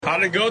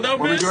How'd it go, though,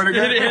 What we bitch? doing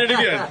again? Hit it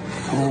again.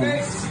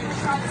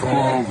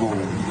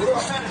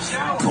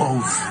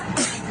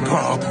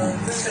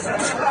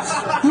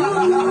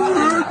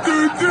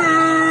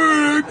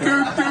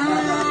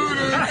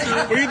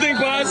 What do you think,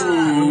 boss?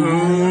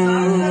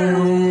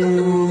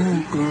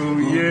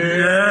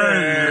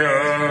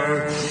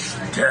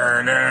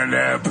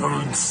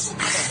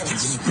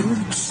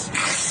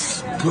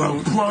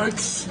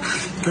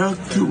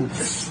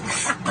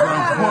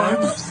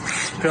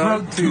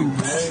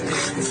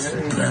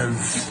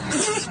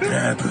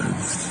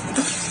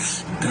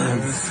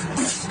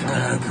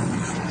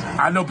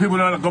 I know people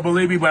don't gonna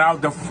believe me,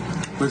 but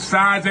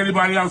besides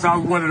anybody else, I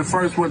was one of the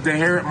first ones to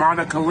hear it.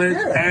 Monica Lynch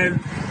and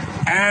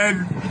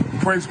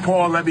Prince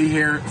Paul let me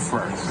hear it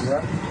first.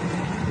 Yeah.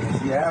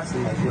 He asked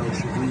him, like, yo,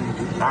 should we...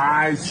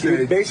 I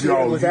said, basically,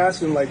 yo, was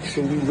asking, like,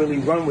 should we really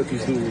run with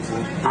these dudes?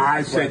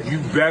 I said, you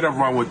better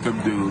run with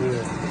them dudes.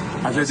 Yeah.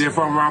 I said, they're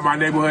from around my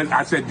neighborhood.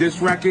 I said,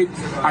 this record,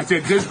 I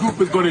said, this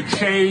group is going to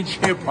change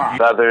hip-hop.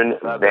 Southern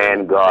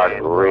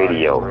Vanguard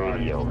Radio.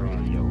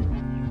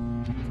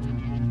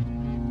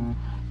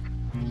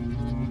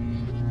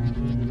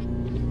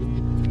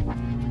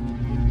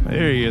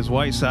 There he is,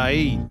 White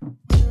Saeed.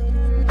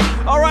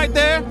 All right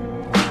there.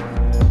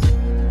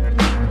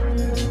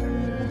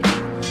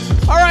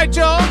 All right,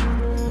 y'all.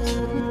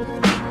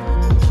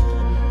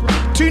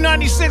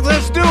 296,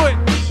 let's do it.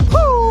 Woo!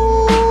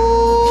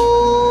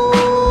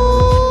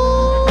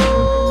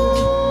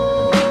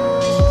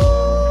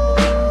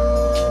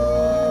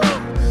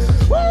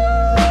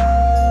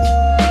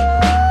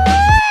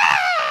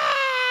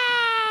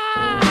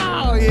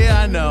 Oh, yeah,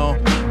 I know.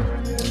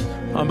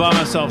 I'm by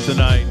myself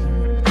tonight.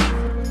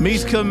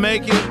 Meese couldn't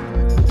make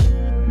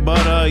it,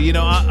 but you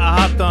know, I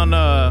hopped on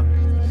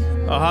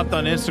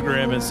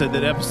Instagram and said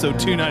that episode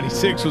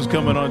 296 was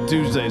coming on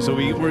Tuesday, so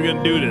we're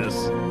gonna do this.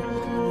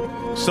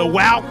 So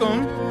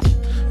welcome,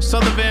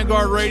 Southern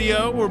Vanguard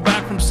Radio. We're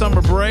back from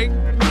summer break.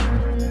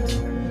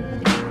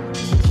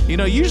 You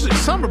know, usually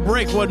summer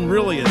break wasn't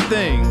really a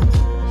thing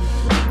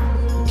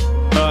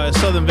at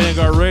Southern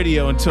Vanguard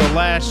Radio until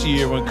last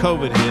year when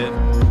COVID hit.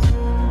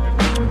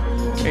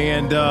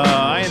 And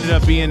I ended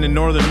up being in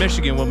northern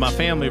Michigan with my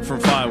family for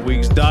 5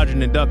 weeks,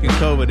 dodging and ducking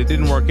COVID. It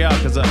didn't work out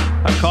because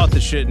I caught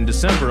the shit in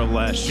December of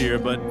last year,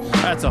 but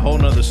that's a whole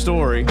nother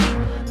story.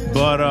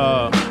 But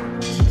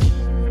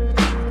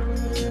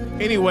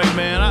anyway,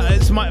 man,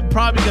 it's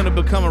probably going to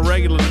become a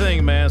regular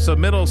thing, man. So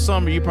middle of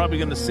summer, you're probably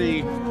going to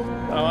see,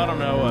 I don't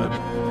know,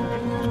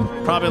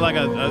 probably like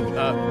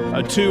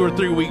a 2 or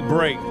 3 week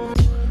break.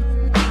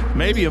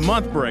 Maybe a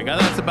month break.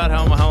 That's about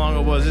how long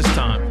it was this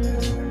time.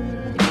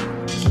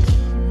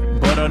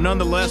 But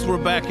nonetheless, we're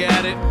back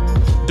at it.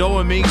 Doe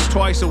and Meeks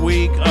twice a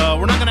week.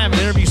 We're not going to have an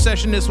interview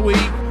session this week.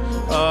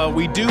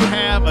 We do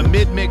have a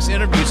mid-mix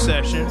interview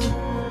session.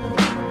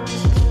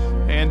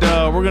 And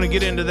we're going to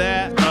get into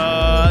that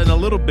in a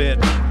little bit.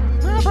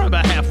 Probably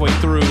about halfway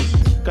through.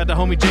 Got the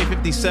homie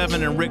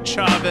J57 and Rick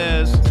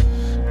Chavez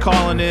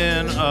calling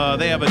in.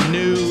 They have a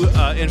new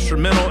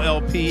instrumental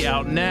LP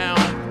out now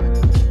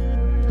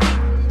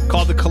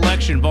called The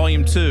Collection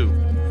Volume 2.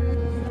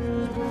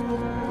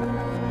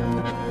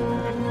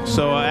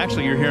 So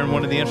actually, you're hearing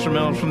one of the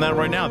instrumentals from that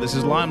right now. This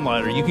is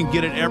Limelighter. You can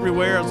get it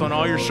everywhere. It's on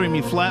all your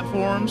streaming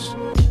platforms.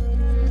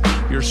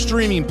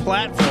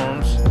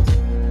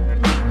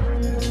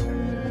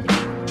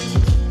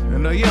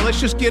 And yeah, let's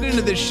just get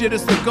into this shit.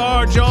 It's The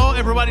Guard, y'all.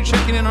 Everybody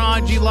checking in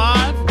on IG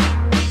Live.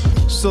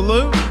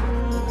 Salute.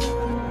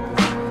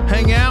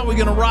 Hang out. We're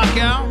gonna rock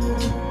out.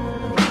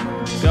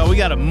 God, we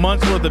got a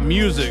month's worth of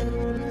music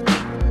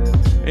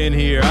in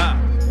here.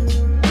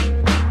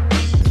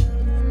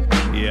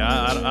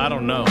 I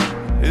don't know.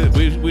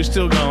 We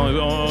still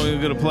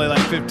gonna play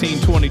like 15,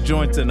 20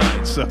 joints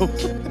tonight, so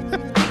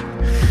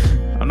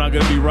I'm not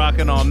gonna be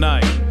rocking all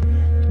night.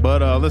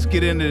 But let's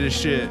get into this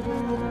shit.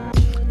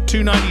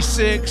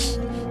 296,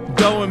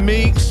 Doe and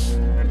Meeks.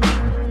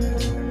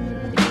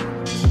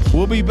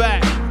 We'll be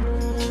back.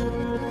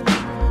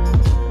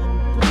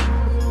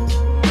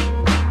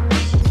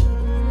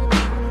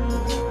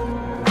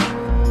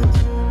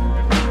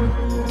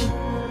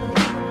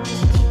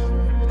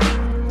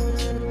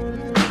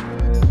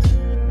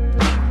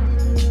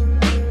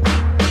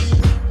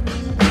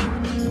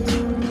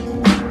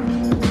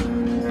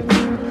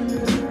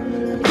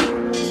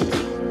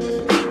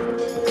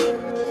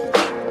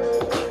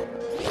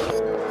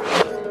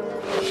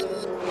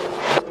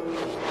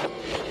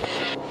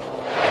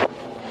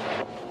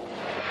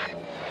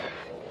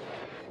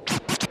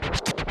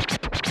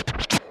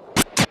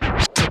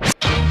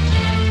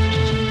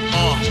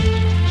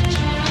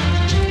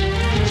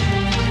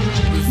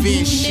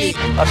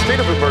 A state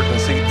of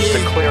emergency is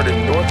declared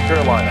in North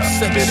Carolina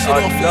amid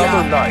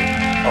another night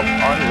of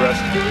unrest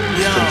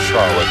in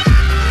Charlotte.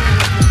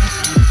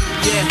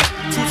 Yeah,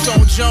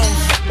 Two-Tone Jones,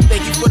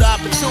 thank you for the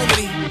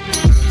opportunity.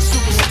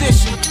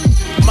 Superstition,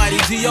 Mighty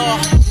DR,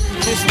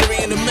 history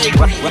in the making.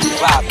 What? You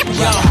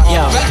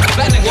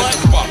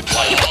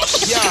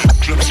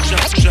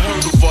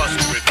heard of us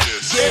with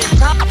this.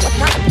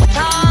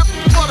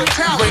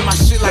 Bring my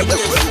shit like this.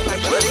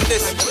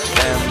 Listen.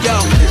 Yo,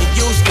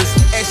 useless.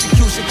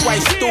 Execution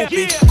quite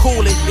stupid.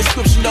 Cool it.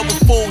 Description of a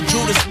fool.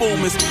 Judas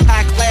Boomers.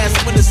 High class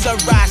when the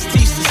sunrise.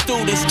 Teach the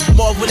students.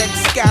 Marvel at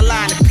the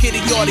skyline and pity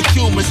all the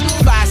humans.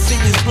 5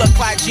 singers, blood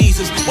clot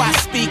Jesus. Why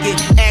speak it?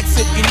 Ask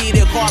if you need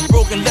it.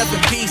 Heartbroken, left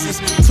in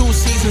pieces. 2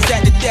 seasons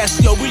at the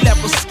desk. Yo, we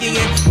left them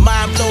skiing.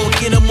 Mind blown.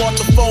 Get them off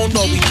the phone.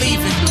 No, we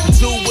leaving.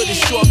 2 with a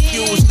short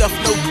fuse. Left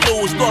no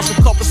clues. Lost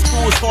a couple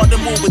screws. Hard to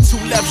move with 2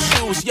 left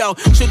shoes. Yo,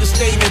 should've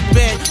stayed in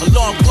bed.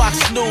 Alarm clock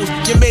snooze.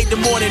 You made the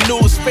morning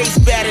news. Face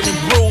battered and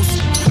bruised.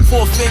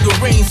 4-finger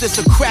rings. It's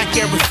a crack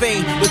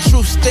everything. The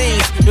truth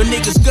stings. Your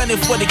niggas gunning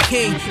for the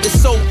king. It's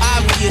so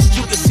obvious.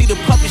 You can see the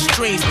puppet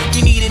strings.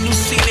 We need a new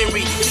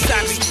scenery. It's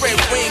time to spread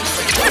wings.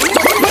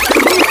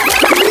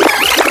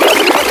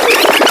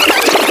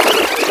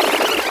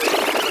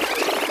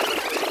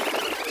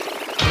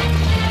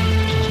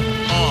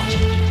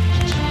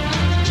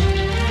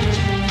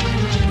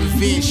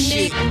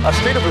 Shit. A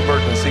state of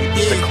emergency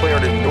is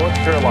declared in North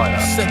Carolina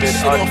amid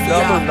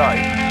another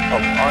night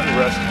of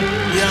unrest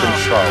in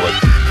Charlotte.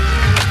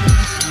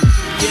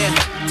 Yeah,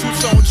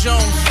 Two-Tone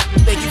Jones,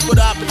 thank you for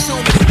the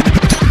opportunity.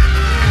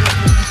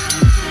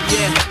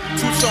 Yeah,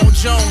 Two-Tone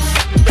Jones,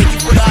 thank you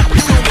for the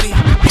opportunity.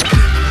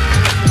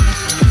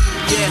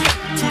 Yeah,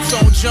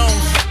 Two-Tone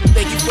Jones,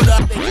 thank you for the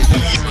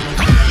opportunity.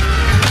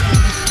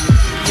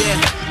 Yeah,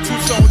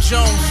 Two-Tone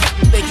Jones,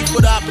 thank you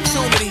for the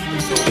opportunity.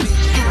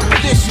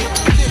 This shit.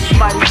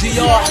 Mighty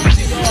DR,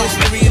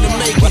 history in the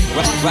making.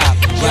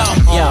 Yo,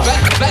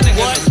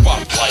 what?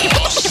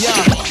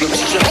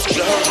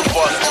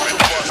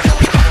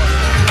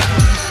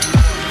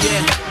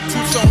 Yeah,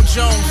 Two-Tone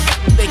Jones,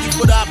 thank you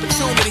for the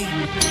opportunity.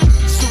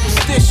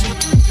 Superstition,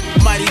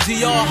 Mighty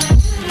DR,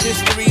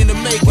 history in the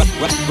making.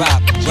 What?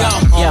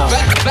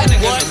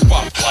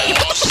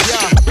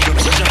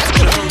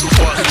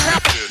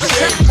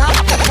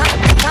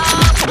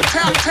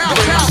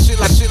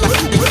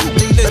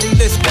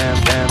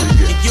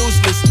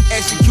 Useless,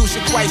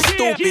 execution quite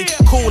stupid.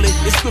 Cool it,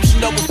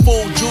 description of a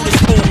fool, Judas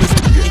Boomers.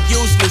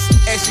 Useless,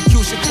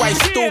 execution quite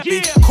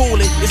stupid. Cool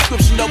it,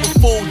 description of a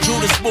fool,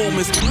 Judas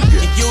Boomers.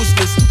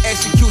 Useless,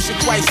 execution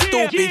quite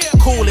stupid.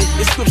 Cool it,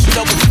 description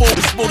of a fool,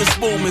 Judas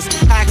Boomers.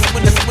 I can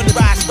when the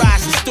rise,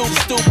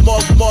 stoop,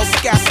 more,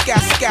 sky,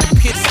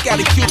 pit, sky,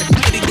 the cube,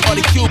 or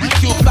the cube,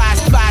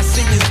 5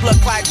 singers, blood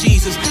clot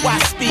Jesus. Why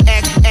speak,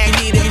 act,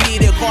 need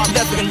it, hard,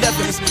 left it,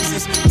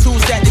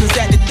 2's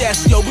at the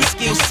desk, yo, we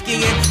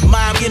skiing,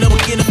 mom, get them,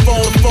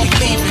 phone,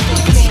 leaving.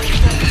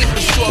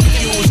 The short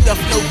fuse,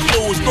 left no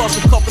clues, lost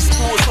a couple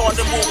screws, hard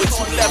to move with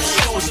 2 left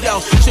shoes, yo,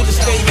 should've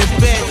stayed in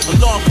bed,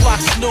 alarm clock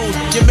snooze,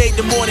 you made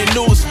the morning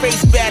news,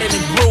 face battered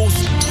and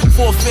bruised.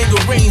 4-finger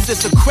rings,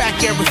 it's a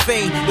crack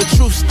everything. The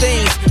truth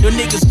stings, your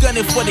niggas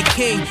gunning for the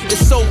king.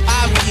 It's so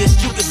obvious,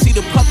 you can see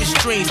the puppet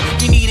strings.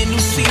 We need a new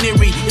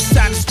scenery, it's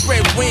time to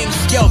spread wings.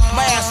 Yo,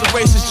 my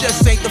aspirations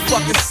just ain't the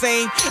fucking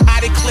same.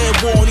 I declare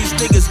war on these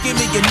niggas, give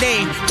me your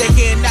name. They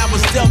hand I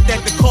was dealt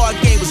that the card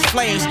game was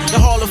flames. The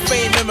Hall of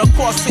Fame and my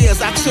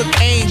crosshairs, I took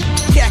aim.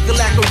 Cackle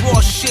like a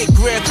raw shit,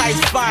 Greg Heights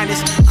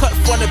finest. Cut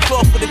from the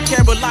Gulf for the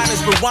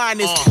Carolinas,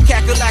 rewind this.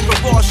 Cackle like a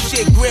raw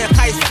shit, Greg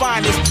Heights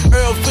finest.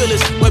 Earl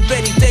Village, where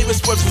Betty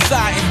Davis was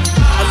residing.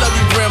 I love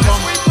you, Grandma.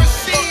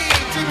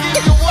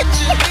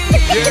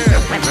 Yeah,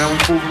 now we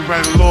moving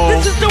right along.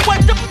 This is the way,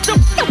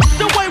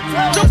 the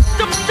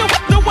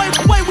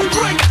way we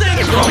break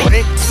things.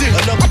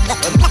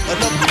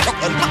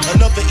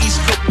 Another East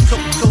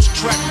Coast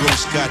track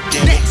roast,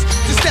 goddamn. Next,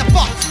 to step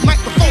up,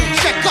 microphone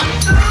check up.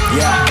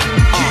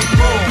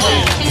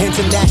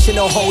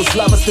 International hoes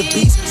love us the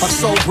beats. Our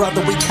soul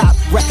brother, we cop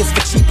records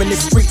for cheap in the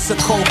streets. A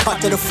cold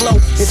cut to the flow,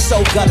 it's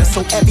so gutter.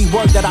 So every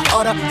word that I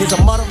utter is a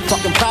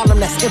motherfucking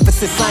problem. That's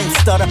emphasis, I ain't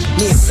stutter.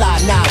 Me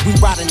inside now, we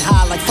riding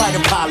high like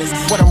fighter pilots.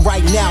 What I'm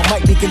right now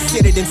might be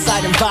considered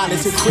inciting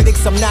violence. To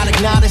critics, I'm not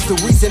acknowledged.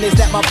 The reason is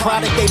that my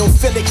product, they don't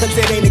feel it cause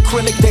it ain't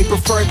acrylic. They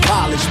prefer it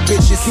polished.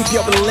 Bitches, keep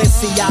your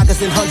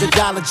Balenciagas and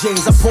 $100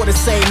 jeans. I pour the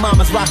same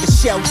mamas rocking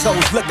shell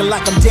toes, looking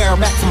like I'm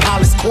Darren Mack from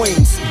Hollis,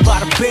 Queens.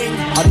 Bada bing,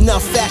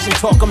 enough fashion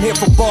talk. I'm here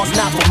for boss,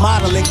 not for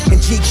modeling. And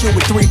GQ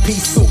with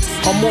 3-piece suits.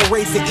 I'm more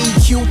raised than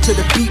EQ till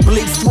the beat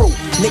bleeds through.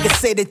 Niggas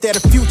say that they're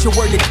the future,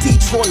 word to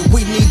Detroit,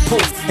 we need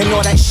proof. And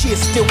all that shit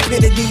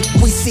stupidity,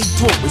 we see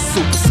through. It's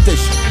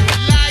superstition.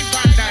 Live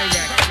and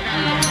direct.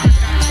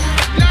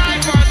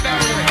 Live and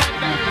direct.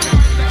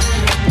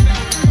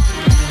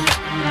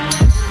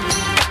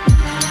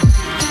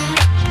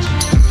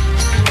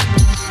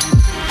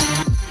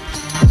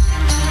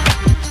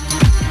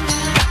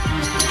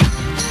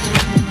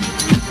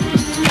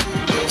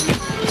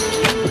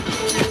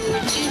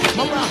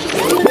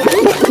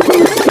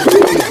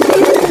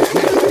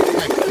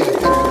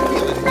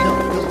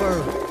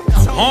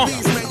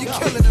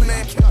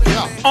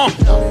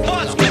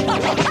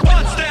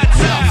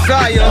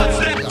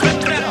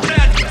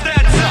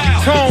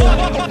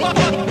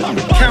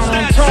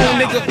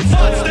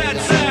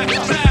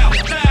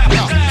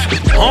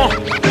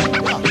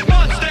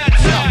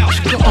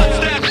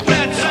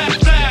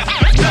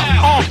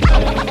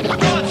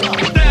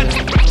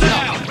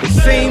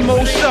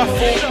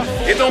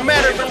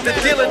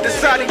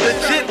 decide he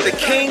legit, the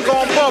king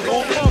gon'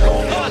 bubble.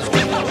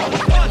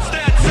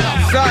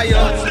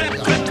 Zaya,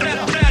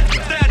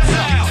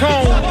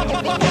 Tone,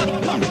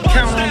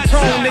 count on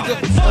Tone, nigga.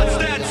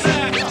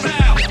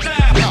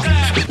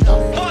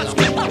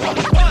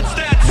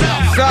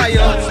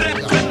 Zaya,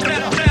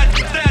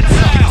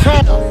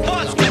 Tone,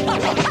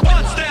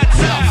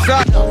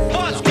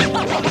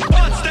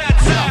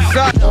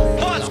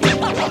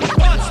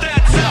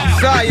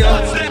 Zaya,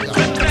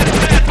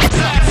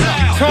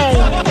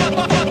 Tone,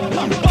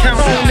 count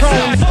on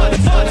Tone.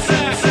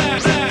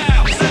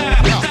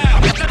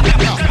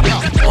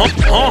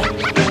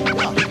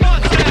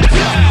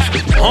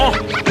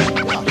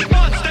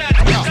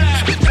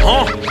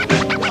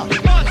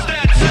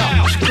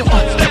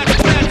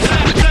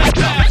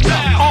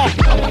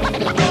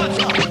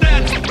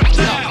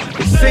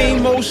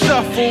 Same old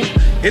shuffle.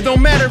 It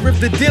don't matter if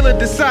the dealer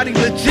decide he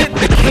legit,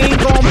 the king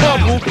gon'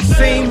 bubble.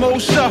 Same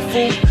old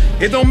shuffle.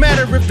 It don't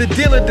matter if the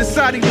dealer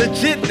decide he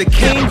legit, the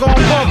king gon'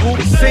 bubble.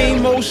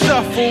 Same old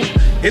shuffle.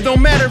 It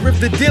don't matter if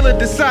the dealer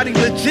decide he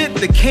legit,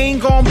 the king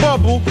gon'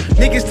 bubble.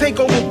 Niggas take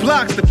over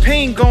blocks, the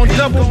pain gon'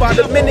 double. By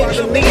the minute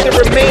you need to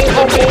remain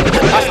humble.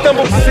 I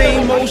stumble,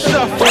 same old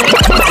shuffle. It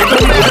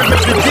don't matter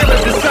if the dealer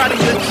decide he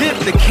legit,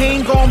 the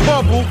king gon'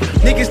 bubble.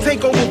 Niggas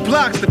take over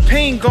blocks, the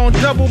pain gon'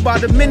 double. By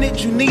the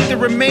minute you need to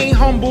remain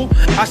humble.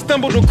 I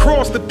stumbled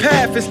across the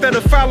path instead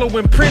of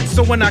following Prince.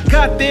 So when I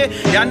got there,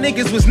 y'all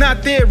niggas was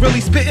not there.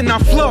 Really spitting our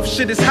fluff,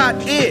 shit is hot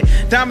air.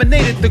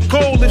 Dominated the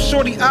goal if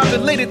shorty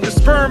ovulated the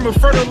sperm and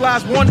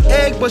fertilized one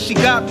egg, but she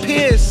got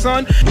pairs,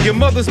 son. Your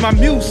mother's my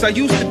muse. I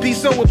used to be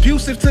so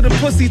abusive to the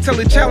pussy till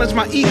it challenged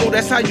my ego.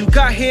 That's how you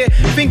got here.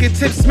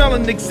 Fingertips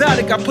smelling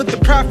exotic. I put the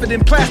profit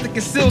in plastic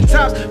and sealed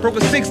tops. Broke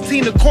a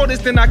 16 of quarters,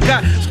 then I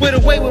got split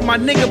away with my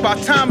nigga by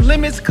time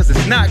limits, cause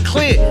it's not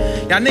clear.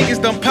 Y'all niggas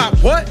done pop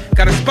what?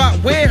 Got a spot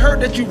where? Heard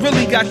that you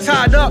really got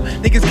tied up.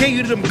 Niggas gave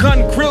you them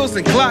gun grills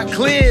and Glock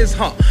clears,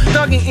 huh?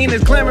 Thugging ain't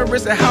as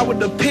glamorous as how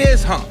it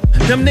appears, huh?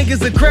 Them niggas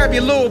that grab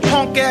your little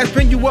punk ass,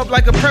 bend you up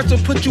like a pretzel,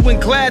 put you in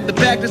glad, the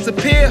back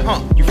disappear,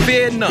 huh? You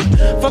fear none.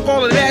 Fuck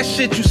all of that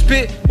shit you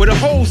spit where the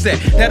hoes at.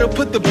 That'll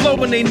put the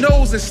blow in they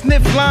nose and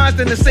sniff lines,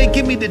 then they say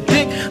give me the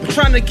dick. I'm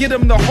trying to get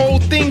them the whole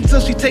thing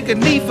till she take a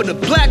knee for the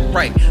black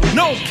right.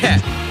 No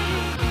cap.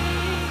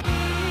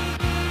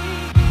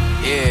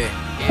 Yeah.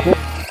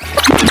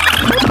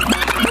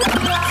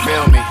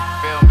 Feel me.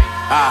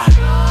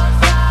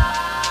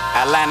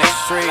 Atlantic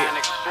Street,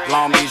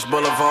 Long Beach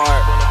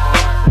Boulevard.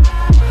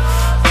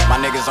 My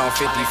niggas on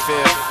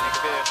 55th.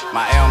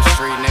 My Elm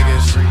Street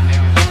niggas.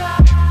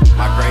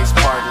 My Grace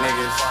Park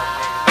niggas.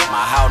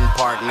 My Houghton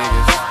Park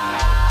niggas.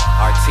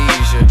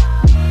 Artesia.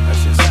 That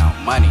shit sound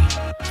money.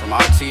 From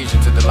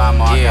Artesia to the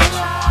Lima.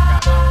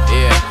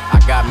 Yeah, I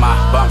got my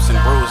bumps and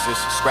bruises,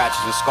 scratches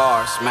and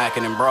scars,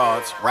 smacking them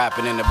broads,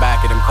 rapping in the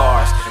back of them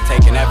cars,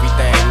 taking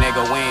everything,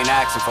 nigga, we ain't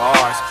asking for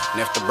ours.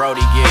 And if the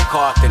Brody get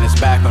caught, then it's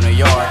back on the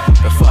yard.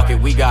 But fuck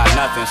it, we got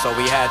nothing, so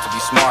we had to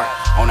be smart.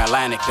 On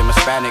Atlantic, them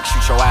Hispanics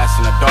shoot your ass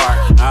in the dark.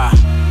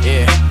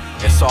 Yeah.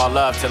 It's all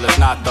love till it's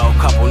not though.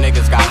 Couple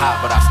niggas got hot,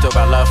 but I still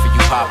got love for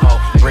you,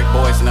 Popo. Brick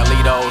boys and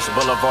Alitos,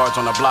 boulevards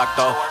on the block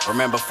though.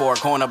 Remember 4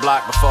 corner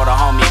block before the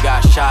homie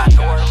got shot.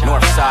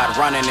 North side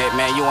running it,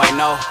 man, you ain't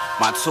know.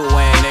 My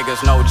 2N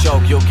niggas, no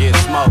joke, you'll get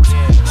smoked.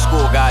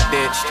 School got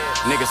ditched,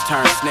 niggas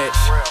turned snitch.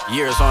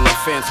 Years on the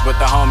fence, but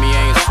the homie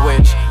ain't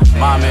switched.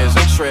 Mama is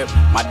a trip,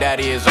 my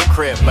daddy is a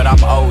crip, but I'm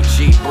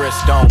OG, Briss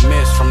don't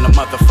miss from the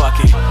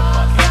motherfucking.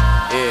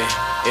 Yeah.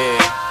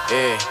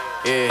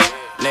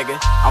 Nigga,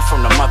 I'm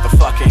from the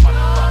motherfucking.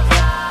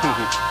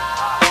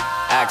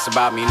 Ask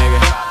about me, nigga.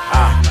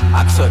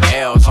 I took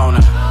L's on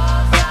her.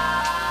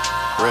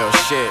 Real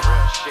shit.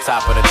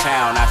 Top of the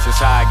town, that's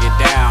just how I get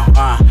down.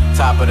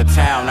 Top of the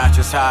town, that's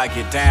just how I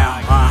get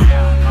down.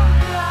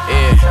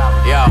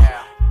 Yeah, yo.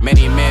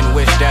 Many men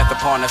wish death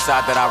upon the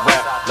side that I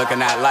rep.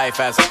 Looking at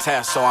life as a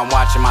test, so I'm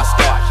watching my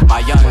step.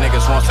 My young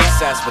niggas want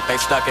success, but they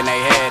stuck in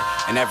their head.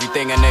 And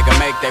everything a nigga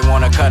make, they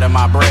wanna cut in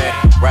my bread.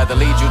 Rather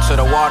lead you to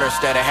the water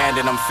instead of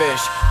handing them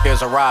fish.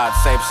 Here's a ride,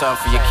 save something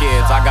for your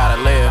kids, I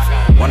gotta live.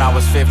 When I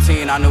was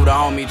 15, I knew the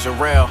homie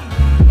Jarrell.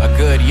 A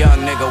good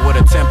young nigga with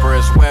a temper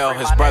as well.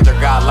 His brother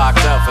got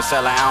locked up for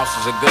selling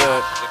ounces of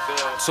good.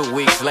 2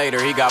 weeks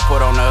later, he got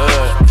put on the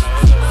hood.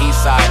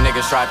 Eastside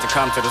niggas tried to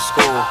come to the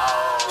school.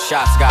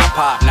 Shots got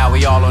popped, now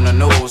we all on the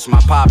news. My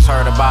pops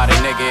heard about it,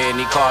 nigga, and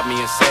he called me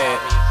and said,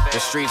 the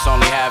streets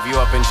only have you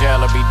up in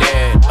jail or be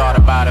dead. Thought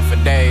about it for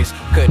days,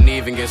 couldn't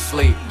even get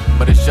sleep.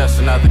 But it's just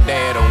another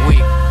day of the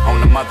week on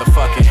the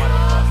motherfucking.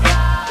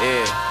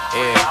 Yeah.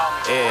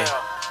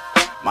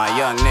 My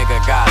young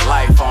nigga got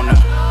life on the.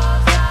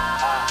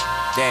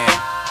 Damn.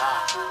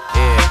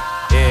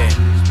 Yeah.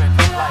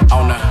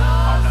 On the.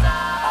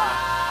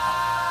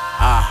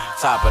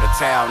 Top of the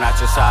town, not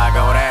just how I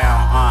go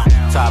down.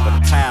 Top of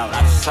the town,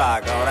 not just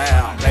how I go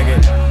down, nigga.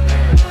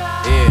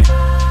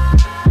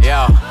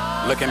 Yeah.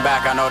 Yo, looking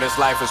back, I know this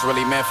life was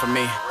really meant for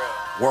me.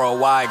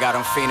 Worldwide, got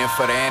them fiending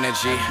for the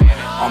energy.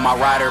 On my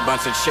rider,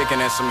 bunch of chicken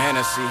and some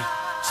Hennessy.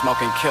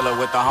 Smoking killer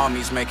with the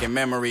homies, making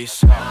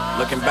memories.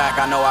 Looking back,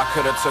 I know I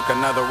could've took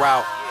another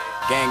route.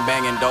 Gang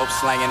banging, dope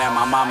slanging at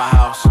my mama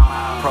house.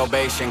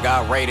 Probation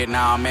got raided,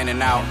 now I'm in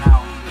and out.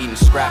 Eating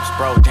scraps,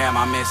 bro, damn,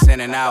 I miss in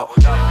and out.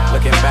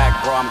 Looking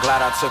back, bro, I'm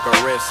glad I took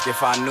a risk.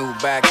 If I knew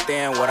back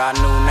then what I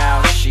knew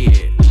now,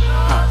 shit.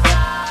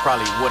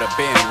 Probably would've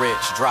been rich.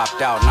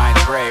 Dropped out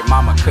 9th grade,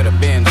 mama could've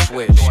been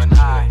switched.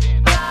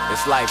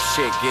 This life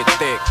shit get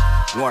thick.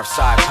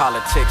 Northside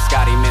politics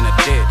got him in a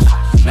ditch.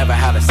 Never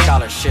had a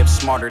scholarship,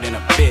 smarter than a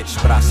bitch,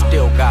 but I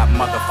still got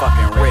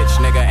motherfucking rich,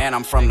 nigga, and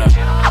I'm from the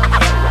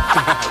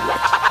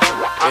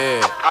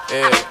yeah.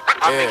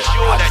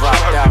 I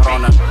dropped out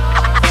on the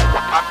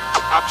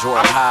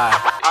Jordan High.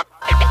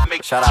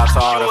 Shout out to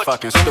all the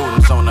fucking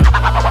students on the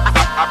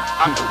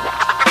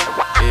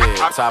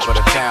yeah, top of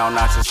the town,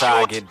 not just how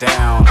I get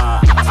down,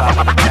 top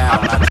of the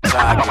town, not just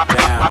how I get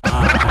down,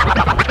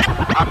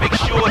 I make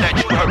sure that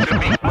you heard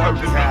me.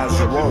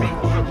 Casual,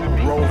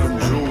 Roving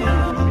Jewel.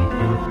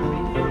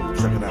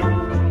 Check it out.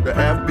 The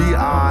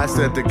FBI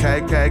said the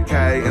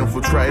KKK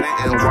infiltrated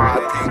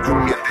NYPD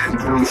and then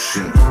grew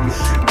shit.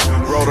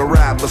 Wrote a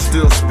rap but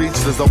still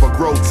speechless over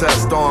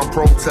grotesque armed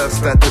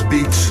protests at the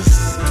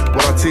beaches.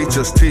 What our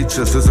teachers teach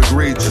us is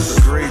egregious.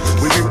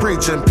 We be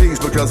preaching peace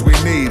because we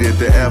need it.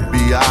 The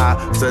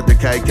FBI said the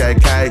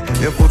KKK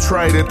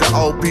infiltrated the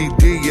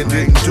OPD and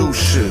didn't do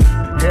shit.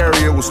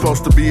 Harriet was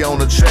supposed to be on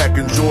the check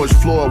and George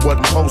Floyd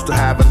wasn't supposed to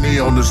have a knee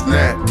on his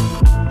neck.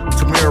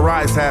 Tamir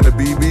Rice had a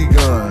BB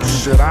gun.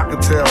 Shit, I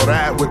could tell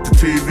that with the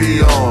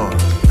TV on.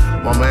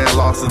 My man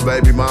lost his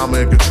baby mama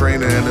in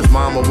Katrina, and his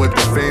mama went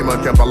to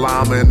FEMA, kept a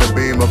llama in the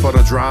beamer for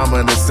the drama,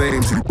 and it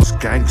seems he was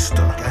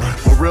gangster.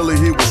 But really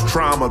he was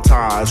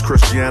traumatized.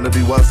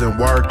 Christianity wasn't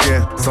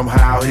working.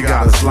 Somehow he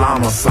got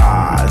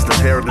Islamicized.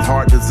 Inherited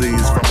heart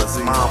disease from his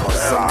mama's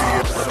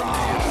side.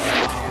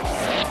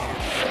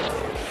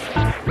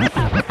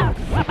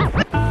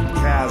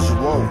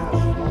 Casual,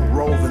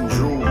 Roving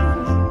Jewel.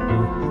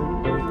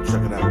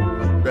 Check it out.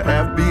 The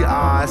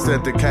FBI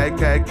said the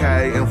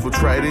KKK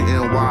infiltrated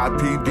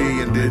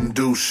NYPD and didn't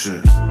do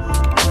shit.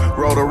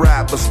 Wrote a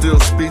rap but still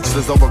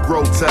speechless over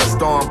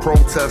grotesque armed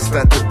protests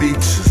at the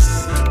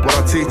beaches. What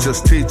our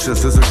teachers teach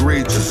us is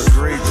egregious.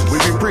 We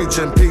be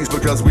preaching peace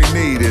because we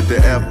need it. The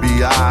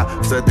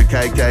FBI said the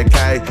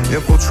KKK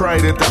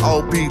infiltrated the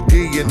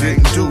OPD and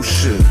didn't do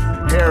shit.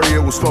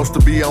 Harriet was supposed to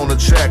be on the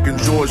check and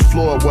George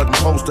Floyd wasn't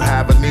supposed to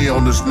have a knee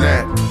on his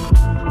neck.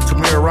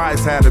 Tamir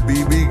Rice had a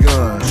BB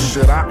gun.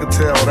 Shit, I could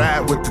tell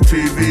that with the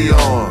TV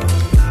on.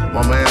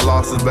 My man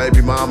lost his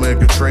baby mama in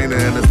Katrina,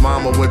 and his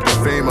mama went to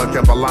FEMA,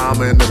 kept a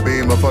llama in the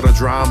beamer for the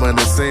drama, and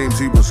it seems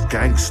he was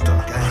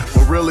gangster.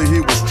 But really he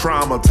was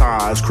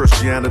traumatized.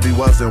 Christianity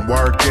wasn't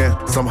working.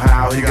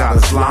 Somehow he got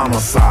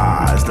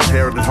Islamicized.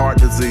 Inherited heart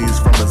disease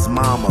from his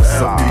mama's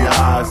side.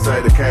 FBI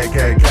say the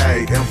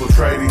KKK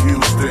infiltrated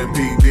Houston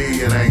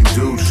PD and ain't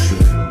do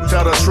shit.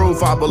 Tell the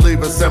truth, I believe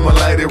in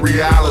simulated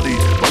reality.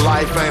 But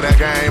life ain't a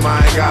game,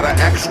 I ain't got an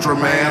extra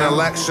man.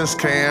 Elections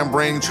can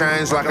bring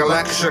change like a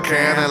lecture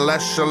can,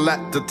 unless you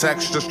let the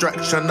texture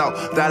stretch you. No,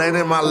 that ain't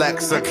in my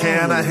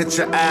lexicon. I hit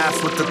your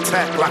ass with the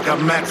tech like a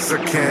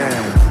Mexican.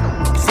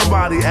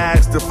 Somebody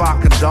asked if I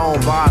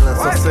condone violence.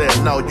 I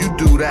said, no, you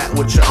do that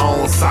with your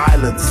own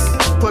silence.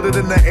 Put it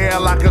in the air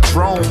like a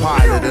drone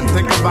pilot and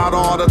think about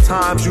all the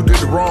times you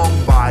did wrong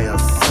by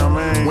us.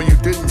 When you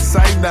didn't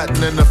say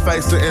nothing in the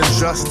face of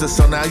injustice,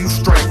 so now you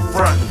straight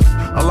frontin'.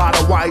 A lot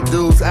of white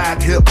dudes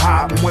act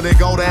hip-hop, and when they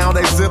go down,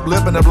 they zip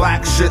lip and the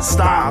black shit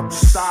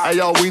stops. Hey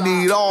yo, we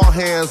need all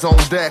hands on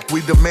deck.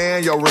 We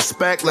demand your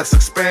respect, let's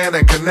expand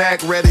and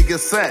connect. Ready, get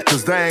set,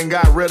 cause they ain't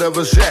got rid of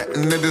us yet.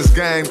 And in this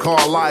game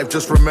called life,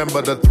 just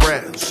remember the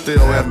threat. Still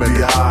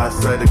FBI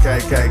say the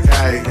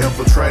KKK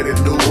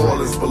infiltrated New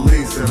Orleans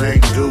police and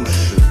ain't do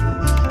shit.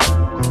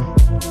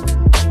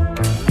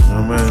 I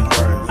mean,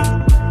 crazy.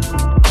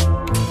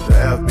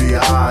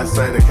 FBI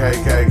say the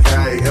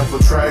KKK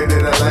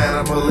infiltrated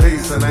Atlanta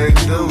police and ain't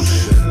do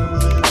shit.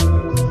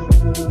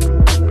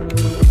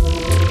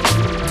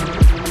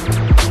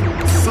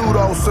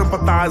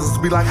 Pseudo-sympathizers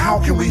be like, how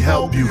can we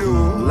help you?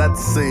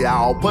 Let's see,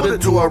 I'll put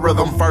it to a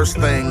rhythm first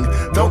thing.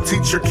 Don't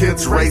teach your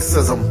kids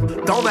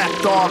racism. Don't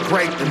act all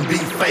great and be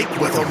fake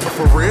with them.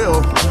 For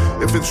real,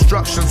 if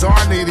instructions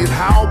are needed,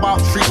 how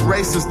about treat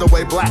racists the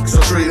way blacks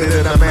are treated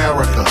in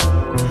America?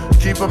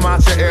 Keep them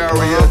out your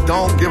area,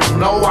 don't give them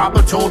no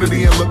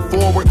opportunity and look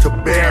forward to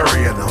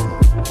burying them.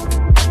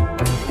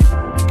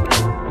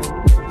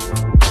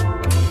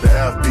 The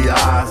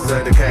FBI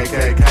said the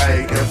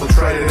KKK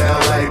infiltrated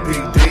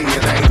LAPD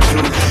and ain't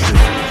do shit.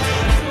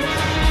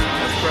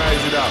 That's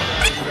crazy though.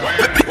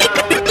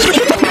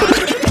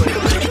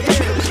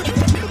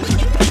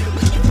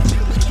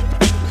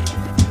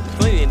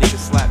 Plenty of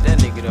niggas slap that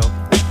nigga though.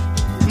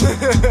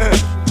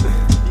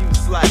 You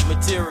slap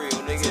material,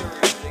 nigga.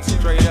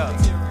 Straight up.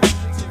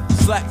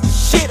 Slap the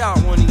shit out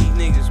one of these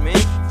niggas,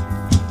 man.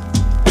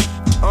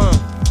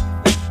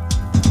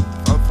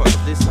 I'm fucked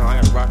up this time. I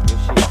gotta rock this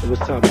shit. It was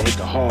time to hit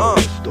the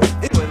hardware store.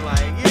 It went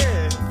like,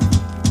 yeah.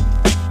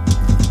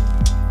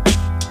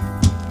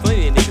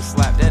 Plenty of niggas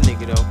slap that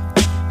nigga though.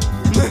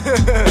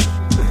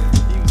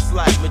 You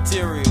slap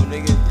material,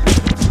 nigga.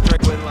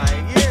 Straight went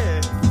like,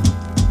 yeah.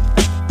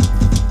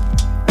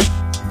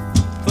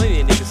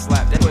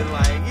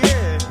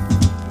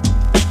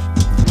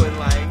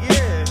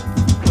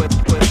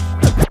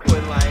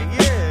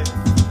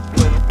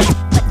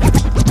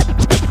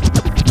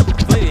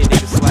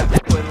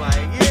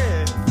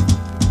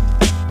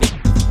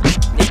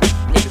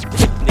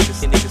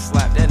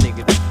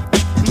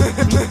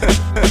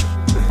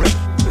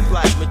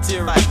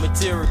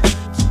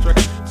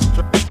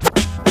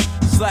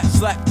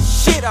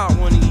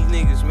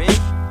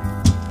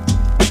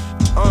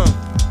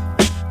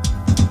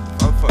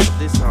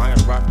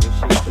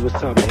 So it's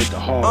time to hit the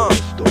hard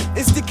store.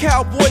 It's the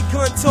cowboy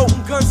gun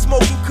toting, gun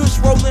smoking, kush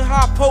rolling,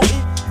 high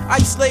potent.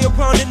 Ice lay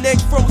around the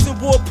neck, frozen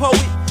war poet.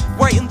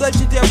 Writing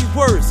legendary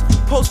words,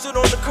 posted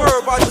on the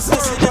curb. I just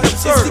listen and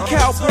observe. It's the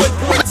cowboy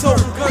gun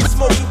toting, gun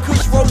smoking,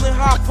 kush rolling,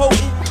 high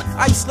potent.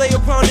 Ice lay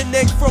around the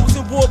neck,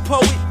 frozen war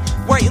poet.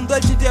 Writing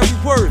legendary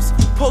words,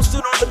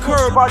 posted on the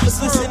curb. I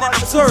just listen and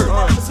observe.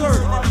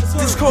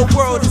 This cold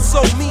world is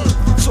so mean,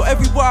 so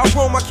everywhere I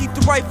roam, I keep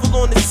the rifle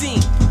on the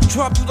scene.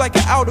 Drop you like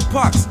an outer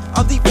box,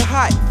 I leave it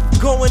hot.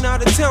 Going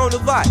out of town a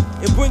lot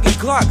and bringing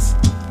Glocks.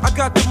 I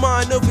got the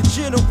mind of a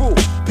general,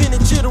 been a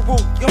general.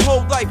 Your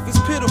whole life is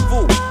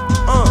pitiful.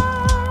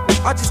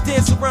 I just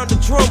dance around the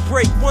drum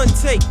break, one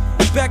take.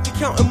 Back to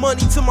counting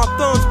money till my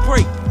thumbs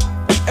break.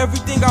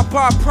 Everything I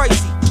buy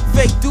pricey.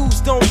 Fake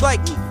dudes don't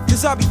like me,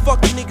 cause I be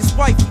fucking niggas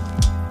wifey.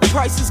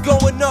 Prices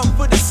going up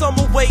for the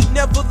summer wait,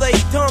 never late.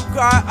 Dumb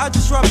guy, I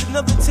just dropped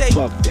another tape.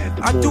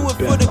 I do it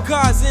for the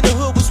guys in the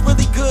hood was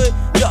really good.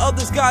 The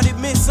others got it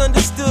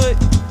misunderstood.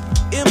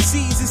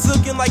 MCs is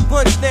looking like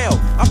lunch now.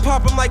 I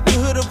pop them like the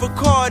hood of a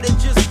car that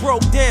just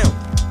broke down.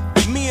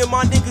 Me and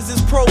my niggas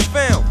is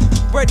profound.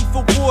 Ready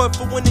for war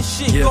for when this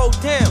shit go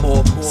down.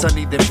 More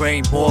sunny than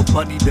rain, more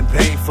money than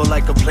pain. Feel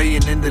like I'm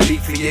playing in the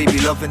league for be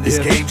loving this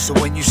game. So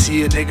when you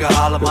see a nigga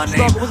holler my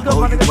name,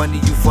 oh you money,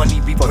 you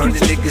funny, be burning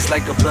niggas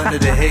like a blunt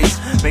of the haze.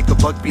 Make a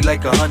buck be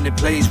like 100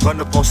 plays,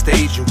 run up on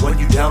stage and run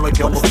you down like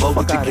Elmo Flow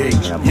with the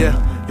cage. Yeah,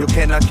 you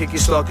cannot kick your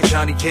stalker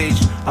Johnny Cage.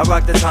 I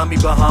rock the Tommy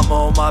Bahama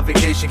on my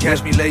vacation.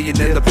 Catch me laying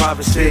in the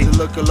private state. The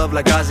look of love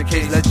like Isaac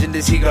Cage. Legend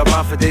is he got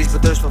rhyme for days,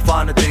 but thirst for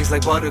finer things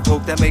like butter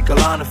coke that make a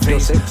line of fame.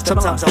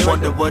 Sometimes I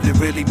wonder what it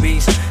really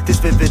means. This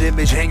vivid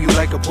image hang you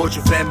like a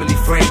portrait family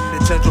frame.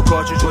 Nintendo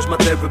cartridge was my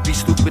therapy.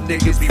 Stupid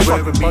niggas be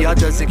wearing me. I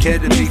doesn't care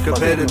to be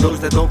compared to those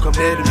that don't come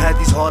here and had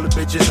these harlot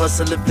bitches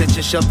hustling,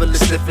 pitching, shoveling,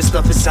 sniffing,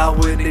 stuffing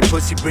sour in they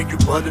pussy. Bring you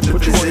butter to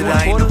visit.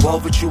 I ain't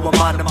involved with you. I'm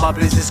minding my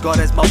business. God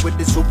as my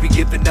witness. Who be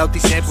giving out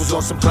these samples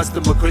on some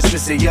customer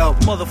Christmas. Say yo,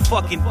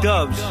 motherfucking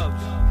dubs.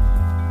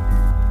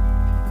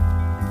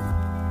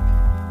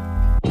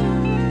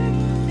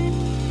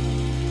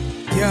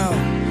 Yo,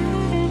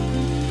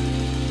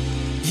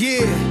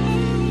 yeah.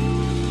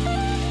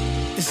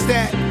 It's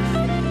that.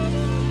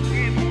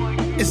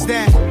 It's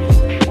that.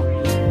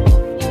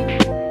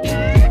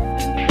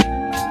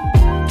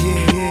 Yeah,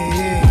 yeah,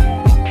 yeah.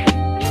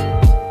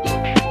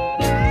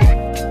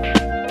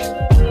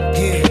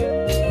 Yeah.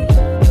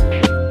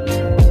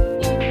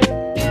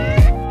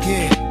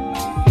 Yeah.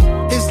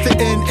 It's the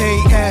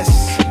NAS.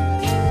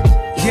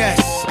 Yes.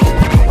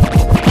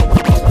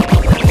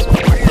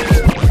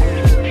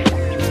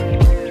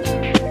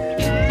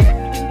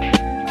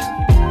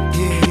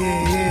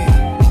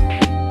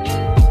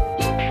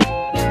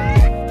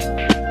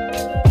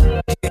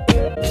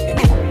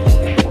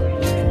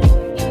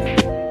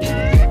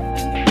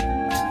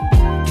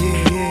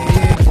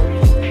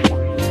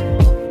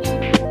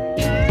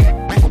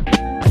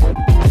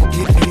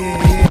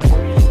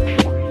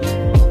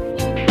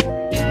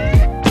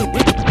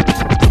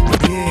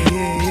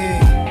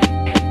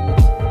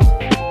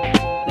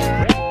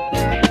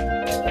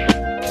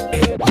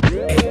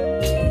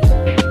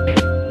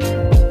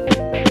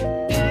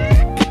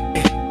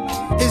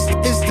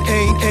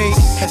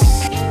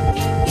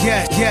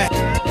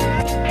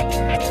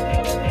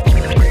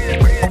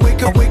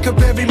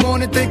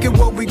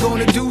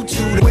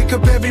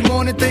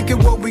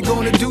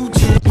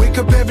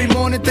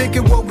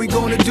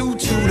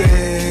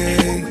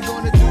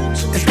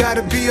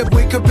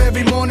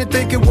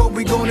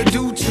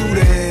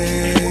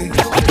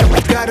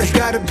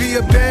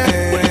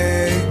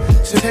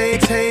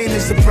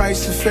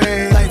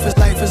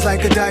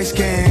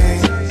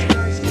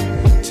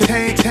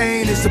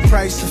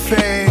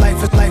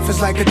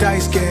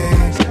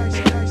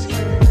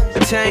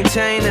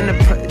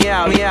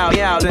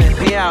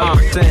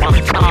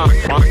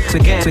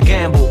 To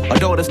gamble,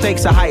 although the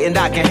stakes are heightened,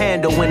 I can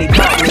handle any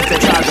darkness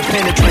that tries to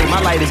penetrate.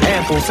 My light is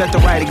ample, set the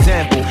right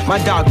example. My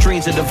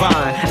doctrines are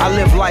divine. I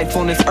live life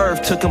on this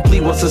earth to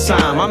complete what's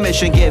assigned. My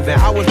mission given,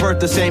 I was birthed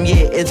the same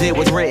year as it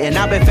was written.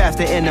 I've been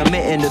fasting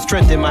intermittent to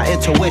strengthen my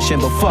intuition,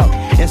 but fuck,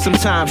 and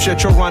sometimes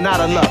shit you'll run out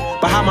of luck.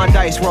 But how my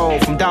dice roll,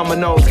 from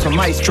dominoes to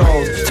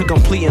maestros, to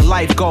completing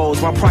life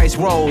goals, my price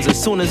rose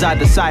as soon as I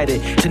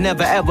decided to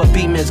never ever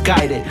be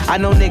misguided. I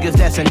know niggas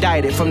that's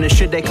indicted from the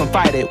shit they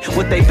confided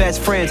with their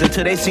best friends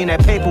until they seen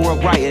that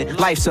paperwork writing.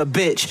 Life's a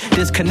bitch,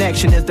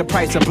 disconnection is the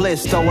price of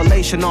bliss, though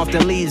elation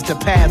often leads to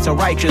paths of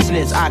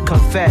righteousness, I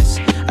confess.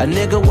 A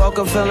nigga woke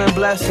up feeling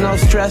blessed, no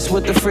stress,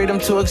 with the freedom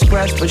to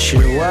express, but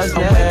shit was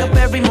there. I wake up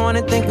every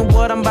morning thinking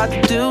what I'm about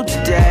to do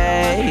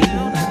today.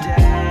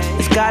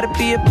 It's gotta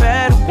be a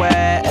better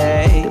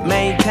way to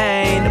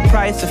maintain the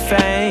price of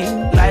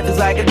fame. Life is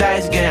like a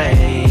dice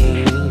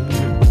game.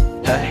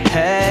 Hey,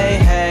 hey,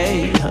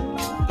 hey.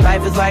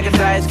 Life is like a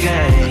dice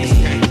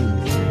game.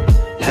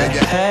 Hey,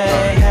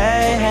 hey,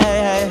 hey,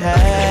 hey,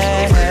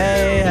 hey,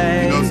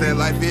 hey. You know what I'm saying?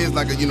 Life is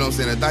like a, you know what I'm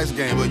saying, a dice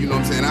game, but you know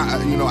what I'm saying?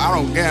 I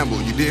don't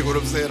gamble. You dig what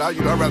I'm saying? I'd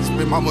rather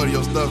spend my money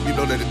on stuff, you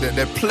know,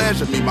 that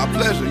pleasure me, my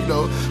pleasure, you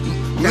know.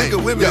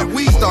 Nigga, women,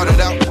 we started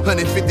out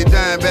 150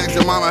 dime bags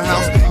in mama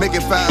house,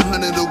 making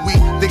 500 a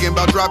week, thinking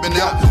about dropping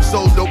out.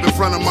 Sold dope in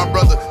front of my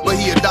brother, but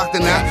he a doctor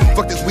now.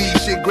 Fuck this weed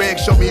shit, Greg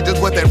showed me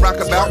just what that rock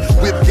about.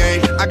 Whip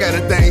game, I got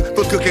a thing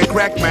for cooking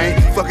crack, man.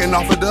 Fucking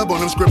off a dub on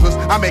them scribblers,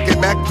 I make it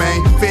back,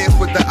 man. Feds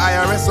with the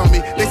IRS on me,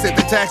 they said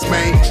the tax,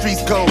 man.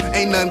 Streets cold,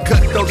 ain't nothing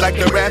cut though like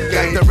the rap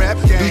game.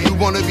 Do you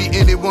wanna be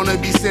in it, wanna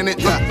be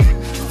Senate?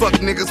 Fuck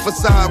niggas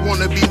facade,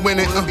 wanna be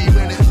winning.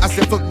 I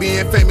said fuck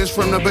being famous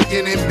from the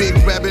beginning. Big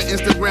rabbit,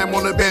 Instagram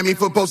wanna ban me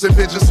for posting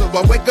pictures. So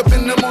I wake up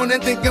in the morning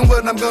thinking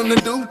what I'm gonna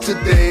do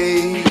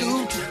today.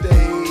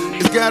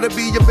 It's gotta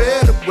be a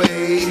better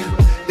way.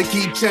 They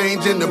keep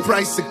changing the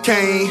price of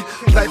cane.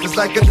 Life is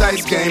like a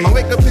dice game. I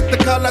wake up, hit the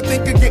call, I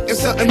think of getting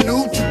something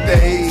new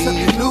today.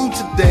 Something new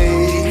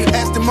today.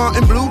 Aston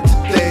Martin blue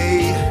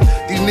today.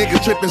 These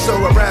niggas tripping, so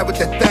I ride with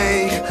that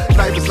thing.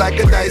 Life is like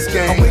a dice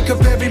game. I wake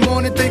up every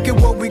morning thinking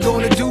what we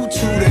gonna do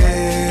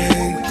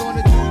today.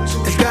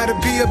 It's gotta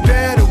be a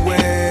better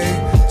way.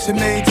 To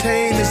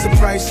maintain is the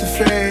price of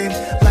fame.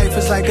 Life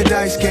is like a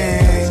dice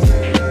game.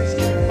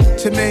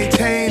 To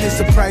maintain is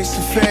the price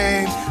of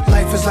fame.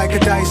 Life is like a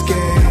dice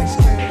game.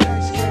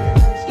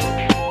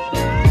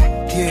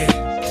 Yeah.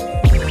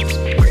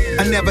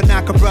 I never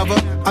knock a brother.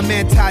 I'm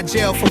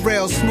anti-jail for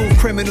real, smooth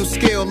criminal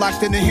skill.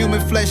 Locked in a human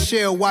flesh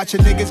shell,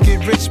 watching niggas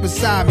get rich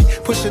beside me.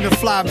 Pushing the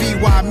fly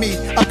VY me,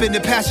 up in the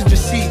passenger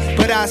seat.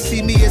 But I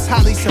see me as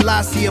Haile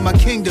Selassie in my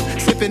kingdom.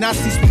 Sipping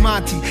Asti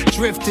Spumante,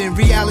 drifting,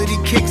 reality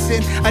kicks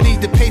in. I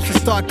need the pace to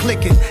start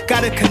clicking.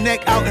 Gotta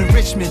connect out in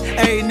Richmond.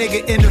 Every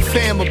nigga in the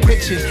fam, a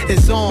pitching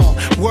is on.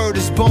 Word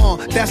is born,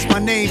 that's my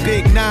name,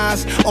 Big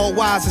Nas. All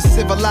wise and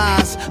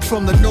civilized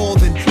from the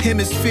northern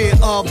hemisphere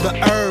of the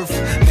earth.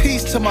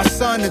 Peace to my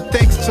son and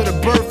thanks to the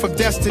birth of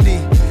destiny.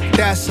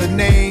 That's a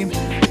name,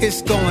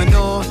 it's going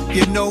on.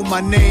 You know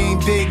my name,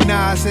 Big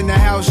Nas in the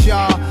house,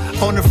 y'all.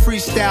 On the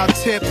freestyle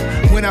tip,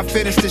 when I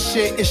finish the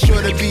shit, it's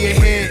sure to be a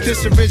hit.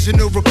 This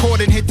original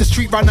recording hit the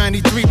street by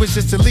 93, was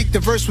just a leak. The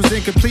verse was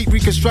incomplete,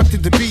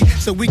 reconstructed the beat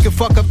so we could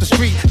fuck up the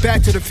street.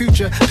 Back to the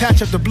future,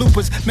 patch up the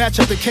bloopers, match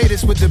up the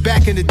cadence with the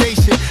back in the day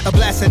shit. A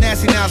blast of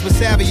nasty nouns with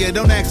Savia,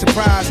 don't act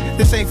surprised.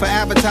 This ain't for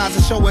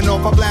advertising, showing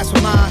off, I blast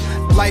with mine.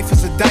 Life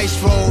is a dice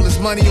roll, there's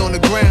money on the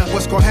ground.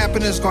 What's gonna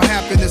happen is gonna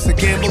happen, it's a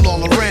gamble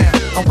all around.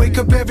 I wake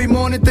up every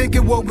morning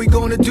thinking what we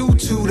gonna do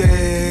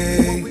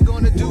today.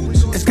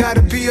 It's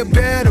gotta be a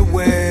better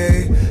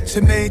way.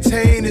 To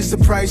maintain is the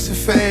price of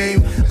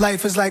fame.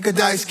 Life is like a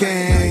dice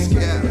game.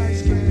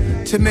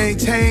 To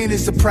maintain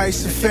is the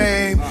price of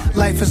fame.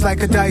 Life is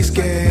like a dice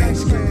game.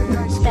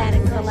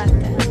 Static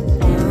Selector.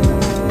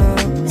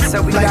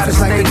 So we Life gotta is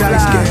like stay a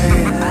dice fly.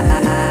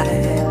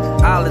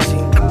 game.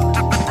 Ology.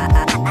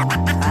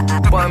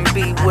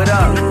 1B, what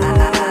up?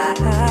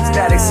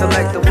 Static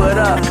Selector, what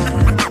up?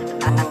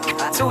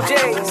 2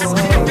 J's.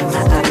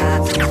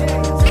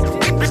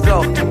 Let's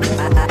go.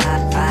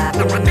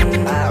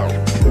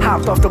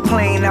 Hopped off the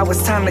plane, now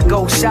it's time to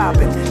go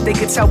shopping. They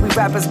could tell we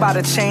rappers by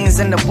the chains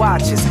and the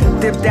watches.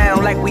 Dip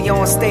down like we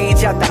on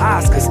stage at the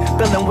Oscars.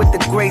 Billin' with the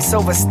grace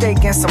over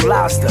steak and some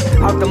lobster.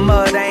 Out the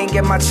mud, I ain't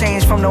get my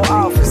change from no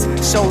office.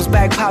 Shows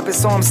back poppin',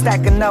 so I'm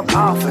stacking up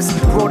offers.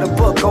 Wrote a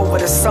book over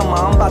the summer,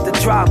 I'm about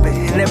to drop it.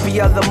 And every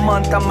other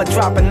month, I'ma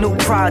drop a new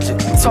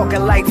project.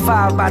 Talking like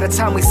 5 by the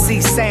time we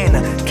see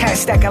Santa. Cash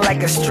stacking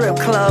like a strip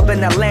club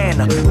in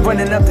Atlanta.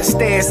 Running up the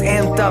stairs,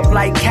 amped up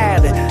like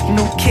Khaled.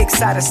 New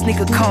kicks out of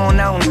sneaker cone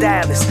out in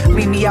Dallas.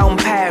 Meet me out in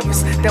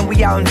Paris, then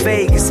we out in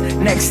Vegas.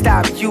 Next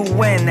stop,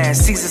 UN at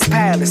Caesar's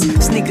Palace.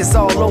 Sneakers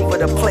all over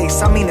the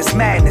place, I mean it's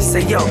madness.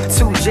 Say yo,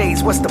 2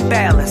 J's, what's the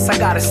balance? I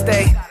gotta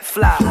stay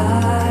fly.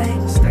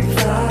 Stay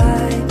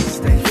fly,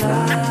 stay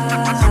fly.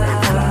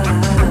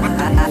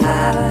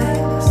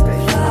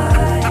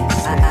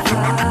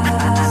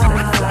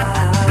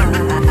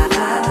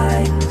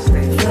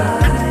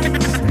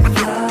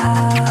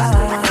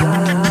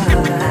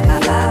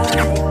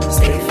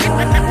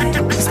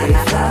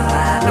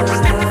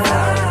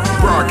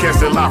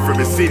 Broadcasting live from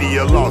the city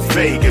of Las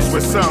Vegas,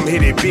 where some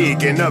hit it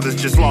big and others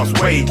just lost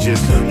wages.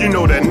 You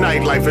know that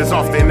nightlife is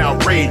often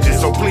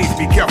outrageous, so please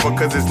be careful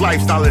cause this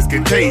lifestyle is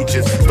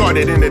contagious.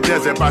 Started in the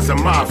desert by some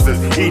mobsters,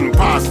 eating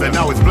pasta.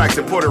 Now it's blacks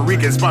and Puerto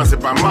Ricans sponsored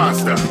by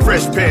Monster.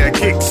 Fresh pair of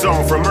kicks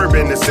on from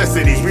urban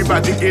necessities. We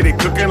about to get it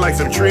cooking like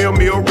some trail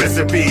meal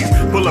recipes.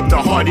 Pull up the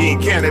Hardy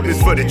and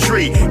cannabis for the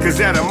tree, cause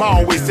Adam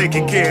always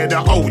taking care of the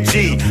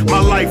OG. My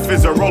life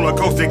is a roller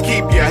coaster,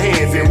 keep your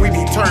hands in. We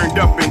be turned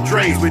up in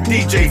drays with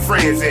DJ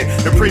friends and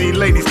the pretty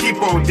ladies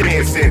keep on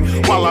dancing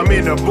while I'm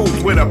in the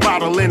booth with a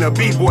bottle and a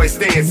B-boy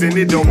dancing.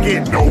 It don't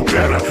get no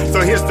better.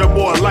 So here's to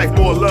more life,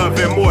 more love,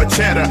 and more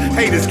cheddar.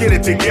 Haters, get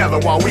it together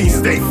while we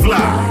stay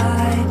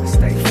fly.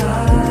 Stay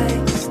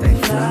fly, stay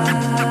fly.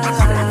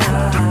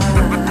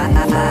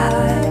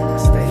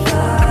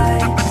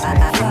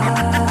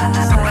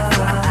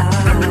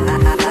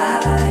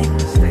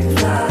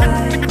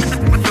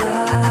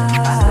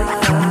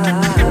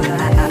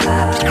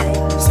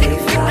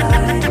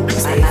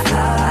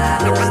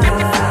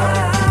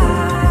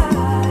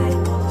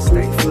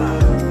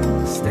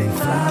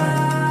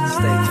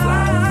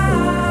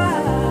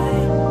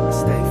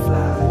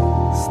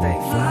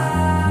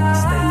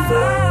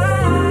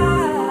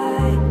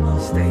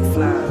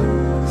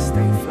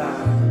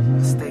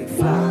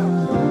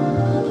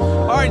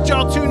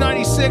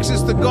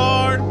 296 is the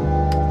guard.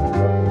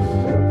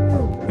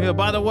 Yeah,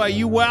 by the way,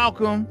 you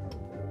welcome.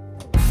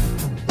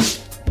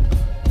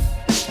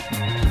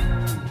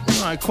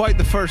 All right, quite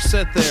the first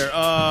set there.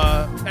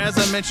 As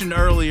I mentioned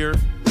earlier,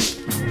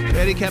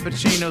 Eddie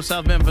Cappuccino,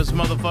 South Memphis,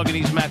 motherfucking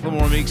East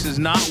Macklemore Meeks is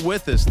not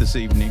with us this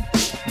evening.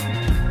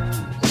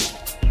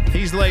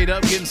 He's laid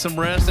up getting some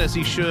rest, as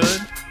he should.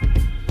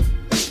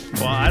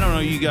 Well, I don't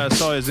know if you guys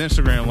saw his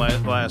Instagram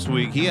last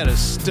week. He had a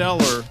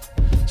stellar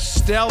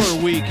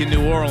week in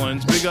New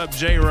Orleans. Big up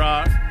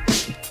J-Rock.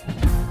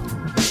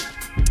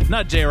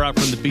 Not J-Rock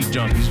from the Beat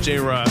Junkies.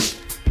 J-Rock,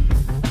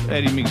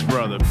 Eddie Meeks'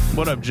 brother.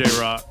 What up,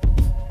 J-Rock?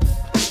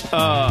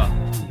 I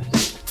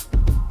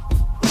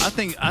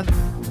think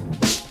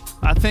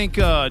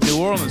New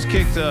Orleans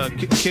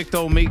kicked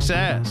old Meeks'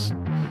 ass.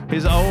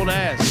 His old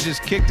ass. He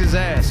just kicked his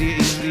ass.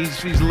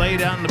 He's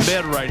laid out in the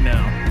bed right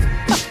now.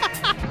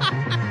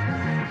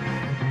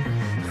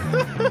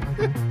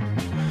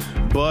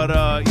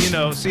 But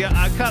see,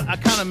 I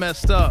kind of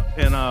messed up,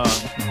 and I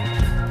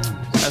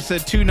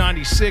said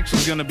 296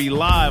 was gonna be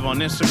live on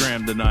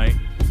Instagram tonight,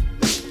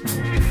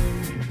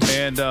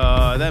 and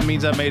that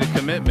means I made a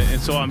commitment,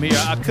 and so I'm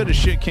here. I could have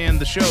shit canned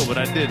the show, but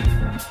I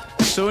didn't.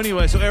 So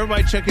anyway,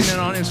 everybody checking in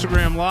on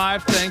Instagram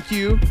Live, thank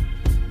you.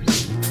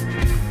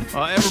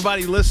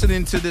 Everybody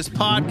listening to this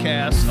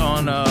podcast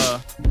on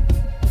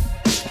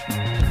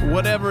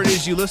whatever it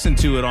is you listen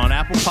to it on,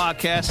 Apple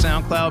Podcasts,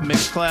 SoundCloud,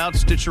 Mixcloud,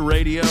 Stitcher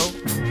Radio,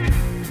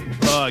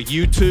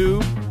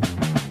 YouTube.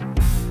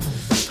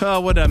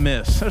 What did I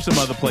miss? There's some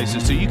other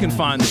places too. You can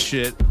find the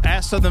shit.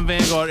 Ask Southern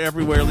Vanguard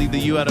everywhere. Leave the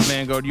U out of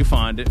Vanguard. You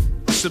find it.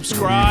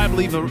 Subscribe.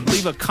 Leave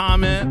a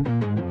comment.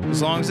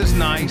 As long as it's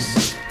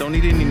nice. Don't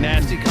need any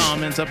nasty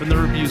comments up in the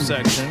review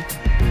section.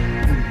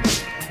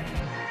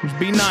 Just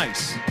be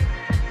nice.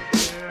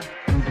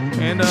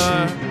 And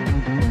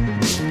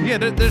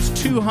there's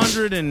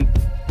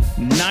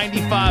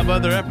 295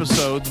 other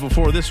episodes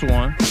before this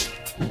one.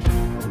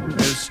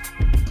 There's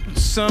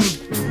some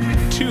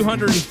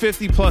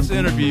 250 plus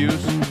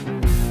interviews.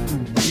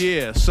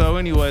 Yeah, so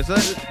anyways,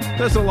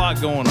 there's a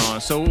lot going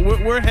on. So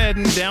we're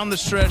heading down the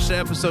stretch to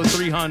episode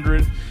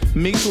 300.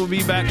 Meeks will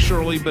be back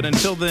shortly, but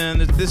until then,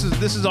 this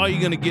is all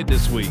you're gonna get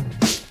this week,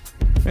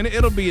 and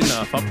it'll be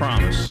enough, I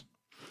promise.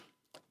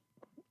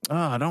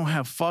 I don't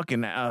have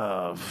fucking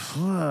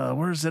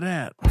where's it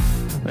at?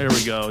 There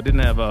we go.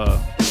 Didn't have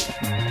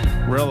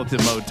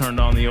relative mode turned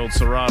on the old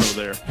Serato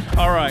there.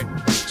 All right,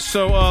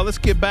 so let's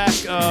get back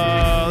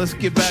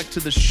to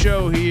the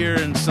show here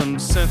and some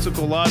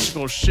sensical,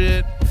 logical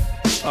shit.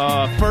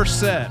 First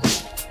set,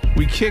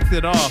 we kicked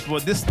it off,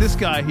 but this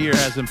guy here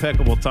has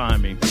impeccable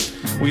timing.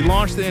 We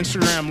launched the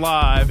Instagram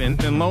Live,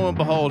 and lo and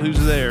behold, who's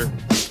there?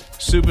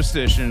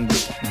 Superstition.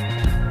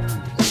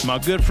 My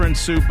good friend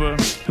Super,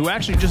 who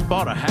actually just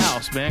bought a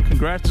house, man.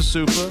 Congrats to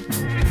Super.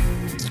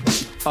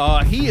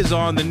 He is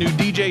on the new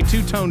DJ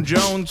Two Tone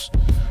Jones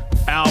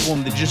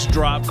album that just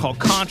dropped called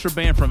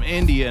Contraband from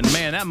India, and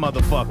man, that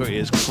motherfucker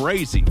is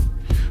crazy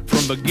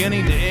from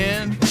beginning to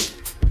end.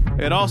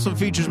 It also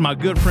features my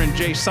good friend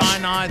Jay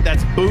Sinai.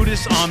 That's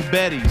Buddhist on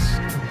Betty's.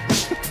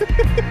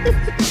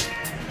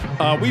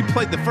 We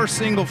played the first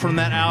single from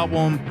that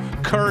album,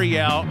 Curry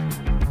Out,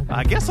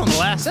 I guess on the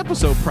last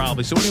episode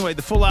probably. So anyway,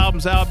 the full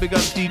album's out. Big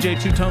up DJ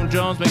Two Tone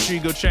Jones. Make sure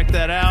you go check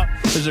that out.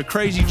 There's a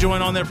crazy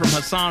joint on there from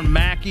Hassan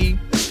Maki.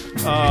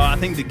 I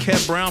think that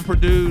Kev Brown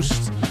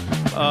produced.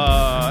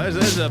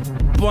 There's a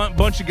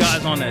bunch of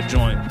guys on that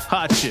joint.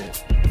 Hot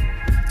shit.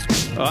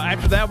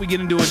 After that, we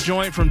get into a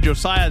joint from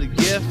Josiah the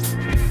Gift.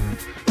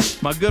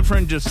 My good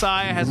friend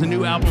Josiah has a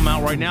new album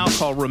out right now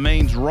called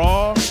Remains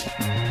Raw.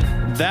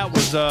 That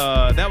was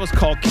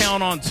called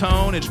Count on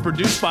Tone. It's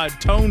produced by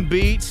Tone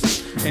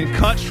Beats and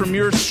cuts from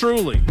yours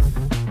truly.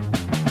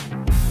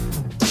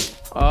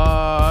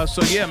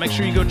 So yeah, make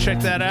sure you go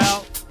check that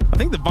out. I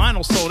think the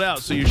vinyl sold out,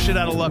 so you're shit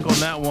out of luck on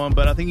that one,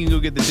 but I think you can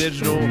go get the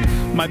digital.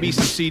 Might be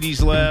some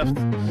CDs left.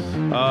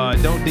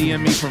 Don't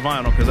DM me for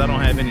vinyl, because I don't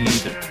have any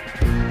either.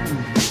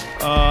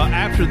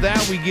 After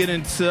that, we get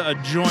into a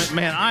joint.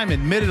 Man, I'm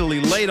admittedly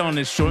late on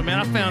this joint. Man,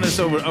 I found this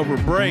over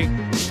break.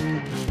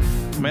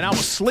 Man, I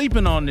was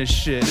sleeping on this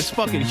shit. It's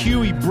fucking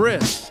Huey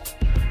Briss.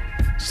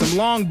 Some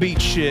Long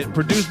Beach shit,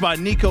 produced by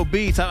Nico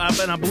Beats.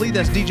 And I believe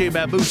that's DJ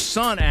Babu's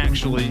son,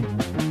 actually.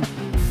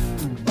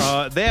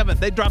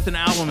 They dropped an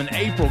album in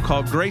April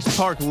called Grace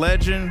Park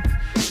Legend.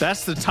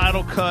 That's the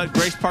title cut,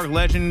 Grace Park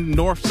Legend,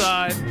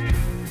 Northside.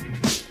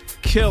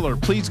 Killer.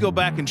 Please go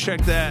back and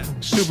check that.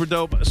 Super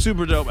dope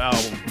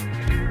album.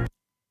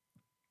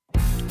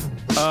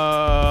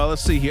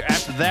 Let's see here.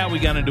 After that, we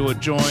got into a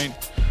joint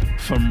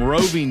from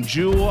Roving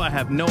Jewel. I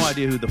have no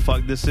idea who the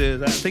fuck this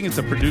is. I think it's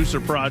a producer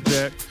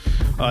project.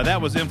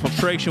 That was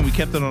Infiltration. We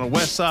kept it on the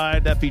west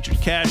side. That featured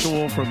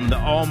Casual from the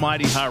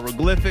almighty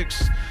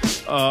Hieroglyphics.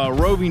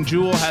 Roving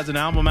Jewel has an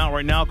album out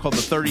right now called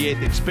The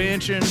 38th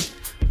Expansion.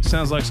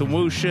 Sounds like some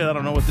woo shit. I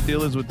don't know what the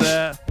deal is with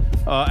that.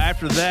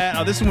 After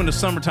that, this is when the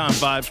summertime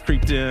vibes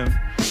creeped in.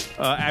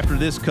 After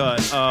this cut,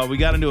 we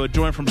got into a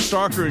joint from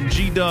Starker and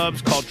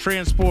G-Dubs called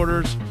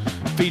Transporters,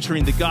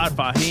 featuring the God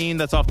Fahim.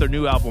 That's off their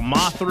new album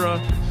Mothra.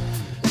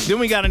 Then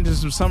we got into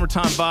some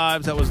summertime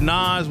vibes. That was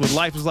Nas with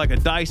Life is Like a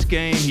Dice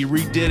Game. He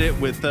redid it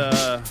with,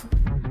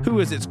 who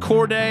is it? It's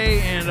Corday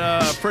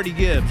and Freddie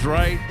Gibbs,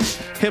 right?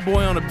 Hit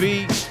Boy on a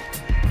beat.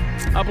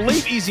 I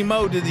believe Easy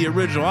Mo did the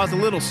original. I was a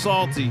little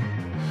salty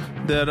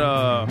that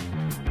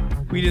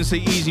we didn't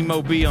see Easy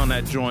Mo B on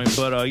that joint,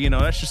 but you know,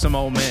 that's just some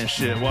old man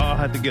shit. Well, I'll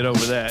have to get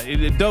over that.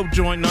 It's a dope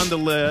joint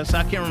nonetheless.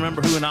 I can't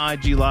remember who in the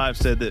IG Live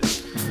said that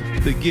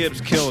the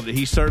Gibbs killed it.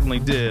 He certainly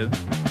did.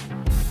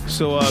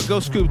 So go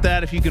scoop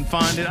that if you can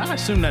find it. I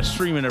assume that's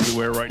streaming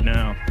everywhere right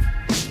now.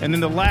 And then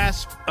the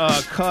last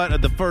cut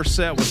of the first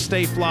set was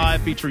Stay Fly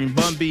featuring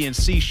Bun B and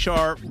C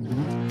Sharp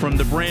from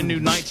the brand new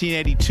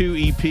 1982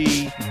 EP.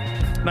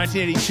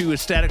 1982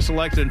 is Static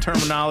Selector and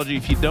Terminology,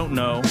 if you don't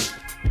know.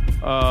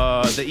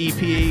 The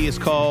EP is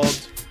called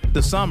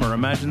The Summer.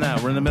 Imagine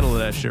that. We're in the middle of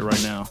that shit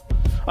right now.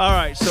 All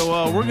right,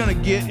 so we're going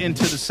to get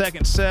into the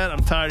second set.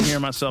 I'm tired of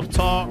hearing myself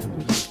talk.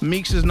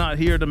 Meeks is not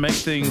here to make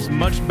things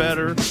much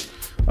better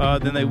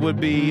than they would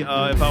be if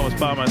I was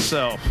by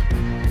myself.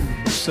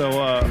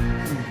 So,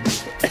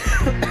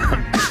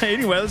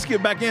 anyway, let's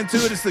get back into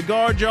it. It's the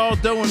Guard, y'all.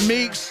 Doe and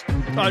Meeks.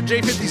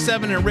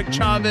 J57 and Rick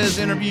Chavez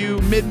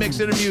interview, mid-mix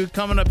interview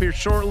coming up here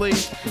shortly.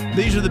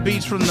 These are the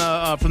beats from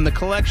the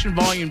collection,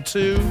 Volume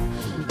 2.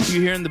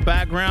 You hear in the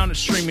background. It's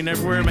streaming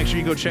everywhere. Make sure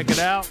you go check it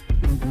out.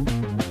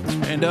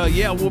 And,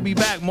 yeah, we'll be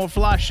back. More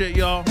fly shit,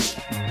 y'all.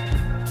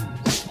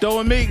 Doe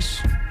and Meeks.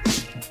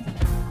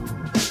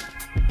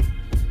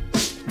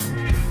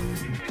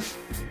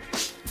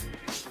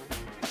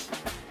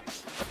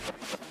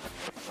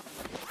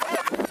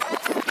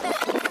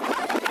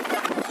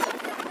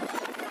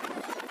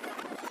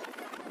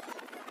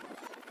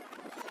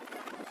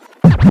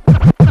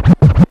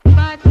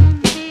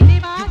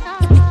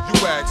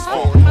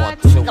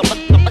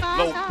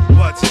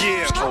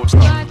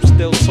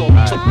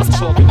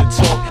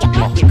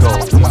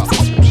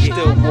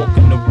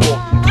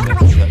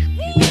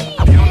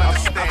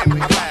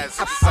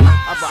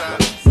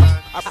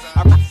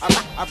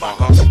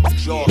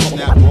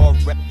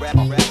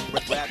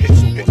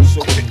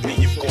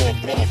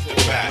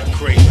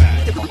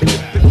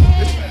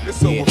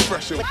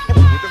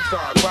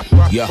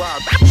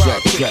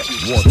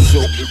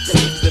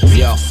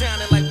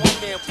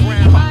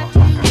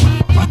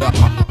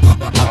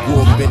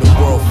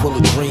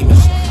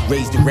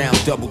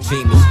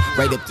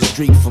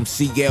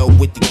 CL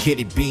with the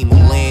kitted beamer,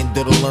 land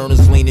of the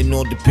learners leaning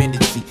on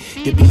dependency.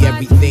 To be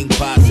everything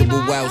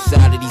possible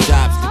outside of these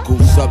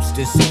obstacles.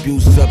 Substance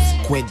abuse,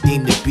 subsequent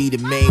deemed to be the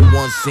main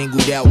one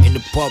singled out in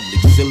the public.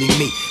 Silly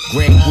me.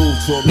 Grand Groove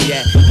told me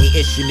that ain't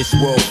itching this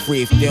world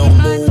free. If they don't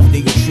move,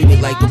 they get treated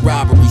like a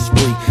robbery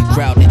spree.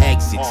 Crowd the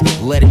exits,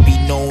 let it be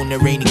known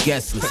there ain't a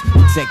guest list.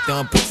 Protect the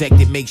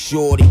unprotected, make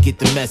sure they get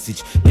the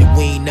message. That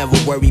we ain't never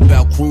worry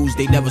about crews,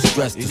 they never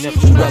stressed us.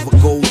 Whoever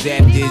goes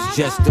after is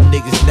just them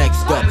niggas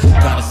next up.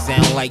 Kinda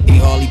sound like they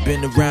hardly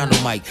been around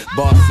the mic.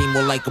 Bar seem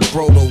more like a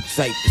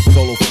prototype, the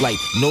solo flight.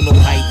 No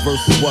height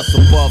versus what's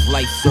above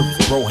life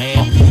surface pro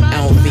ham. I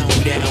don't think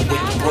you down with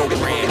the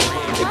program.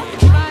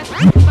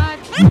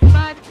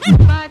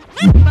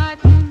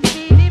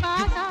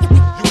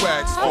 You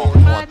asked for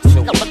it.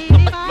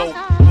 Low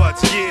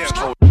butts, yeah.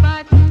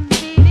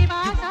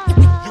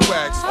 You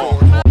asked for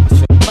it.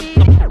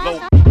 Low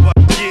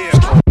butts, yeah.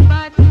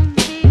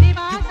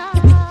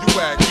 You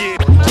asked, yeah.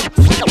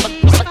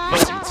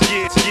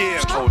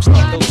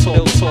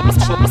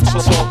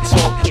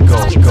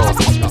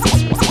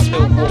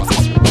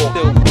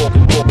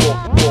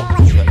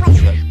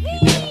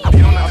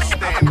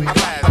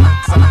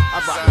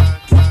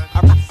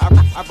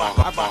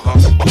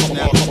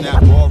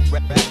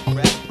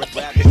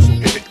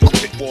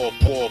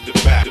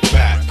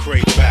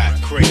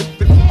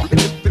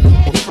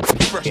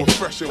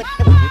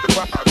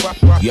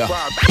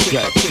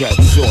 Yeah, check,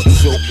 short,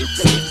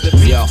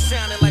 yo,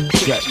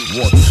 check,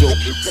 1, 2,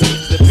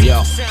 yo,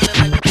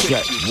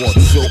 check, 1,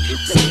 2,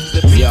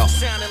 yo,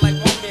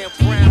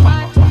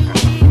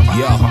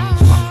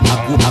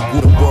 I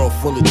grew the world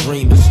full of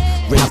dreamers,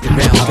 raised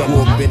around, I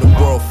grew up in a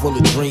world full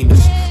of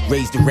dreamers,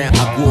 raised around,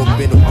 I grew up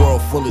in a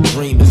world full of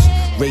dreamers,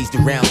 raised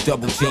around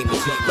double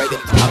teamers, I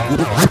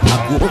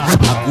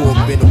grew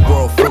up in a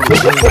world full of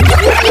dreamers,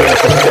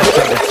 raised around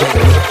double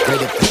teamers,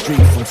 right up the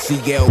street from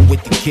CL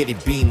with the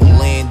kitted beamer,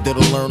 land of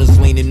the learners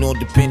leaning on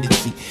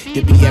dependency,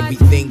 to be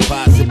everything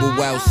possible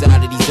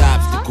outside of these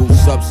obstacles,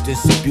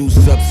 substance abuse,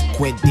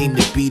 subsequent deemed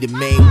to be the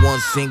main one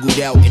singled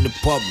out in the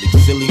public,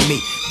 silly me,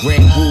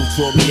 Grand Groove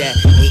told me that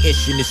ain't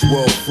itching this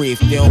world free, if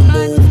they don't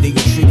move, they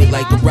get treated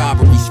like a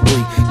robbery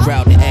spree,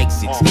 crowd the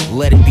exits,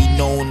 let it be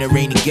known there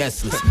ain't a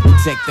guest list,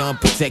 protect the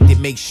unprotected,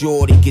 make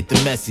sure they get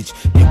the message,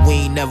 that we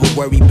ain't never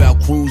worry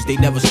about crews, they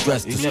never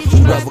stressed us,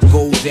 whoever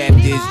goes after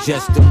is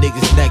just them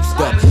niggas next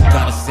up,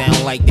 kinda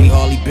sound like they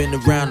hardly been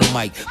around the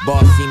mic,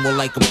 bar seem more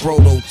like a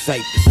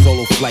prototype, the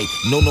solo flight,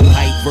 no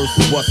height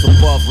versus what's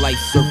above life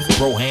surface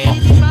pro ham,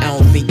 I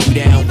don't think you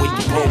down with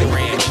the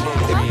program.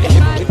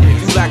 If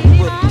you lack the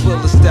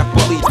will to step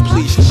up,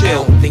 please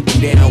chill. I don't think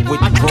you down with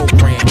the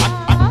program.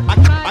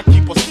 I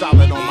keep a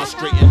solid on my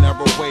straight and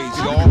narrow ways,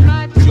 y'all.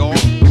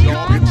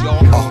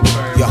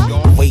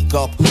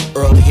 up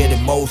earlier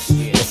than most.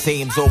 That's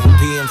AMs over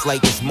PMs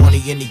like there's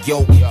money in the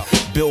yoke.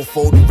 Bill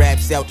folding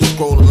raps out the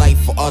scroll of life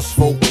for us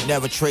folk. We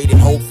never traded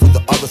hope for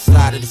the other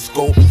side of the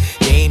scope.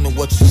 The aim and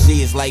what you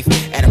see is life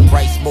at a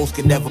price most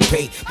can never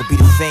pay, but be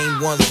the same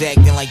ones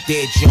acting like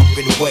they're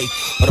jumping away.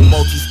 Or the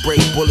multi-spray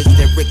bullets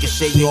that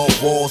ricochet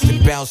off walls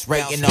and bounce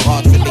right in the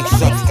hearts and make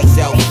substance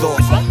out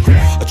thoughts.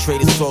 A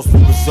traded source for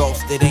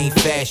results that ain't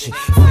fashion.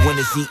 For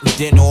winners eating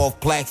dinner off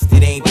plaques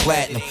that ain't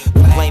platinum.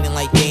 Complaining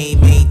like they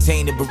ain't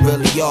maintaining, but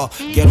really are.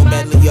 Ghetto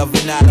medley of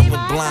an item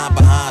went blind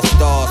behind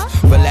stars.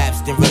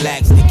 Relapsed and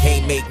relaxed and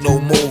can't make no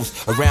moves.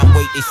 Around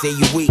weight they say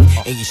you weak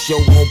and your show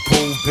won't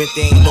prove. But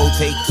they ain't no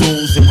take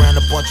twos. Around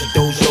a bunch of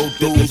dojo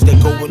dudes that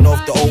going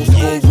off the old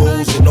school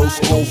rules and old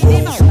school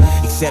rules.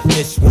 Except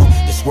this one,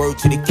 this word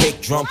to the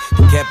kick drum.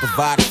 The cat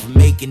provided for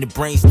making the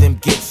brainstem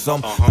get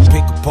some.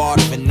 Pick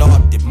apart of an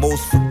art that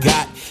most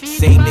forgot.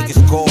 Same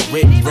niggas call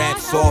written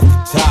raps off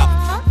the top.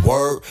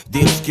 Word,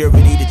 the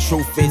obscurity, the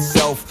truth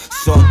itself.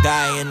 Saw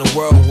die in the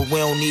world where we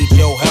don't need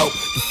your help.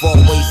 The far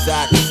away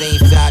side, the same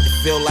side that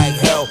feel like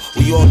hell.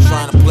 We all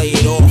trying to play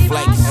it off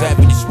like the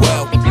 7 as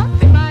well.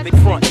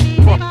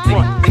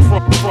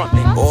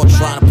 All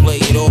trying to play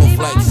it off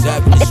like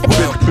 7 as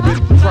well.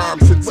 Crime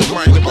sits a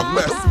grind in my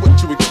mess.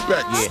 What you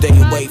expect? Stay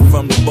away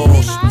from the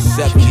bullshit.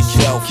 7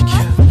 yourself.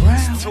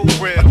 It's too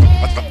real.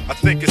 I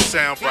think it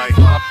sound right.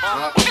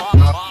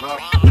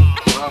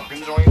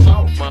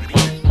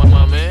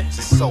 My man,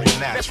 it's so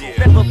natural.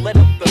 Never let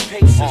up the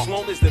pace as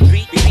long as the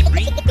beat.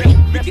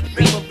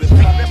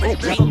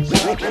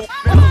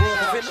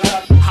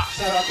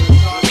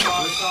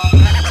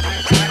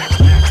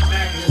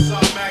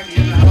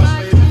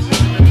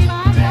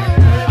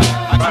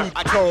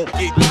 I don't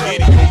get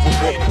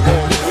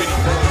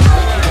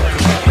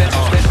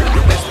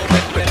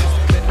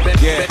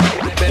Yeah,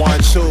 1,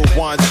 2,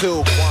 1,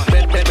 2.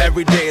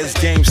 Every day is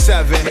game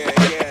 7.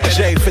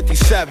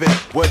 J57,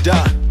 what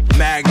up?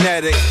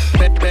 Magnetic,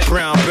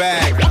 brown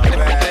bag.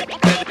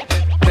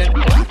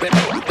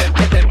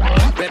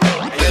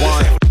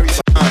 1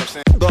 times,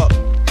 look.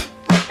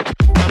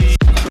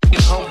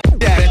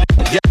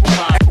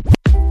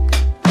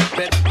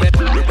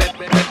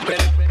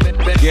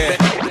 Yeah,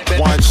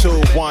 1,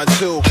 2, 1,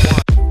 2.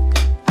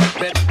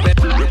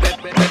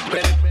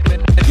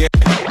 Yeah,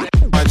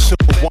 1, 2,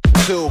 1,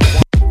 2.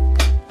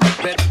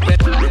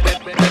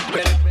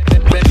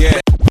 Yeah,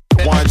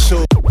 1,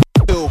 2,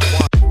 2.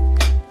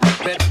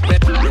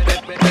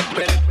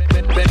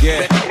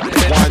 Yeah,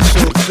 1,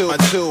 2, 2, 1,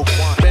 2.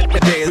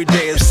 Every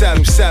day is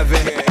 7,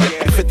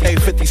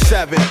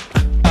 57.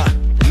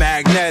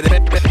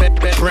 Magnetic,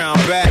 brown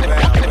bag.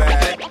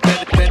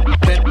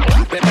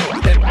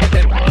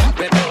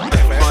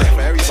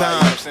 Every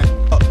time.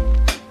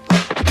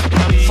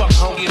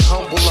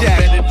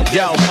 Check,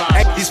 yo,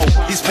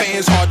 these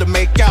pains hard to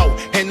make out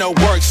in no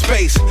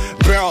workspace.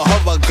 Barrel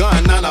of a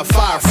gun, 9 to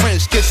 5,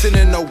 French kissing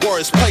in the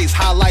worst place.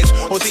 Highlights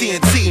on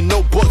TNT,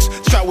 no books,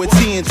 try with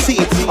TNT.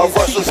 A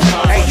rustless,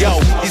 hey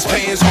yo, these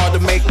pains hard to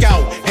make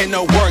out in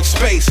no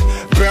workspace.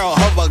 Barrel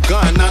of a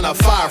gun, 9 to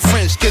 5,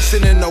 French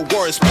kissing in the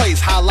worst place.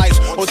 Highlights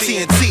on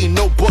TNT,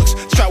 no books,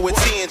 try with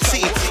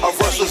TNT. A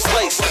rustless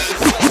place.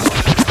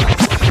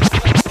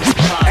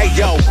 Hey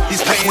yo,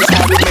 these pains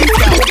hard to make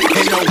out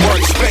in no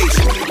workspace.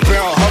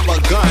 Barrel of a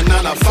gun,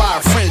 9 to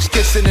 5, French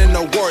kissing in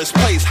the worst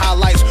place.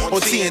 Highlights on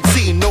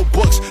TNT, no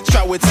books,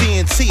 try with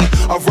TNT.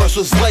 A verse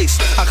was lace.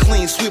 I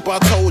clean sweep, I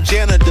told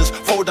janitors,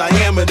 4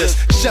 diameters.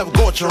 Chef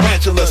go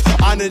tarantulas,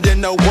 honored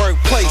in the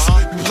workplace.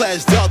 You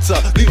pledge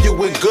Delta, leave you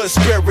with good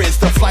spirits.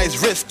 The flight's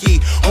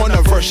risky. On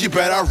the verse, you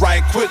better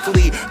write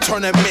quickly.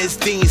 Turn a Miss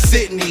Dean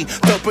Sydney,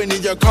 dumping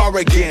in your car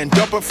again.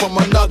 Dumping from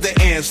another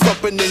end,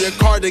 slumping in your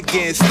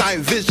cardigan. Snipe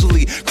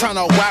visually, trying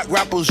to whack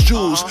rappers'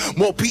 jewels.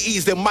 More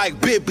PEs than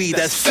Mike Bibby,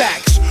 that's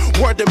facts.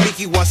 Word to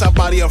Mickey once I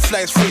body a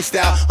flex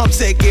freestyle. I'm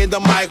taking the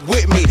mic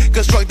with me,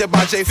 constructed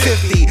by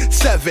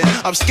J57.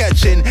 I'm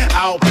sketching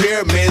out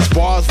pyramids,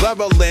 bars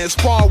leveling,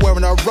 spar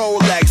wearing a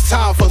Rolex.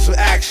 Time for some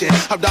action.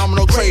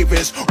 Abdominal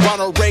cravings,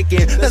 Ronald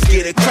Reagan, let's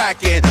get it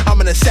cracking. I'm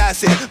an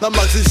assassin, the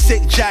mugs is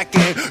sick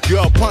jacking.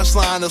 You're a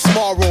punchline, a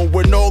small room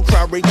with no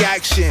crowd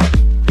reaction.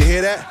 You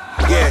hear that?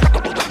 Yeah.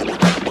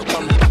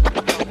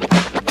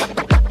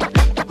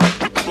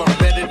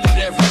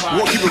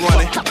 We'll keep it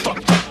running.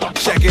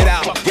 Check it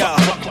out, yo.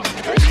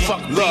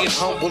 Look,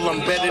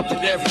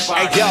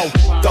 hey yo,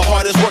 the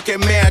hardest working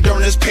man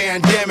during this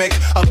pandemic.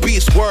 A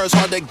beast, words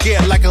hard to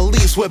get, like a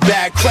lease with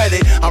bad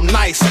credit. I'm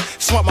nice,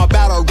 smart my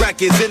battle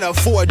records in a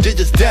 4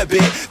 digits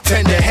debit.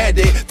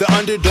 Tender-headed, the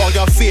underdog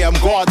I fear. I'm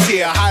guard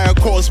tier, higher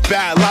course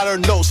bad, louder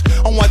notes.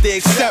 I want the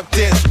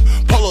acceptance.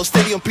 hollow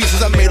stadium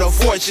pieces, I made a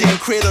fortune.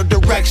 Creative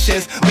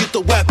directions,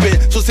 lethal weapon,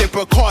 so take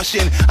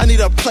precaution. I need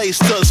a place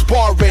to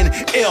spar in.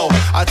 Ill,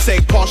 I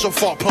take partial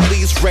fault.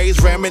 Police raids,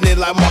 ramming it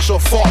like Marshall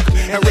Falk.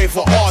 And raid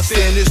for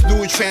arson. This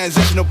new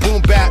transition to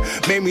boom bap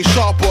made me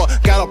sharper.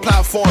 Got on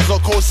platforms, no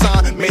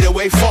cosign, made it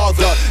way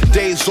farther.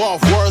 Days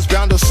off, words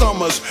bound to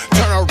summers.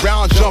 Turn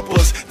around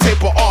jumpers,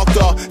 taper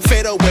Arthur,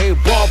 fade away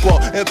barber,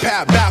 and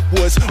pat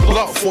backwards.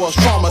 Blunt force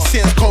trauma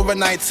since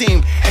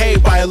COVID-19. Hey,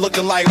 everybody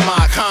looking like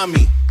my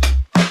commie.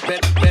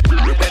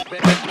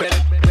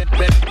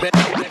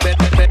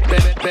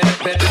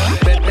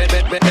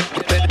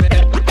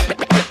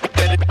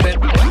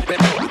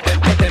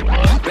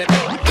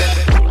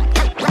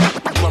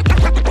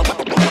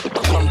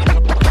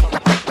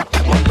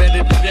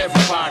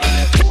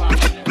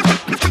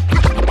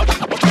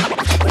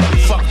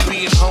 Fuck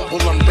being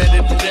humble, I'm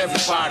better than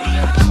everybody.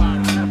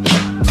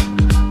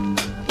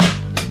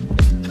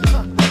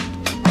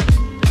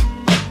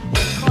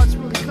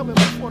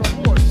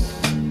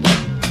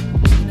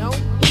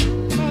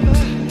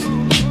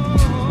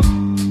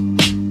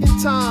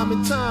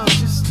 In time,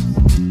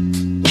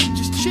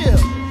 just chill.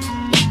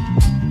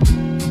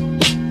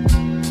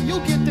 You'll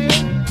get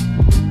there.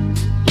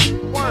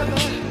 Word.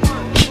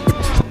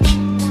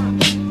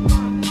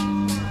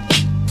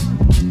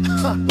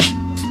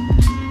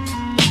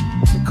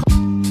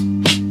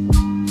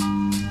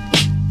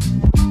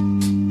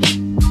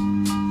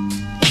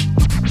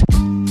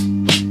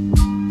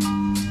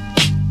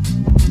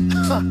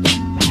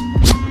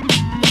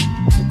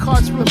 The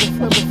cart's really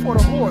before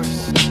the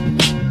horse.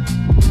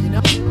 You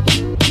know?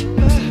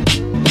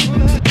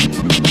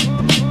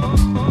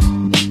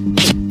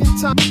 In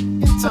time,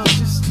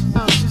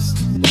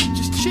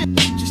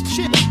 just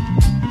chill.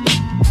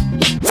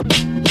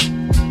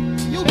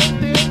 You'll get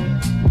there.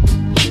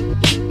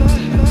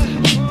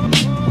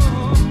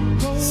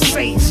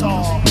 Saints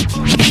all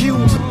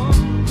human.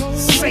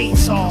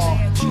 Saints all.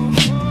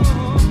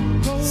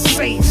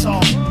 Saints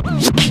all.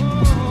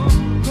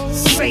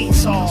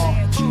 Saints all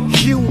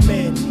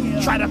human.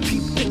 Try to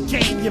peep the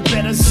game, you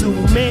better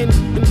zoom in.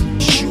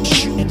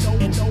 Shoot, and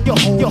you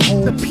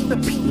hold the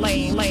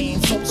lane.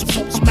 So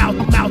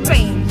mouth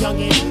aim,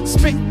 youngin'.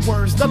 Spit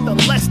words, nothing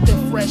less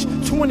than fresh.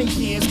 20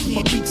 years,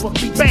 beats,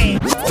 bang,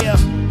 yeah.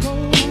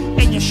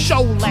 And your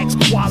show lacks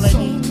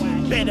quality.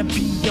 Better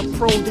be a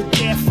pro to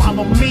dare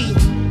follow me.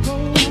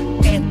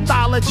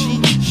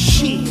 Anthology,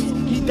 shit.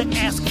 Need to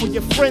ask for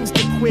your friends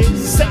to quit.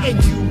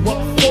 Setting you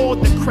up for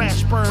the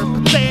crash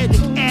burn.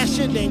 Pathetic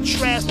acid and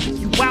trash. Pick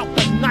you out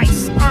a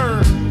nice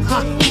herb.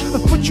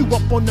 Put you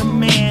up on the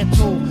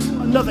mantle.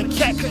 Another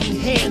cat couldn't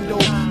handle.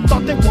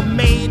 Thought they were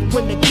made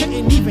when they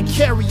couldn't even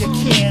carry a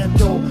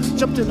candle.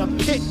 Jumped in a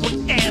pit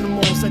with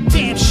animals, a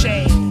damn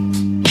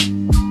shame.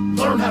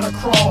 Learn how to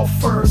crawl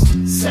first.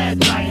 Sad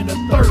dying of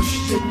thirst.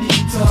 You need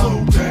to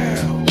slow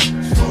down,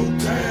 slow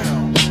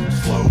down,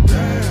 slow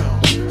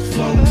down,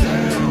 slow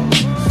down,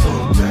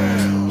 slow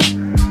down.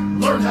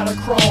 Learn how to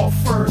crawl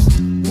first.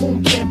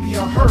 Womb can't be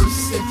a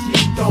hearse if you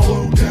don't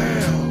slow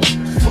down,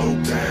 slow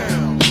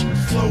down,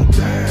 slow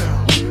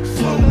down,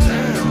 slow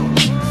down,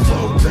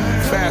 slow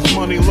down. Fast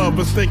money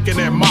lovers thinking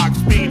at mock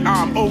speed.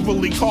 I'm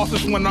overly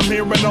cautious when I'm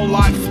hearing a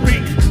lot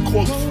speak.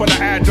 Quotes for the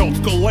adults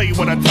go lay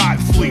when a tot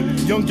sleep.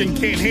 Youngin'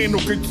 can't handle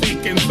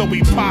critique and so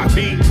he pop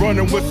heat.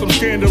 Running with some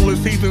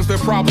scandalous heathens that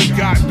probably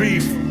got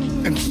beef.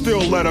 And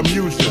still let him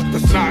use ya.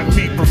 That's not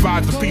me,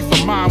 provides a peace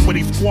of mind when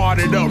he's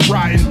squatted up,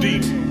 riding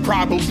deep.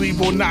 Probably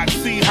will not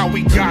see how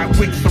we got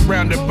weak,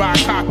 surrounded by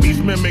copies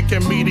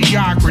mimicking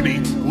mediocrity.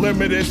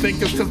 Limited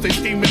thinkers cause they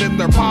scheming in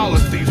their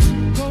policies.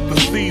 The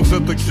seeds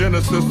of the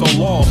genesis are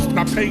lost,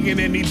 not paying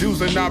any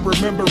dues and not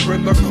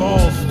remembering the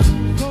cost.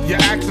 Your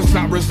actions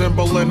not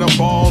resembling a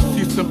boss.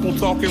 You simple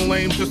talking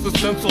lame, just a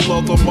stencil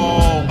of them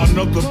all.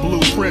 Another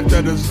blueprint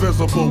that is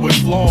visible with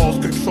flaws.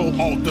 Control,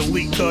 alt,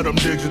 delete, cut them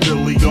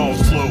digitally, all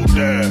slow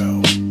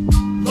down.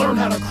 Learn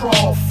how to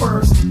crawl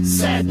first.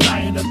 Sad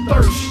dying of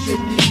thirst. You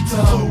need to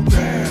slow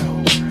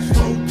down,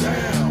 slow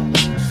down,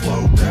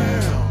 slow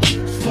down,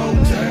 slow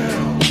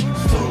down,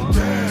 slow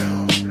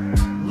down.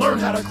 Learn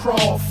how to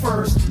crawl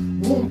first.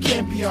 Womb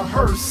can't be a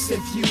hearse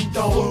if you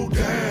don't slow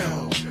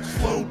down,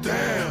 slow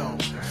down,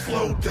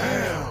 slow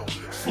down,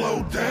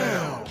 slow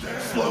down,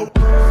 slow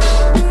down.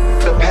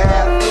 The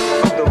path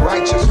of the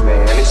righteous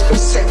man is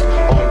beset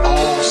on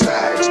all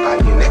sides by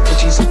the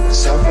inequities of the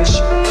selfish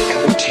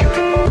and the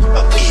tyranny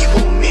of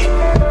evil men.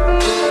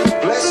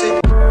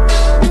 Blessed,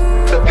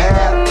 the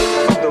path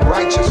of the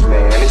righteous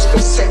man is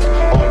beset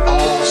on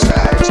all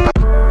sides by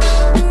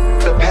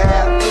the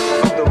path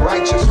of the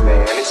righteous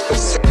man is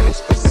beset.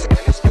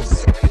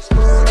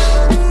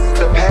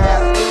 The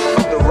path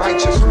of the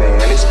righteous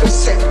man is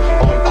beset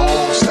on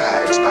all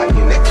sides by the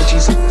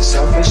inequities of the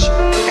selfish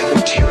and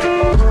the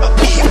tyranny of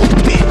evil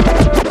men.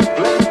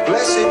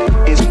 Blessed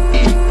is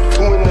he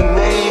who in the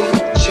name of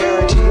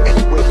charity and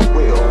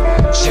goodwill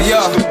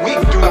shepherds the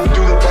weak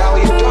through the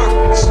valley of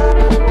darkness.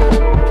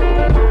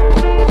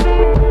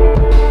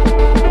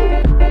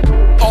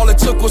 All it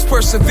took was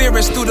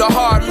perseverance through the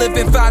hard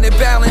living, finding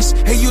balance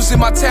and using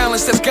my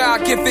talents that's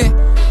God-given.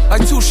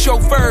 like two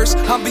chauffeurs,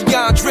 I'm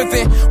beyond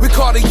driven. We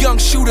call the young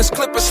shooters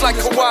clippers like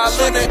Kawhi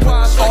Leonard.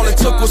 All it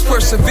took was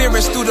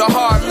perseverance through the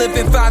hard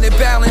living, finding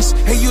balance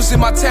and using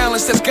my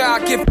talents that's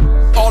God-given.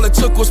 All it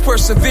took was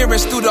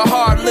perseverance through the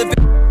hard living.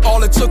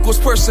 All it took was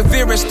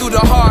perseverance through the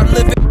hard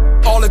living.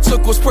 All it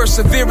took was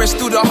perseverance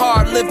through the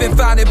hard living,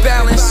 finding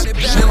balance.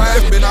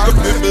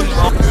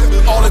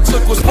 All it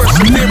took was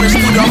perseverance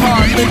through the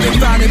hard living,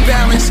 finding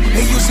balance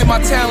and using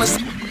my talents.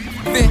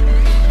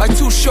 Like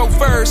two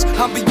chauffeurs,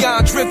 I'm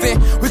beyond driven.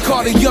 We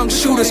call the young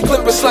shooters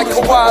clippers like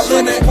Kawhi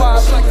Leonard.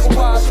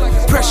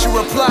 Pressure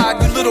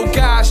applied, you little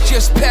guys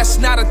just pests,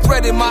 not a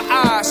threat in my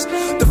eyes.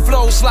 The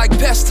flow's like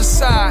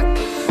pesticide.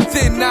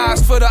 Thin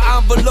knives for the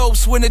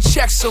envelopes when the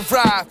checks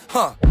arrive.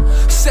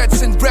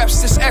 Sets and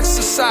reps, this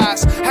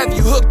exercise. Have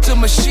you hooked to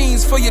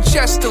machines for your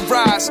chest to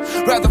rise?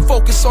 Rather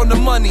focus on the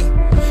money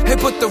and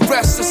put the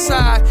rest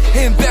aside.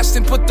 Invest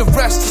and put the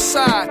rest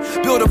aside.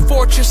 Build a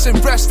fortress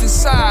and rest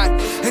inside.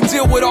 And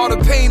deal with all the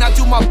pain I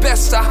do my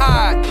best to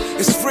hide.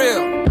 It's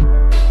real.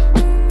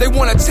 They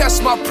wanna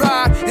test my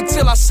pride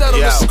until I settle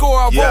the score.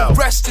 I won't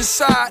rest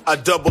inside. I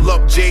double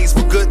up J's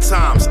for good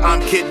times.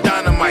 I'm Kid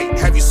Dynamite.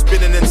 Have you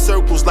spinning in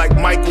circles like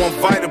Mike on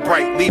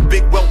Vitabrite? Leave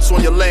big welts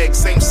on your legs,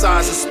 same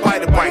size as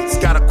spider bites.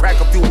 Gotta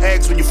crack a few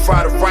eggs when you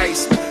fry the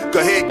rice. Go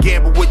ahead,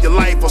 gamble with your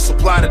life or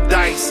supply the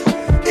dice.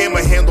 Aim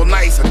a handle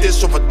nice, a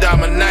dish of a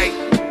diamond night.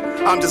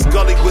 I'm just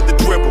gully with the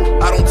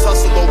dribble. I don't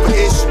tussle over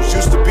issues.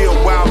 Used to be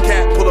a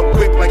wildcat, pull up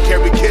quick like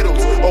Harry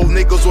Kittles. Old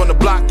niggas on the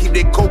block keep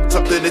their coke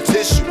tucked in the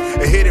tissue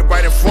and hit it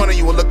right in front of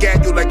you and look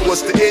at you like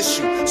what's the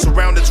issue?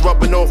 Surroundings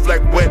rubbing off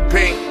like wet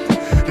paint.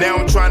 Now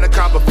I'm trying to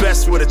cop a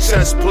vest with a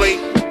chest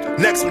plate.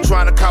 Next I'm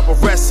trying to cop a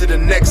rest in the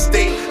next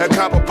state. And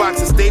cop a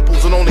box of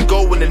staples and only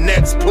go when the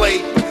Nets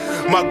play.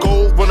 My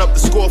goal, run up the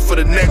score for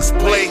the next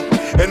play.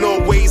 And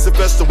always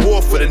invest in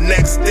war for the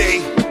next day.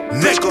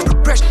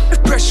 Nigga,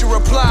 pressure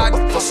applied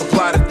for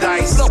supply the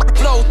dice.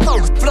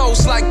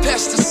 Flows like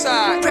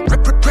pesticide.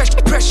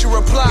 Pressure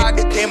applied.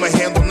 Aim a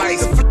handle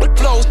nice.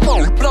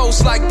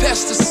 Flows like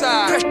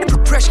pesticide.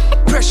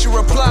 Pressure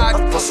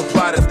applied for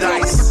supply the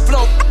dice.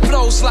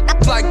 Flows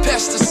like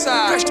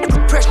pesticide.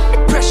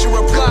 Pressure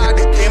applied.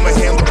 Aim a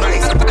handle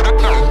nice.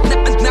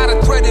 Not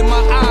a threat in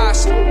my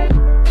eyes.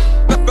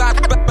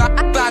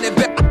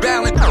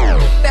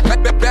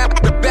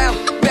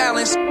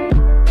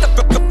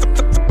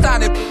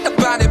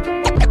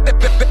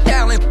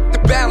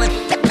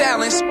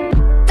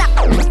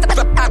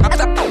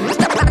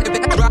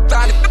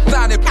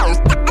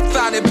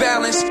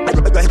 Balance.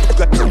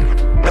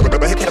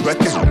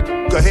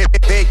 Go ahead,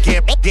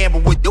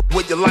 gamble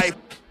with your life.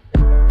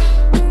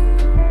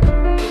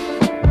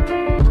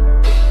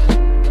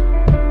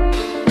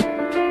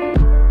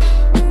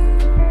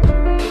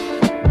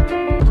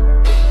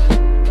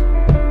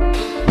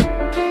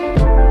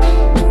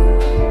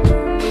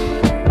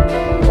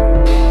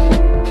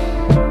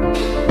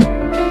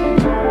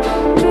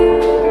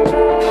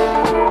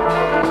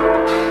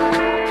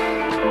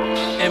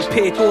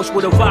 Thoughts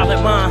with a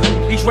violent mind.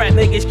 These rap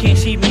niggas can't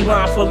see me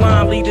line for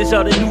line. Leaders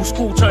of the new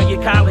school turn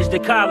your college to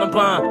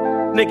Columbine.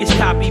 Niggas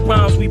copy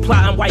rhymes, we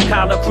plotting white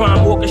collar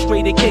crime.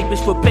 Orchestrated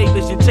capers for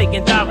papers and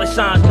taking dollar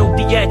signs. No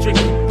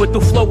theatrics, but the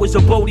flow is a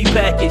Bodie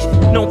package.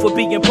 Known for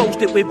being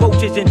posted with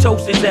vultures and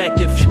toasters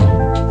active.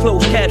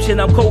 Closed caption,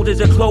 I'm cold as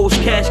a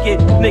closed casket.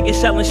 Niggas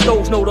selling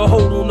stoves, know the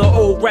hole on the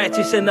old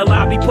ratchets in the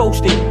lobby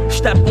posted.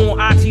 Step on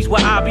oxys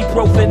with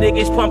ibuprofen.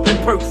 Niggas pumping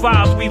perk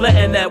 5s, we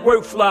letting that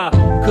work fly.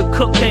 Could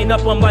cook cane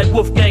up, I'm like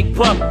Wolfgang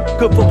Puck.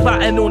 Good for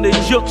plotting on the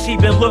jokes,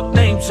 even look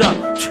names up.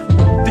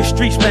 The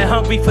streets man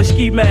hungry for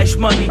ski mash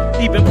money.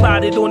 Even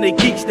plotted on the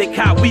geeks that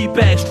caught weed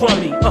bags from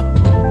me.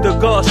 The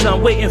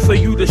godson waiting for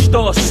you to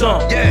start some.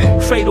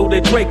 Fatal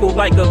to Draco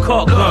like a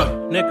car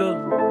gun,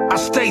 nigga. I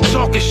stay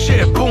talking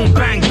shit, boom,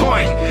 bang,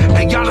 boing.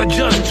 And y'all are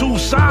just two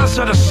sides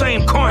of the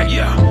same coin.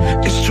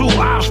 It's two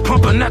eyes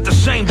pumping at the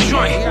same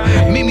joint.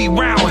 Meet me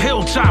round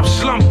hilltop,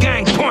 slump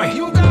gang point.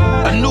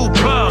 A new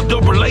plug, the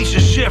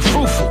relationship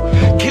fruitful.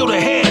 Kill the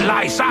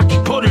headlights, I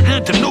can put it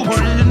into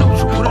neutral.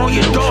 All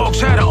your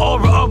dogs had an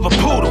aura of a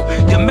poodle.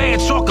 Your man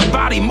talk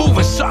about he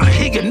moving something,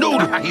 he get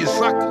noodle.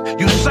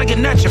 You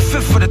saying that you're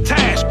fit for the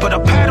task, but a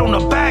pat on the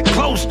back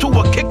close to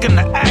a kick in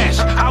the ass.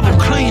 I will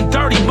clean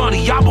dirty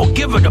money, I will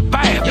give it a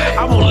bath.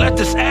 I will let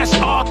this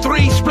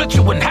SR3 split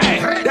you in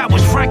half. That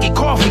was Frankie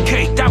Coffee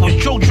Cake, that was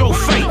JoJo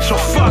Fate. So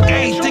fuck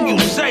anything you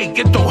say,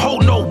 it don't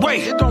hold no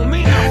weight.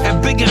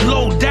 And big and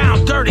low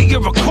down, dirty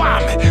your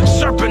requirement.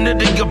 Serpent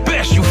into your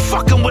best, you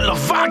fucking with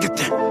Leviathan.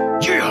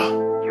 Yeah.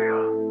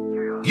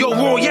 Yo,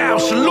 Royale,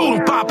 salute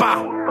him,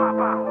 Papa.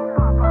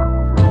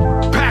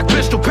 Pack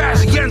pistol,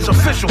 Pazien's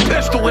official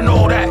pistol and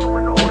all that.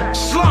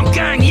 Slump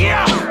gang,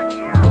 yeah.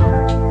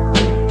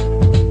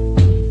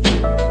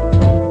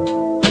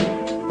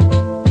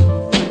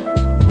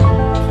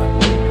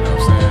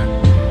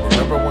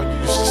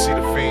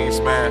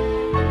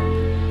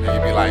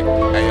 Like,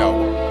 hey yo,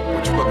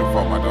 what you looking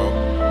for, my dog?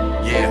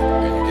 Yeah,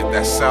 and you get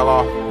That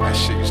sell-off, that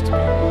shit used to be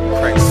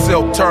crazy.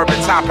 Silk turban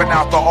topping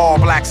out the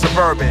all-black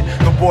Suburban.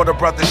 The border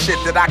brother shit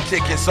that I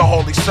kick is a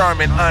holy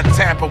sermon,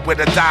 untampered with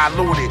a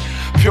diluted.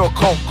 Pure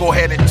coke, go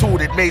ahead and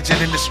toot it.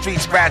 Majored in the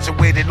streets,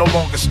 graduated, no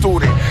longer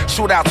student.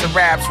 Shootouts and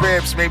raps,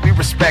 ribs, made me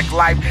respect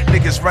life.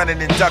 Niggas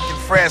running and ducking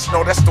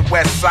Fresno, that's the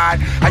west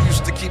side. I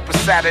used to keep a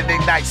Saturday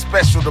night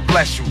special to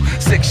bless you.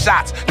 6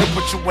 shots to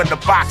put you in the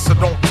box, so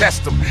don't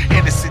test them.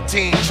 Innocent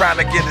teen trying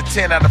to get a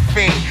 10 out of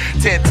fiend.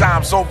 10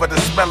 times over, the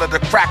smell of the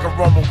crack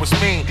aroma was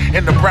mean.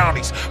 In the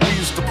brownies, we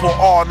used to pull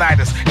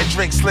all-nighters and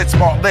drink slits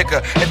malt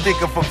liquor and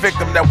think of a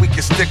victim that we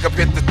could stick up,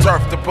 hit the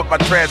turf to put my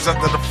dreads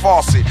under the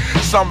faucet.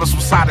 Summers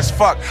was hot as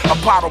fuck.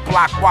 Apollo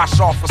block wash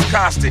off was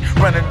constant.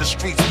 Running the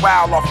streets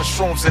wild off of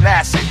shrooms and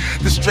acid.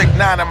 The strict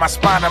 9 in my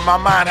spine and my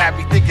mind had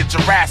me thinking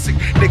Jurassic.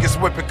 Niggas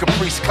whipping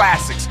Caprice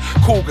classics,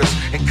 Cougars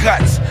and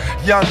cuts.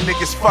 Young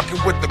niggas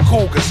fucking with the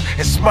Cougars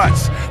and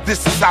smuts.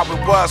 This is how it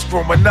was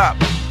growing up.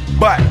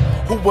 But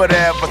who would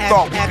have ever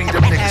thought we'd be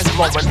them niggas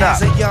blowing up?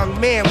 As a young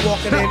man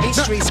walking in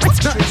these streets.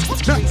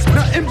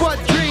 Nothing but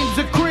dreams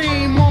of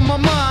cream on my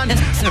mind.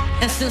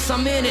 And since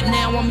I'm in it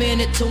now, I'm in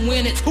it to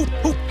win it. Who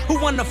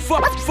wanna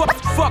fuck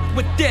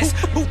with this?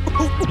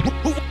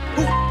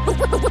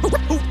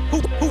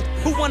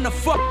 Who wanna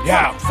fuck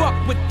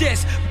with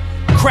this?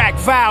 Crack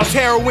vials,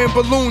 heroin,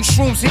 balloons,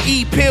 shrooms, and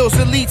E-pills.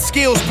 Elite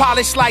skills,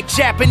 polished like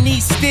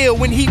Japanese steel.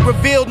 When he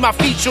revealed my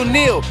feature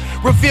nil.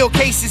 Reveal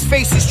cases,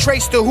 faces,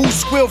 trace to who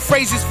squill.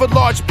 Phrases for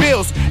large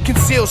bills.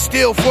 Conceal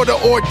still for the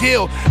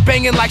ordeal.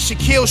 Banging like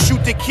Shaquille,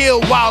 shoot to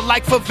kill. Wild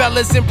like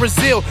favelas in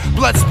Brazil.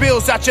 Blood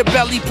spills out your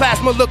belly.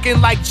 Plasma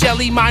looking like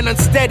jelly, mine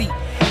unsteady.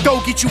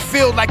 Don't get you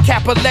filled like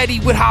Capoletti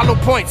with hollow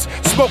points.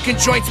 Smoking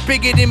joints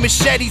bigger than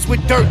machetes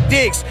with dirt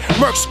digs.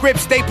 Merc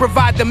scripts, they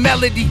provide the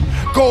melody.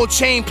 Gold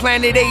chain,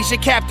 Planet Asia,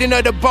 captain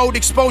of the boat.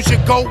 Exposure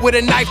goat with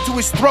a knife to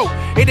his throat.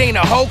 It ain't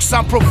a hoax,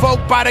 I'm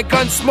provoked by the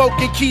gun smoke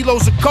and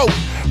kilos of coke.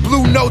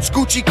 Blue notes,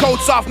 Gucci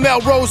coats off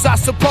Melrose, I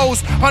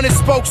suppose. 100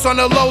 spokes on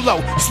a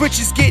Lolo,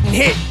 switches getting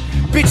hit.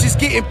 Bitches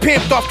getting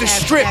pimped off the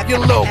strip, you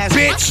little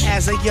bitch.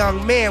 As a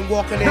young man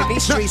walking in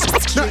these streets.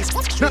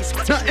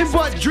 Nothing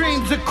but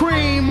dreams of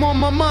cream on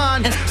my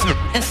mind.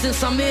 And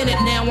since I'm in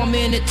it now, I'm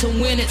in it to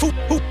win it. Who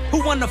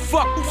wanna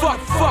fuck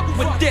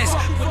with this?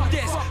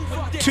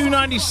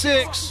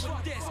 296.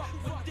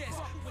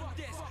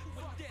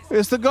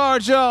 It's the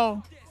guard,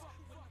 y'all.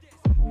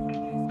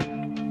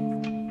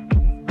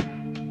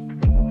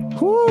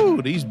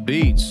 Whoo, these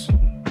beats.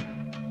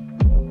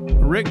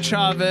 Rick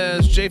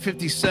Chavez,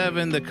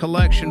 J57, The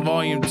Collection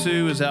Volume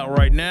 2 is out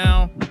right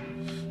now.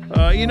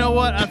 You know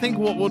what? I think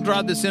we'll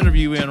drop this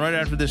interview in right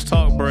after this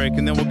talk break,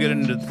 and then we'll get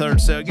into the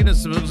third set. Get into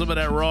some of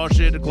that raw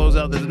shit to close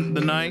out the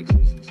night.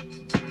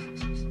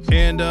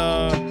 And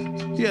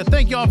yeah,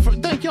 thank y'all for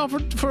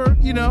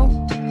you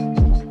know,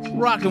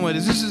 rocking with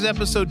us. This is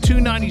episode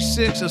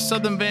 296 of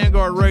Southern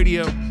Vanguard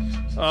Radio.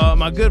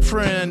 My good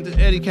friend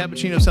Eddie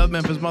Cappuccino, South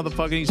Memphis,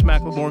 motherfucking East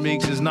Macklemore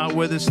Meeks is not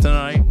with us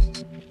tonight.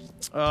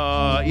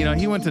 You know,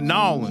 he went to New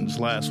Orleans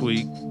last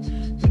week,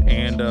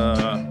 and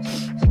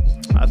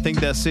I think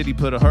that city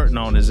put a hurting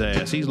on his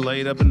ass. He's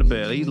laid up in the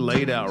bed. He's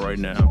laid out right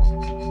now.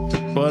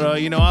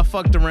 But, you know, I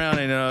fucked around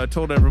and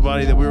told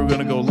everybody that we were going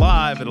to go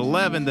live at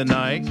 11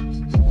 tonight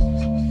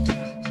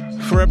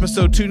for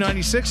episode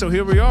 296. So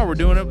here we are. We're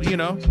doing it, you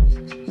know.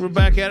 We're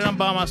back at it. I'm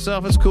by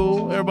myself. It's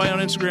cool. Everybody on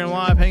Instagram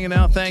Live hanging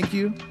out. Thank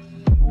you.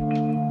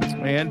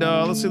 And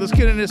let's see. Let's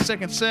get into this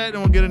second set,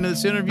 and we'll get into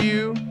this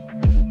interview.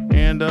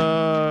 And,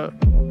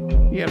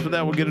 yeah, after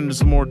that, we'll get into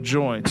some more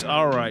joints.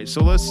 All right,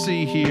 so let's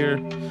see here.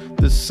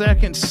 The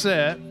second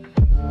set,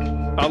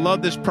 I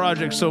love this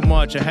project so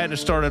much, I had to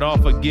start it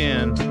off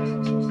again.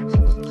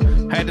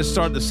 Had to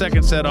start the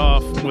second set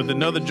off with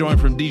another joint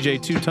from DJ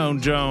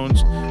Two-Tone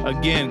Jones.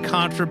 Again,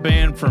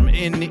 Contraband from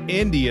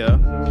India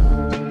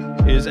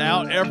is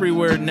out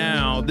everywhere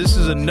now. This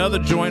is another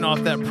joint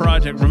off that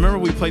project. Remember,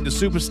 we played the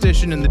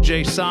Superstition and the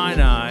J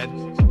Cyanide.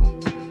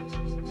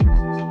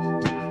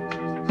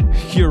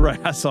 You're right.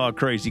 I saw a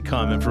crazy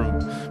comment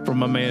from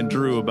my man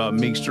Drew about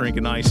Meeks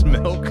drinking ice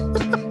milk.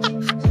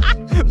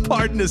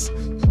 Pardon the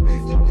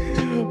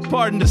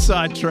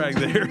sidetrack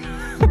there.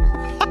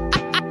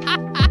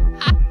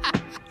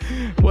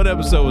 What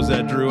episode was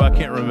that, Drew? I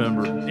can't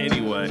remember.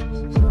 Anyway,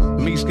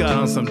 Meeks got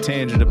on some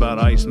tangent about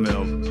ice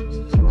milk.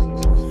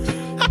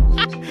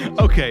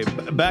 Okay,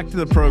 back to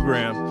the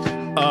program.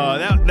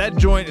 That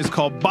joint is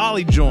called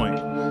Bali Joint,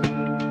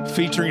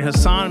 featuring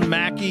Hassan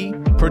Maki,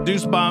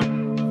 produced by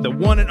the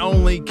one and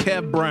only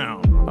Kev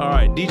Brown. All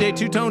right, DJ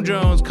Two-Tone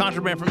Jones,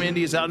 Contraband from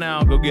India is out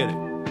now. Go get it.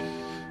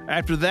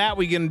 After that,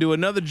 we get into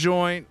another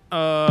joint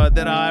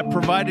that I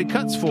provided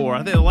cuts for.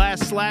 I think the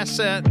last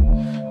set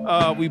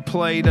we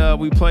played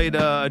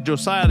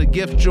Josiah the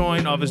Gift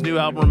joint off his new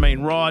album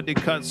Remain Raw. Did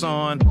cuts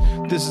on.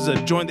 This is a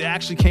joint that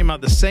actually came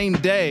out the same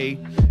day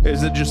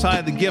as the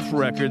Josiah the Gift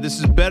record. This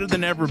is Better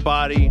Than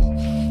Everybody.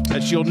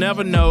 That You'll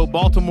Never Know,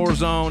 Baltimore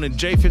Zone, and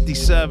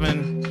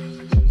J57.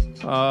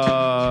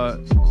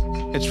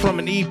 It's from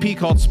an EP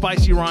called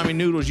Spicy Rhyming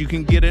Noodles. You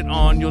can get it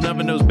on You'll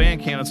Never Know's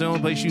Bandcamp. It's the only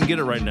place you can get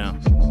it right now.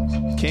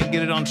 Can't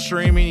get it on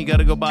streaming. You got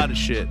to go buy the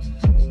shit.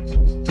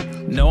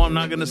 No, I'm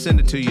not going to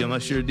send it to you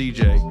unless you're a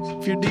DJ.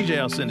 If you're a DJ,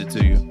 I'll send it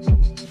to you.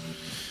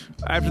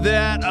 After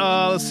that,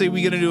 let's see.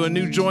 We're going to do a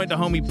new joint the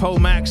homie Poe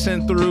Mac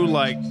sent through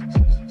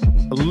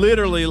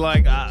literally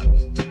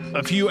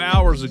a few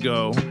hours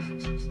ago.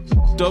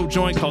 Dope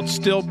joint called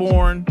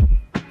Stillborn.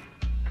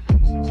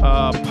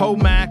 Poe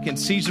Mac and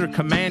Caesar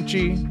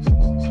Comanche.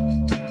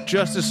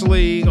 Justice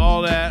League,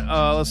 all that.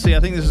 Let's see.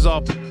 I think this is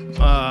all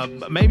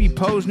maybe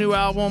Poe's new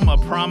album, A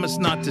Promise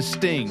Not to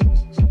Sting.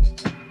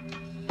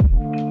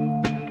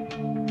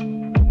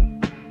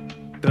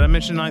 Did I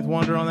mention Ninth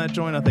Wonder on that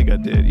joint? I think I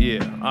did,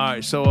 yeah. All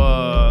right, so,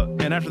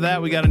 and after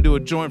that, we got to do a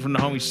joint from the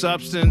homie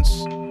Substance.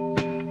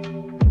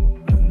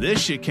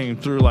 This shit came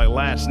through like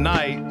last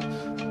night.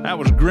 That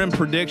was Grim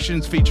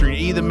Predictions featuring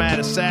E the Mad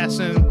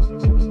Assassin.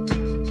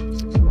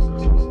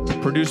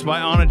 Produced by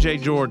Anna J.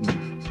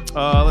 Jordan.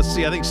 Let's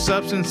see, I think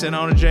Substance and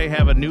Anna J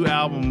have a new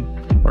album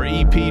or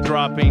EP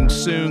dropping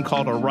soon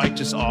called A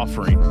Righteous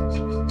Offering.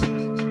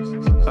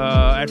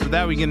 After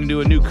that, we're going to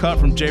do a new cut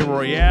from J.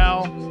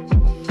 Royale.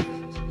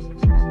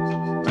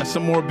 That's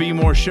some more Be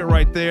More shit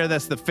right there.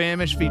 That's The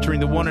Famish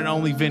featuring the one and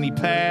only Vinny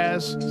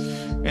Paz.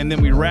 And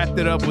then we wrapped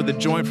it up with a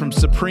joint from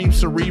Supreme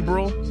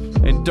Cerebral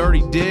and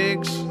Dirty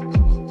Diggs.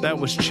 That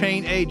was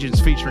Chain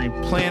Agents featuring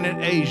Planet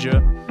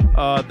Asia.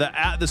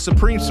 The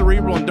Supreme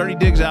Cerebral and Dirty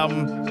Diggs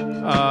album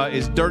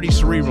is Dirty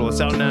Cerebral. It's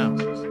out now.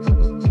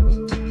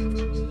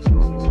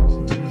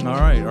 All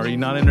right, are you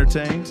not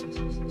entertained?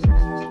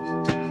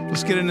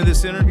 Let's get into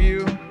this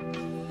interview.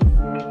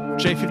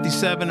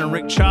 J57 and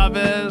Rick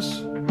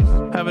Chavez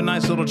have a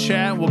nice little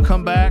chat. We'll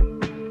come back.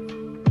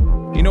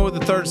 You know what the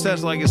third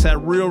set's like? It's that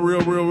real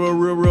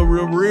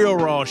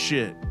raw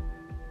shit.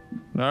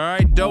 All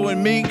right, Doe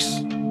and Meeks.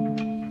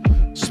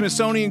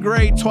 Smithsonian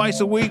Great, twice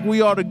a week.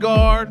 We are the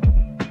Guard.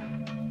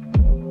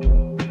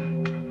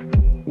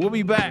 We'll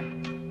be back.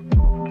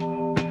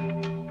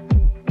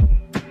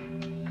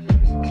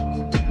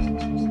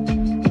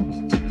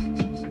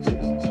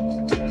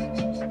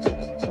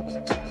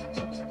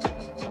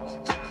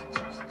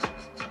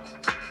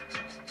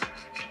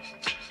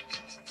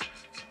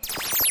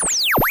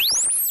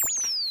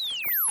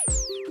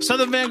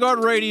 Southern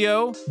Vanguard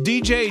Radio,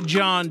 DJ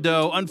John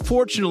Doe.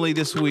 Unfortunately,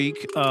 this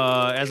week,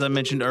 as I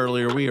mentioned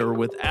earlier, we are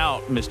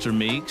without Mr.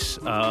 Meeks.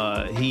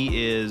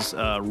 He is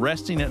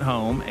resting at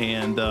home,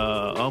 and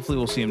hopefully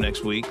we'll see him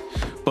next week.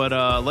 But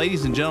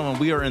ladies and gentlemen,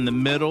 we are in the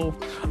middle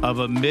of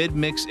a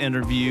mid-mix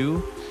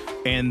interview.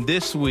 And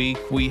this week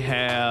we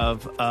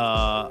have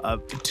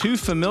two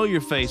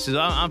familiar faces.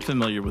 I'm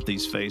familiar with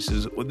these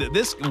faces.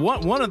 This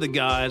one of the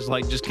guys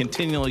just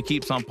continually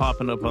keeps on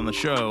popping up on the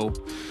show,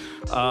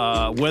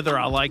 whether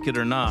I like it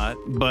or not.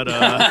 But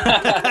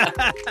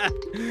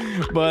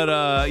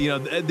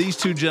these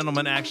two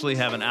gentlemen actually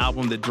have an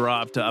album that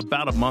dropped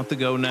about a month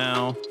ago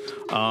now,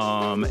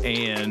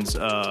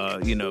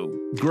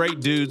 great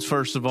dudes.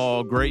 First of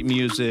all, great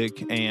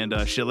music and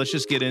shit. Let's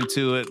just get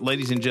into it,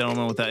 ladies and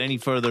gentlemen. Without any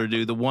further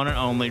ado, the one and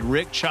only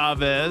Rick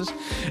Chavez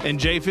and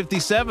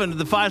J57,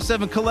 the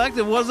 5-7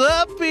 Collective. What's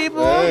up,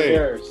 people?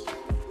 Hey.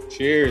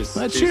 Cheers. Cheers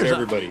to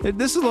everybody.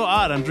 This is a little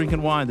odd. I'm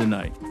drinking wine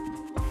tonight.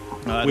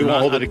 We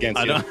won't hold it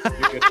against you.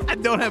 I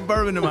don't have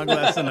bourbon in my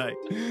glass tonight.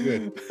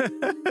 Good.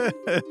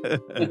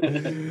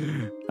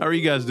 How are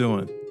you guys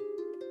doing?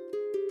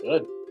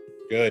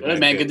 Good,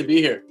 man. Good to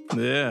be here.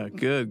 Yeah,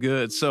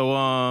 good.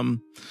 So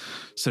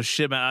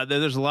shit, man.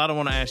 There's a lot I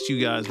want to ask you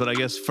guys, but I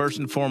guess first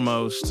and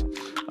foremost,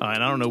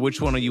 and I don't know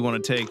which one of you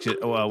want to take it.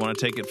 I want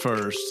to take it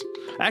first.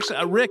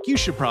 Actually, Rick, you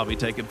should probably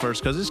take it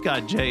first because this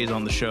guy Jay is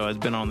on the show. Has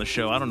been on the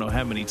show. I don't know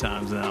how many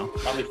times now.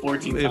 Probably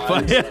 14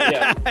 times.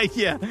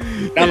 Yeah.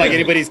 Not like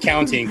anybody's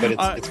counting, but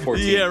it's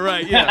 14. Yeah,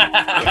 right. Yeah.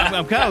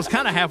 I was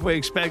kind of halfway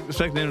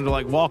expecting him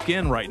to walk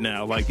in right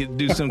now,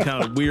 do some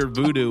kind of weird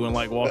voodoo and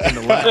walk in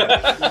the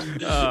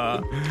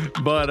lab.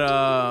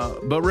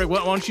 But Rick,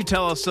 why don't you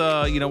tell us,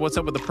 what's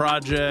up with the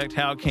project,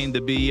 how it came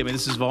to be? I mean,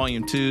 this is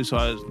volume 2, so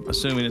I was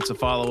assuming it's a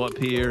follow up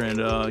here, and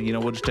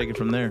we'll just take it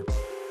from there.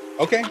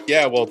 Okay.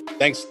 Yeah. Well,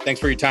 thanks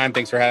for your time.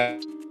 Thanks for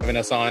having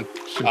us on.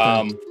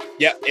 Sure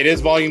yeah, it is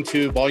volume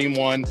 2. Volume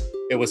 1,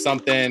 it was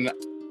something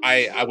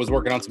I was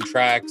working on some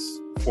tracks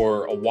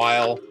for a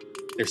while.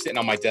 They're sitting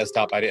on my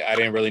desktop. I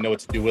didn't really know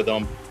what to do with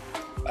them.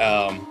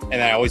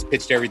 And I always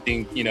pitched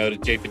everything, to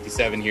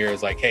J57 here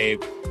is hey,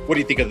 what do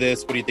you think of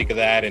this? What do you think of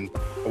that? And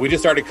we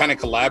just started kind of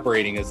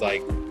collaborating as why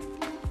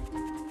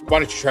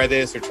don't you try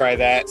this or try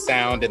that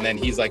sound? And then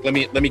he's like, let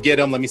me get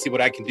him. Let me see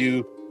what I can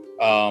do.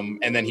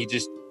 And then he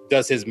just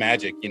does his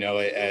magic,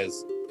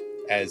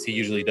 as he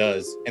usually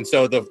does. And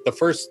so the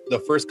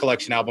first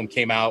collection album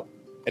came out,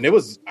 and it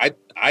was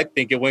I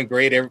think it went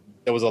great. There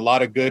was a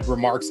lot of good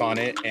remarks on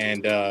it,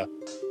 and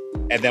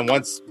then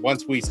once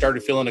we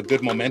started feeling a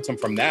good momentum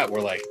from that,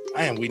 we're like,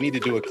 man, we need to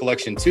do a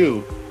collection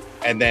too.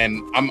 And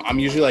then I'm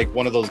usually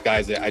one of those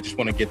guys that I just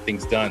want to get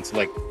things done.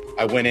 So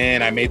I went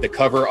in, I made the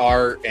cover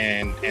art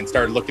and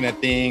started looking at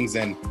things,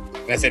 and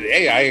I said,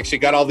 hey, I actually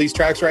got all these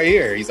tracks right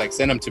here. He's like,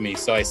 send them to me.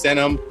 So I sent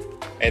them.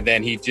 And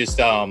then he just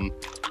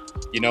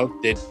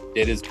did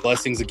his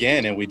blessings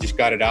again, and we just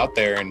got it out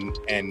there, and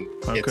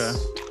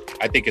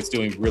I think it's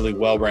doing really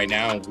well right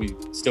now. We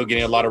still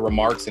getting a lot of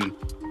remarks and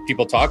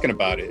people talking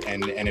about it,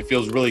 and it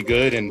feels really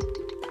good. And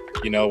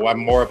I'm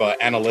more of an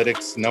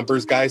analytics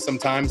numbers guy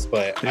sometimes,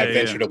 but I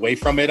ventured away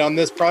from it on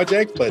this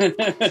project. But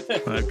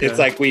it's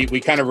like we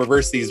kind of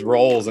reverse these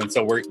roles, and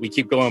so we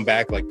keep going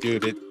back. Like,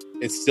 dude,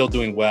 it's still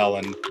doing well,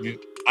 and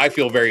I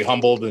feel very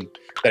humbled and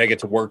that I get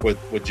to work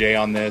with Jay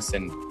on this.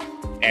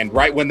 And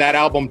right when that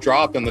album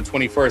dropped on the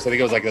 21st, I think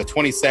it was like the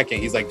 22nd,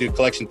 he's like, dude,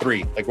 collection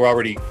 3. Like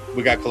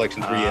we got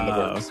collection 3 in the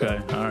works.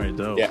 Okay. So. All right,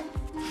 dope. Yeah.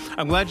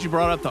 I'm glad you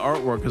brought up the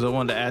artwork because I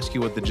wanted to ask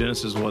you what the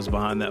genesis was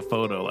behind that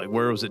photo. Like,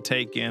 where was it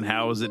taken?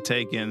 How was it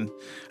taken?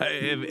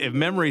 If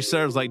memory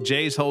serves, like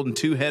Jay's holding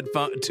two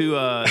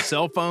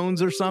cell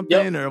phones or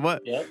something, or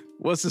what? Yep.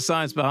 What's the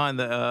science behind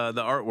the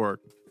artwork?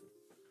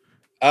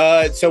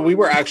 So we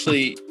were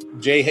actually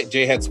Jay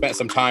had spent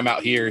some time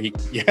out here.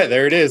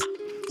 There it is.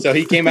 So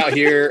he came out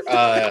here.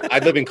 I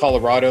live in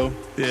Colorado,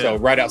 so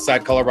right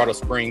outside Colorado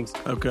Springs.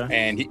 Okay.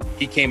 And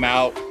he came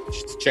out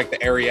just to check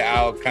the area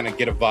out, kind of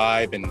get a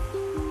vibe, and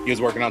he was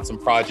working on some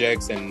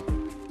projects. And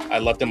I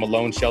left him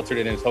alone, sheltered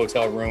in his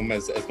hotel room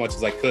as much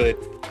as I could.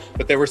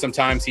 But there were some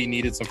times he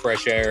needed some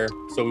fresh air,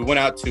 so we went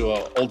out to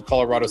old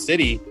Colorado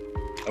City,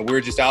 and we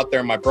were just out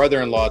there. My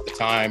brother-in-law at the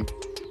time,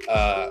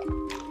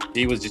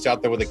 he was just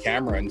out there with a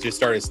camera and just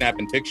started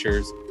snapping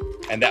pictures.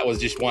 And that was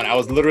just one. I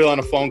was literally on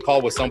a phone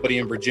call with somebody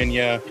in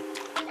Virginia.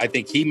 I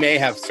think he may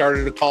have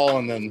started a call,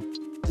 and then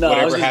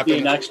whatever I was just happened.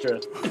 being extra.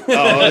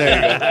 Oh,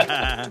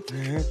 there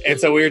you go. And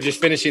so we were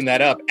just finishing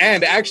that up.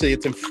 And actually,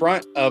 it's in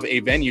front of a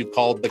venue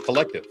called The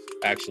Collective,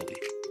 actually.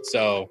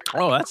 So.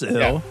 Oh, that's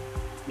ill.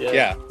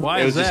 Yeah.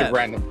 Why it was is just that? a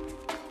random.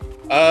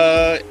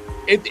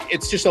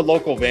 It's just a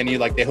local venue.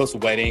 Like, they host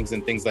weddings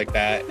and things like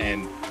that.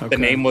 And the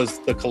name was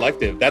The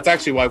Collective. That's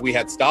actually why we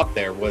had stopped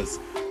there, was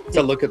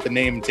to look at the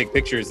name and take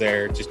pictures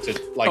there, just to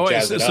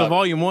jazz it up. So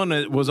Volume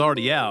 1 was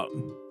already out.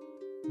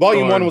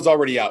 Volume 1 was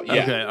already out.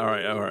 Yeah. Okay.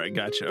 All right.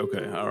 Gotcha.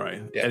 Okay. All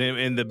right. Yeah.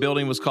 And the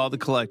building was called The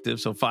Collective.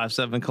 So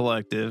 5-7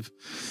 Collective.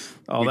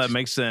 That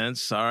makes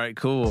sense. All right.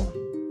 Cool.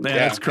 Man,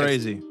 that's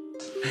crazy.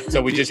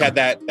 So we just had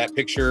that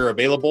picture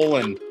available,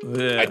 and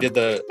I did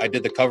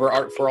the cover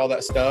art for all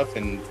that stuff,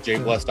 and Jay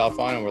blessed off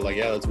on it, and we're like,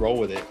 let's roll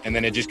with it. And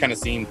then it just kind of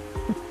seemed,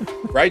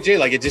 right, Jay?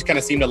 Like, it just kind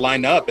of seemed to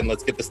line up, and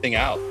let's get this thing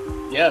out.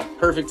 Yeah,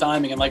 perfect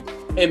timing. And like,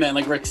 hey man,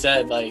 like Rick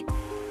said, like,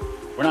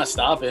 we're not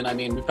stopping. I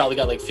mean, we probably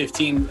got like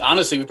 15,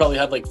 honestly, we probably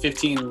have like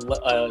 15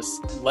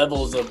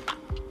 levels of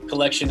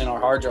collection in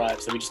our hard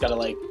drive. So we just got to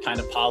like kind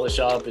of polish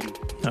up and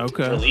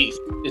release.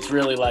 It's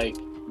really like,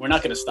 we're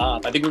not going to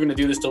stop. I think we're going to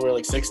do this till we're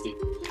like 60.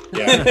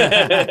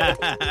 Yeah.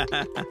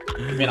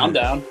 I mean, I'm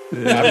down.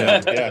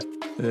 Yeah.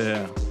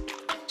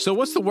 So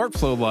what's the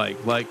workflow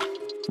like? Like,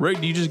 Rick,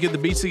 do you just get the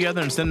beats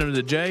together and send them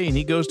to Jay and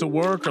he goes to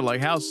work, or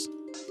like how's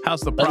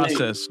the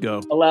process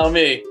go? Allow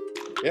me.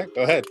 Yeah,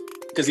 go ahead.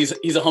 Because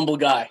he's a humble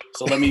guy.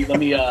 So let me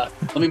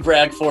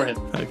brag for him.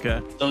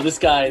 Okay. So this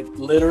guy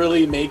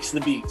literally makes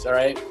the beats, all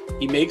right?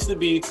 He makes the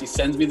beats, he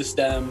sends me the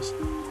stems.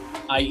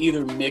 I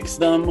either mix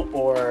them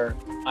or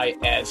I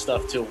add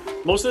stuff to them.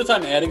 Most of the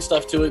time adding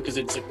stuff to it because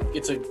it's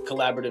a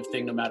collaborative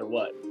thing no matter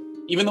what.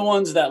 Even the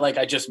ones that like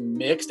I just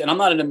mixed, and I'm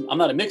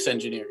not a mix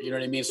engineer, you know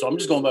what I mean? So I'm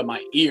just going by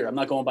my ear. I'm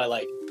not going by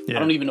I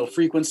don't even know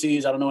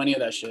frequencies, I don't know any of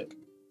that shit.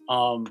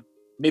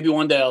 Maybe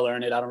one day I'll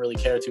learn it. I don't really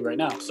care to right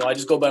now. So I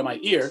just go by my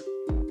ear,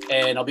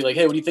 and I'll be like,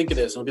 hey, what do you think of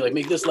this? And I'll be like,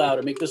 make this loud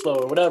or make this low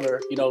or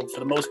whatever. You know, for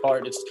the most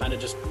part, it's kind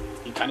of just,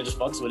 he kind of just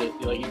fucks with it.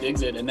 He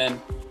digs it. And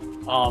then,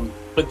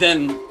 but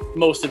then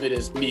most of it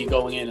is me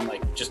going in and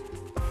like, just,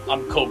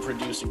 I'm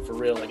co-producing for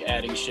real, like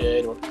adding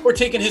shit or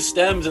taking his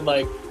stems and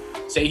like,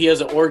 say he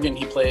has an organ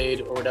he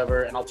played or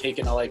whatever. And I'll take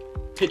it and I'll like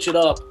pitch it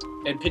up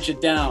and pitch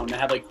it down and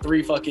have like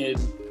 3 fucking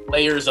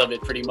layers of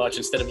it pretty much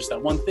instead of just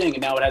that one thing.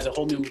 And now it has a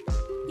whole new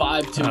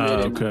vibe to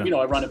it. And, you know,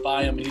 I run it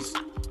by him and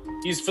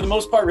he's for the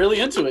most part really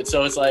into it.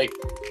 So it's like,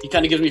 he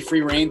kind of gives me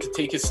free reign to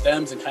take his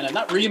stems and kind of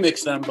not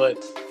remix them,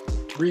 but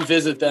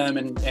revisit them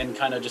and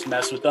kind of just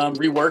mess with them,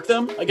 rework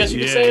them, I guess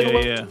you could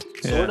say.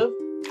 Sort of.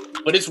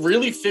 But it's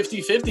really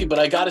 50-50, but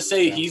I got to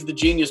say he's the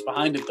genius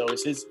behind it though.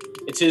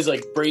 It's his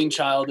like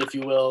brainchild, if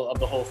you will, of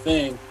the whole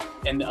thing.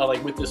 And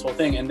like with this whole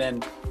thing. And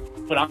then,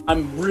 but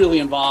I'm really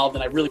involved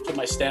and I really put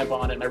my stamp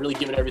on it and I really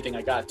give it everything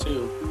I got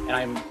too. And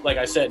I'm, like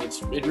I said,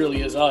 it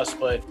really is us,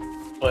 but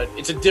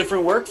it's a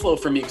different workflow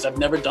for me because I've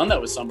never done that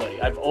with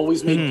somebody. I've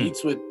always made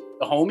beats with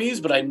the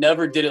homies, but I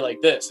never did it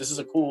like this. This is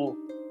for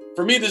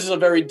me, this is a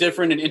very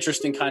different and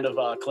interesting kind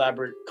of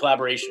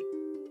collaboration,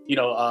 you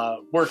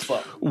know,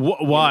 workflow.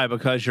 Why?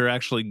 Because you're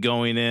actually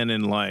going in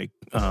and like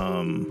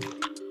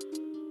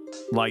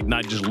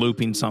not just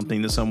looping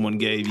something that someone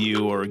gave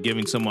you or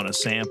giving someone a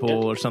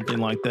sample or something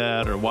like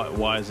that, or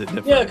why is it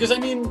different? Yeah, because I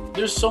mean,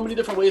 there's so many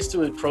different ways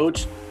to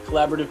approach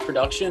collaborative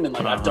production, and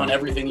like I've done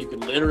everything you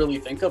could literally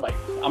think of.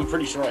 I'm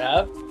pretty sure I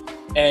have,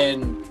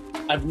 and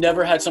I've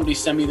never had somebody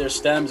send me their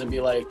stems and be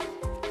like,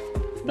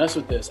 mess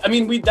with this. I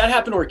mean, that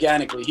happened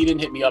organically. He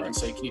didn't hit me up and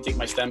say, can you take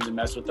my stems and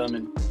mess with them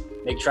and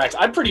make tracks?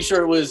 I'm pretty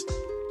sure it was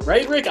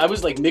right, Rick? I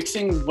was like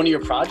mixing one of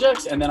your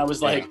projects, and then I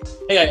was like,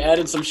 hey, I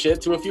added some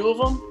shit to a few of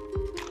them,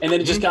 and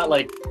then it just got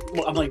like,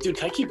 I'm like, dude,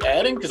 can I keep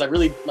adding? Because I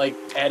really like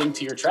adding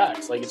to your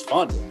tracks. Like, it's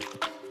fun.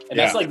 And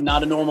that's like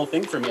not a normal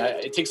thing for me.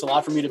 It takes a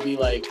lot for me to be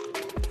like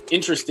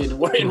interested in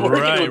working with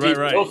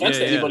people. Right. No offense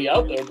to anybody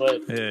out there,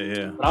 but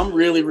but I'm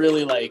really,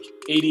 really like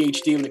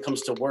ADHD when it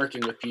comes to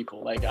working with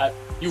people. Like,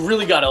 you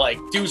really got to like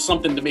do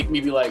something to make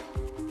me be like,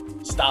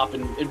 stop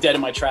and dead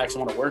in my tracks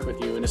and want to work with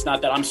you. And it's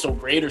not that I'm so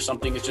great or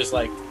something. It's just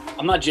like,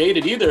 I'm not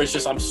jaded either. It's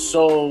just, I'm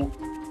so,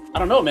 I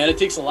don't know, man. It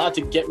takes a lot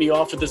to get me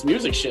off of this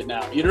music shit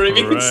now. You know what I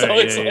mean? Right. So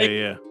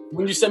it's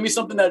when you send me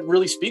something that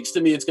really speaks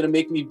to me, it's going to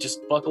make me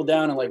just buckle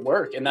down and like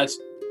work. And that's,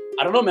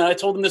 I don't know, man. I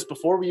told him this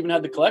before we even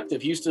had the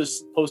collective. He used to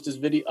post his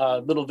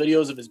little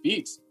videos of his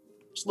beats,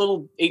 just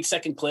little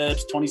 8-second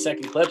clips,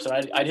 20-second clips.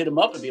 And I'd hit him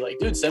up and be like,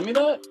 dude, send me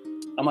that.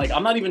 I'm like,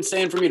 I'm not even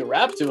saying for me to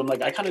rap to. I'm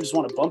like, I kind of just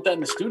want to bump that in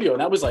the studio.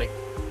 And that was like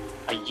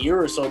a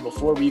year or so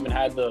before we even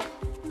had the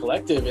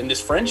collective and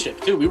this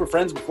friendship too. We were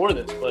friends before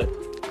this, but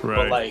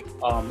like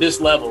this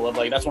level of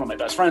like, that's one of my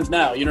best friends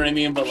now. You know what I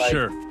mean? But like,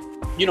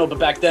 you know, but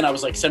back then I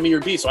was like, send me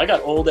your beats. So I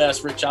got old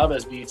ass Rick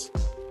Chavez beats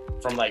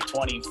from like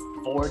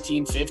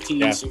 2014,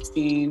 15,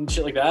 16,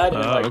 shit like that.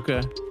 And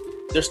like,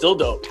 they're still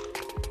dope.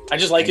 I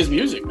just like his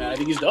music, man. I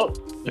think he's dope.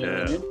 You know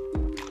what I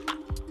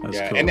mean?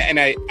 That's cool.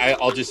 And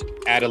I'll just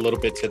add a little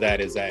bit to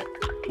that is that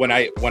when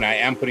I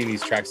am putting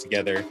these tracks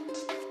together,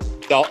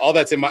 all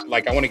that's in my,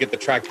 like, I want to get the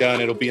track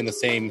done. It'll be in the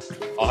same,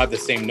 I'll have the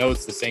same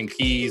notes, the same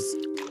keys.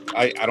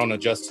 I don't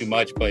adjust too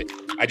much, but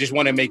I just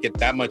want to make it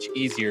that much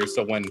easier.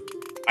 So when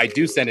I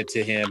do send it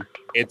to him,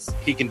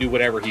 he can do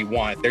whatever he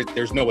wants.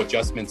 There's no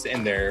adjustments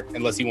in there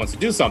unless he wants to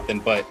do something.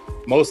 But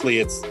mostly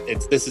it's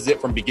this is it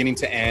from beginning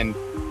to end.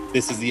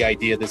 This is the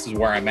idea. This is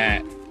where I'm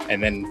at.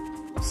 And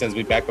then sends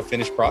me back a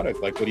finished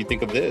product. Like, what do you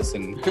think of this?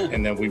 And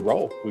then we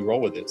roll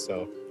with it.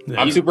 So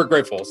I'm super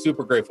grateful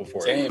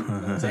for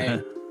it.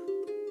 Same.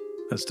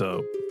 That's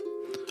dope.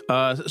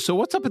 So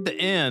what's up at the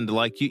end?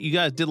 Like you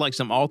guys did like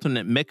some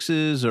alternate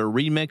mixes or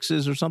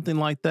remixes or something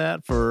like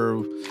that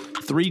for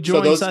 3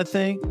 joints, I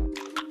think.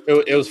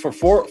 It was for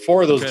four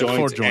of those joints,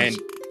 4 joints.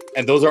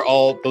 And those are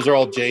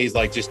all Jay's,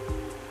 like, just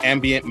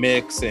ambient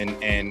mix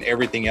and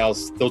everything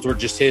else. Those were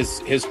just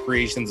his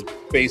creations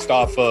based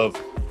off of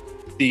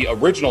the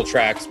original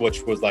tracks,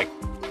 which was like,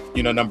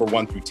 you know, number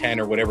 1 through 10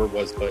 or whatever it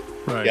was. But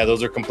yeah,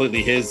 those are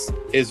completely his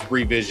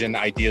revision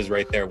ideas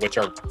right there, which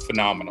are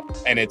phenomenal.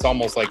 And it's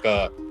almost like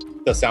the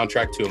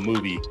soundtrack to a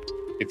movie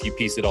if you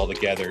piece it all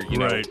together, you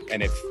know,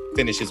 and it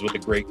finishes with the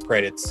great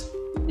credits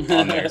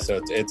on there. So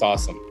it's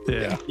awesome.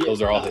 Yeah,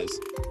 those are all his.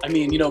 I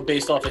mean, you know,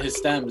 based off of his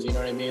stems, you know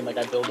what I mean? Like,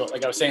 I build up,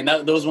 like I was saying,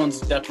 that those ones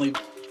definitely,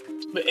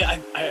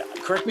 I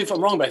correct me if I'm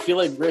wrong, but I feel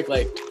like Rick,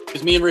 like,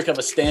 because me and Rick have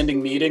a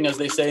standing meeting, as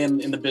they say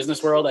in the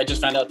business world. I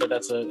just found out that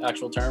that's an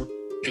actual term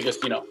because,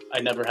 you know, I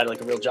never had like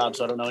a real job,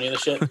 so I don't know any of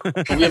this shit.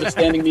 But we have a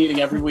standing meeting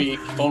every week,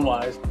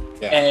 phone-wise.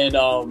 And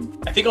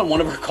I think on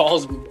one of our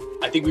calls,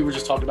 I think we were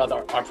just talking about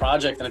our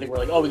project, and I think we're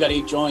like, oh, we got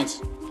 8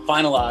 joints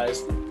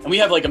finalized, and we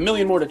have like a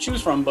million more to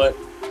choose from, but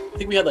I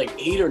think we had like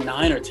 8 or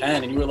 9 or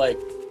 10, and you were like,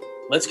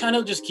 let's kind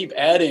of just keep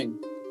adding.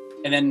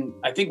 And then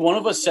I think one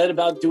of us said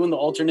about doing the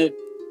alternative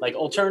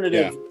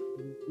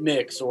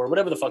mix or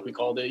whatever the fuck we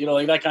called it, you know,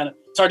 like that kind of,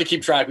 it's hard to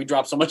keep track. We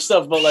dropped so much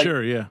stuff, but like,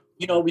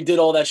 you know, we did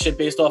all that shit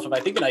based off of,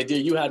 I think, an idea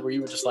you had where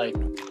you were just like,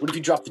 what if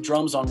you drop the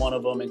drums on one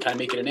of them and kind of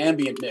make it an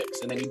ambient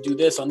mix, and then you do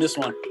this on this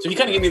one? So he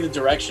kind of gave me the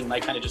direction, and I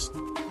kind of just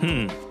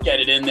get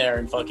it in there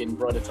and fucking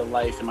brought it to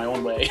life in my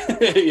own way.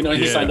 You know, and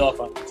he signed off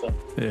on it. So.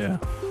 Yeah.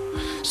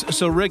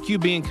 So Rick, you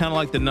being kind of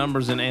like the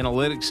numbers and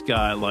analytics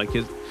guy, like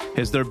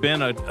has there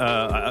been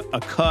a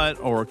cut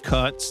or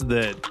cuts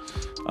that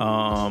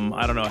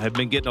I don't know, have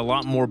been getting a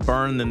lot more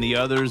burn than the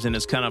others, and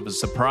it's kind of a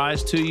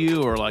surprise to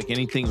you, or like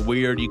anything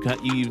weird you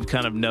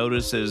kind of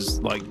notice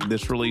as like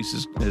this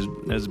release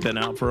has been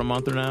out for a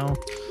month or now?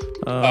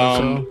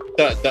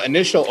 The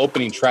initial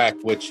opening track,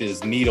 which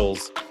is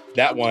Needles,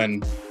 that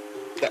one,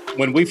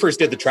 when we first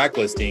did the track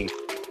listing,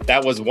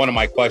 that was one of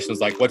my questions,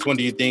 like, which one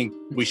do you think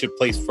we should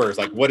place first?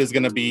 Like, what is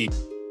going to be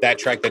that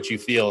track that you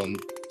feel?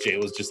 And Jay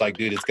was just like,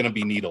 dude, it's going to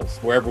be Needles.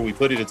 Wherever we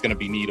put it, it's going to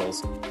be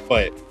Needles.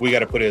 But we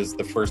got to put it as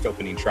the first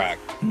opening track.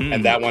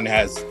 And that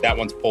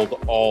one's pulled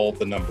all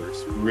the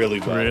numbers really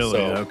well. Really?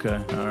 So,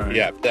 okay. All right.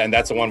 Yeah. And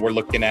that's the one we're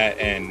looking at.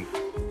 And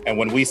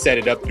when we set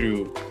it up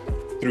through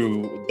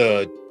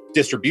the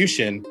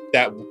distribution,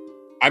 that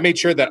I made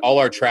sure that all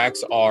our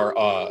tracks are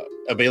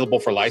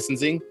available for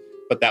licensing.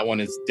 But that one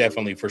is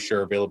definitely for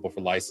sure available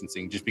for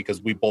licensing, just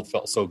because we both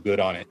felt so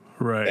good on it.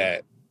 Right.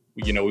 That,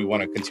 you know, we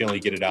want to continually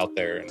get it out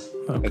there, and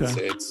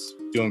it's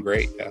doing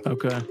great. Yeah.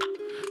 Okay.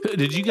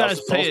 Did you guys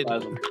pay it?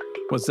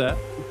 What's that,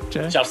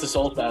 Jay? Shouts to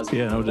Soul Spasm.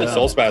 Yeah, no doubt.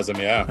 Soul Spasm,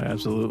 yeah.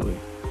 Absolutely.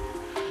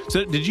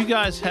 So did you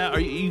guys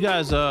are you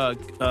guys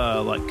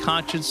like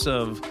conscious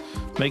of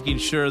making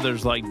sure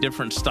there's like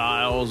different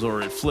styles,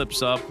 or it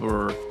flips up,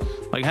 or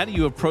like how do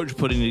you approach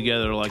putting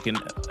together like an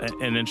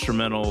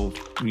instrumental,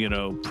 you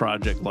know,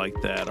 project like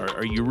that?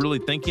 Are you really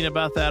thinking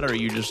about that, or are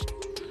you just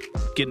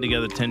getting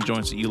together 10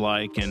 joints that you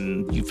like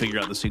and you figure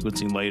out the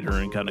sequencing later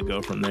and kind of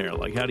go from there?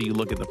 Like, how do you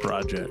look at the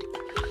project?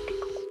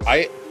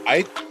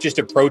 I just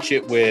approach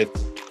it with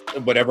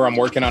whatever I'm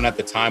working on at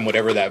the time,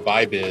 whatever that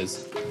vibe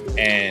is.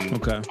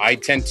 And I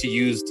tend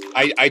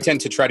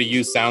to try to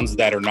use sounds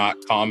that are not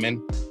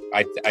common.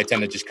 I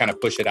tend to just kind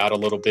of push it out a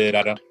little bit.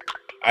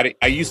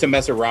 I used to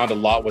mess around a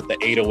lot with the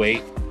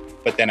 808,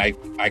 but then I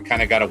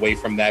kind of got away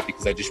from that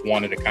because I just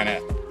wanted to kind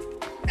of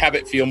have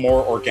it feel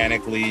more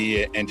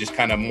organically and just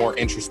kind of more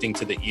interesting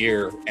to the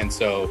ear. And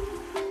so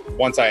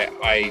once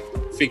I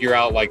figure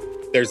out like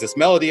there's this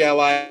melody I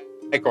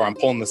like, or I'm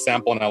pulling the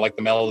sample and I like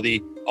the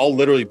melody, I'll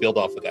literally build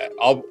off of that.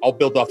 I'll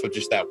build off of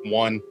just that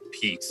one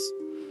piece.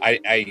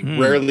 I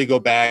rarely go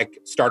back,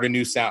 start a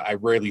new sound. I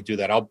rarely do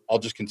that. I'll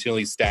just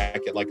continually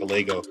stack it like a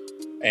Lego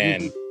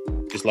and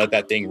just let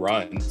that thing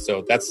run.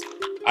 So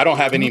I don't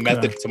have any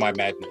method to my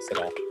madness at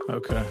all.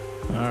 Okay.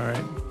 All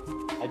right.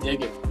 I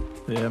dig it.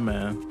 Yeah,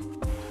 man.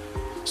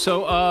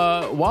 So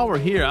while we're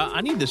here,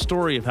 I need the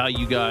story of how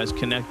you guys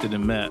connected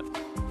and met.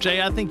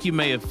 Jay, I think you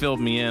may have filled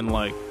me in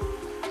like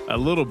a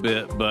little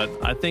bit, but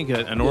I think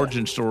an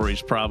origin story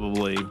is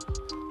probably,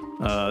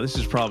 this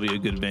is probably a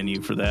good venue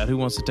for that. Who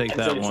wants to take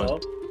that one? So.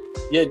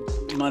 Yeah,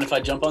 mind if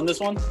I jump on this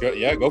one?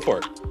 Yeah, go for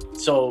it.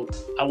 So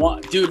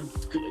dude,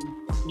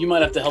 you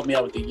might have to help me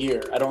out with the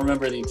year. I don't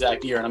remember the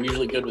exact year, and I'm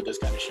usually good with this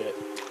kind of shit.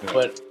 Yeah.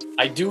 But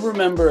I do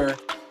remember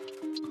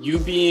you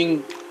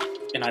being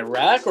in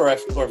Iraq or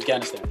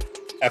Afghanistan?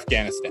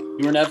 Afghanistan. You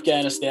were in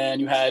Afghanistan.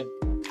 You had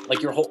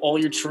like all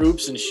your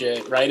troops and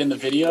shit, right? In the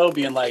video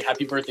being like,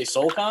 "Happy birthday,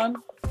 Soulcon."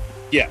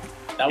 Yeah.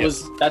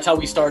 That's how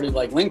we started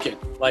like linking.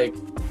 Like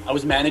I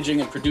was managing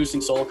and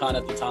producing Soulcon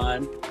at the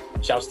time.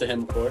 Shouts to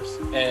him, of course.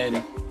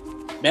 And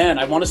man,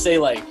 I want to say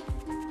like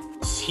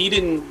he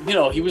didn't,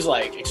 he was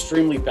like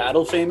extremely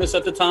battle famous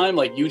at the time,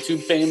 like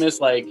YouTube famous.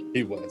 Like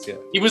he was, yeah.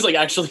 He was like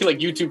actually like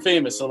YouTube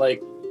famous. So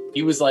like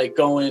he was like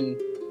going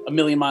a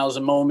million miles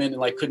a moment and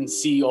like couldn't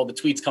see all the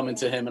tweets coming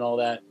to him and all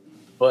that.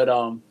 But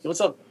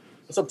what's up?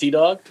 What's up,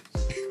 T-Dog?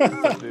 So you know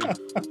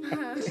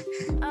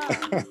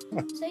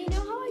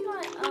how I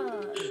got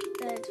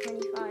the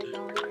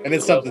 $25? And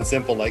it's something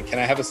simple like, can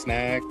I have a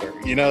snack? Or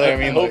you know what I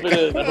mean? I hope it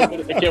is.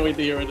 I can't wait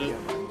to hear it is.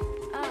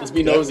 Let's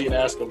be nosy and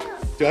ask him.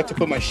 Do I have to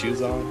put my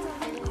shoes on?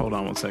 Hold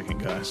on one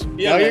second, guys.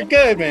 Yeah, no, you're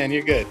good, man.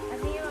 You're good.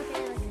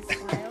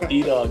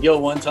 T-Dog. Yo,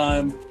 one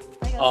time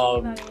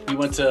we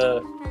went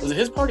to, was it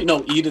his party?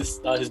 No,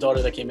 Edith, his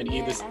daughter that came in.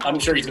 Edith, I'm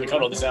sure he's gonna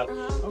cut all this out.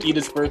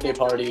 Edith's birthday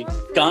party.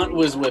 Gaunt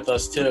was with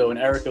us too, and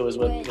Erica was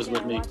with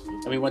me.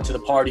 And we went to the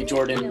party.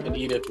 Jordan and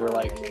Edith were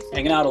like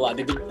hanging out a lot.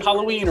 They did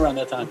Halloween around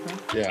that time.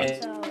 Yeah.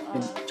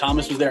 And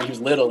Thomas was there, and he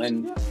was little,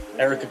 and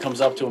Erica comes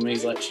up to him, and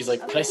she's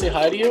like, "Can I say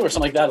hi to you?" or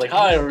something like that, like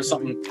hi or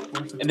something.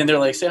 And then they're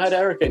like, "Say hi to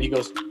Erica," and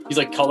he's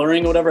like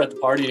coloring or whatever at the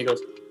party, and he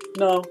goes,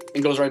 "No,"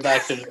 and goes right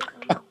back to it.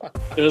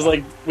 It was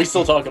like, we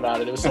still talk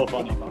about it. It was so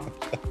funny.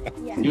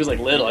 He was like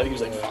little. I think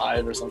he was like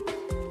 5 or something.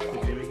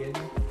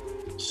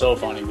 So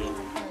funny, dude.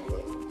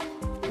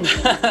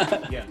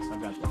 Yes, I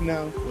got that.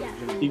 No.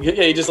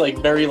 He just like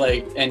very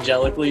like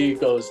angelically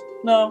goes,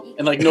 "No,"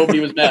 and like nobody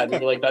was mad. We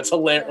were like, "That's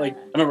hilarious." Like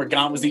I remember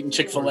Gaunt was eating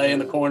Chick-fil-A in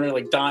the corner,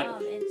 like dying,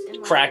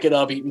 crack it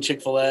up, eating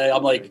Chick-fil-A.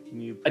 I'm like,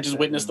 I just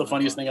witnessed the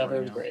funniest thing ever.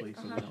 It was great.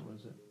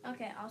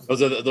 Okay,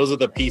 Those are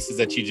the pieces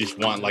that you just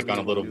want like on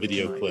a little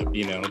video clip,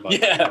 Like,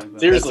 yeah,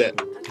 seriously.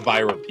 That's that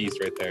viral piece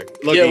right there.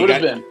 Look, yeah, it would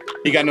have been.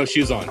 He got no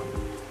shoes on.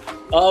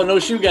 Oh, no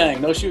shoe gang.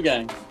 No shoe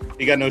gang.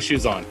 He got no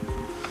shoes on.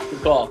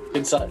 Good call.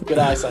 Good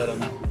eyesight on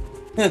that.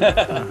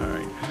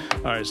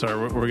 All right, sorry,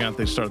 we're going to have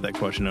to start that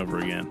question over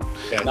again.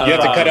 Yeah, you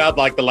have to cut out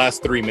like the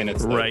last 3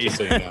 minutes, though, right? Just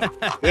so you know.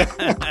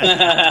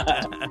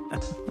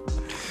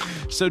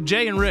 So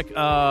Jay and Rick,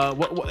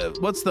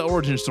 what's the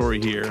origin story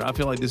here? I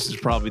feel like this is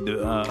probably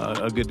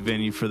a good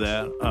venue for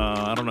that.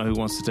 I don't know who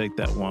wants to take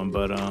that one,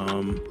 but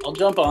I'll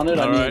jump on it.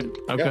 All right.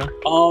 Okay.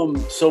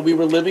 So we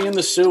were living in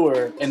the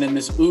sewer, and then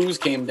this ooze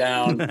came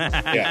down,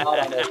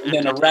 and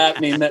then a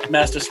rat named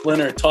Master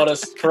Splinter taught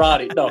us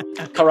karate. No,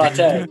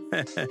 karate.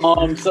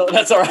 So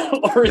that's our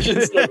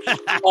origin story.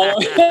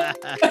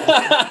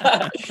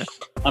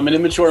 I'm an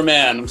immature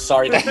man. I'm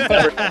sorry. That's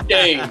never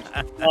changed.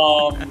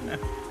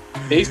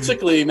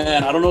 Basically,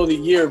 man, I don't know the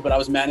year, but I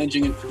was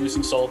managing and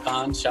producing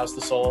Soulcon, shouts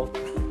to Soul,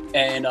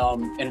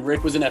 and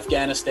Rick was in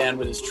Afghanistan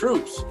with his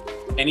troops,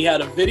 and he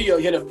had a video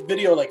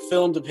like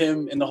filmed of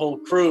him and the whole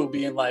crew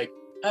being like,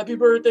 "Happy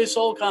birthday,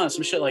 Soulcon,"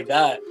 some shit like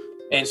that.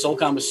 And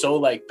Soulcon was so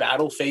like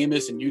battle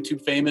famous and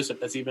YouTube famous, if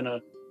that's even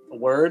a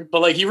word,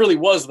 but like he really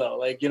was though,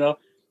 like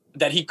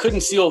that he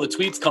couldn't see all the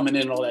tweets coming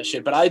in and all that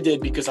shit, but I did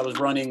because I was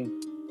running.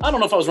 I don't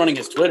know if I was running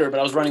his Twitter, but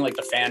I was running like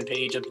the fan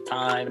page at the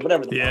time and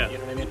whatever the fuck, you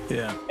know what I mean?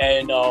 Yeah.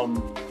 And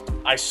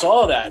I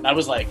saw that and I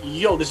was like,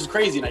 "Yo, this is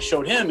crazy." And I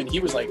showed him and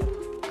he was like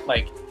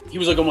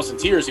almost in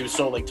tears. He was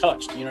so like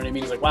touched, you know what I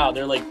mean? He's like, "Wow,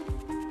 they're like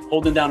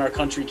holding down our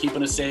country,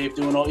 keeping us safe,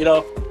 doing all,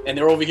 and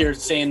they're over here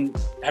saying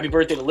happy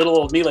birthday to little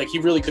old me." Like he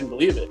really couldn't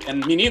believe it.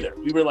 And me neither.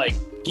 We were like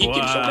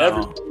geeking, showing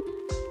everything.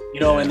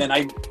 And then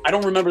I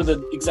don't remember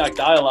the exact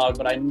dialogue,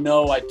 but I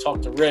know I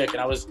talked to Rick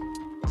and I was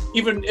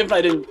even if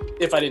I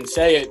didn't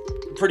say it,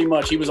 pretty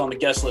much he was on the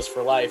guest list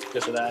for life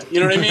because of that. You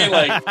know what I mean?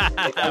 Like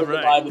I would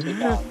vibe with the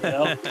guy,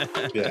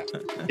 you know?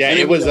 Yeah, And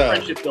it was a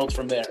friendship built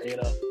from there, you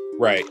know.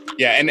 Right.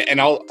 Yeah, and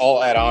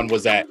I'll add on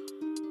was that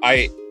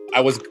I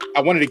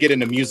wanted to get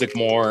into music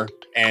more,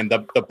 and the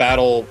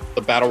battle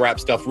rap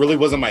stuff really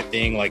wasn't my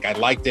thing. Like I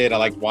liked it, I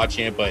liked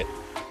watching it, but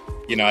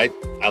you know, I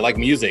like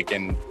music,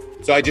 and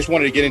so I just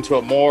wanted to get into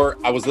it more.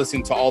 I was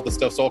listening to all the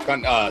stuff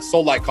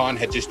Soul Light Con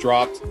had just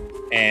dropped,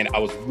 and I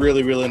was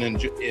really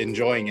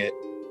enjoying it.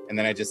 And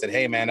then I just said,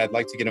 hey man, I'd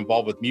like to get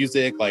involved with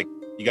music. Like,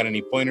 you got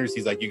any pointers?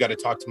 He's like, you got to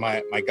talk to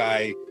my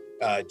guy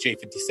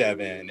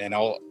J57, and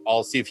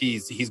I'll see if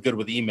he's good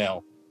with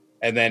email.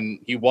 And then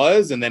he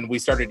was, and then we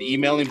started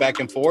emailing back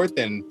and forth.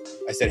 And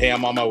I said, hey,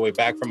 I'm on my way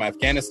back from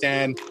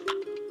Afghanistan.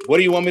 What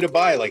do you want me to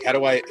buy? Like, how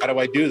do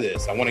I do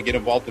this? I want to get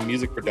involved in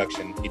music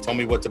production. He told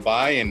me what to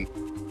buy, and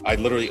I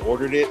literally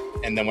ordered it.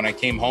 And then when I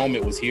came home,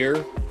 it was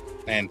here,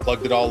 and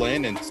plugged it all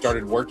in and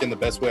started working the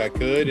best way I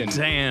could. And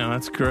damn,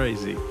 that's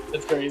crazy.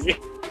 That's crazy.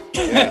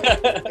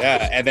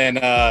 Yeah. And then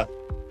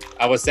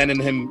I was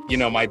sending him, you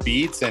know, my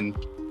beats, and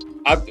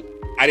I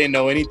didn't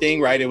know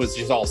anything, right? It was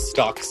just all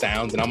stock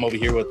sounds, and I'm over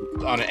here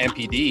on an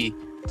MPD.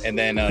 And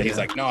then he's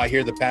like, no, I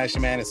hear the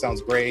passion, man. It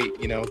sounds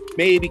great. You know,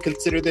 maybe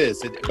consider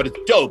this, but it's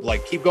dope.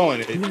 Like, keep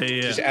going.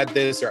 Just add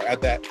this or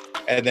add that.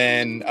 And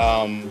then,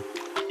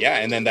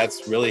 and then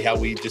that's really how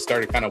we just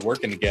started kind of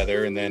working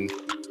together. And then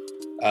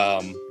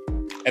I'm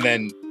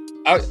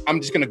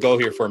just going to go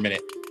here for a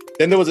minute.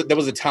 Then there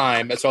was a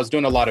time. So I was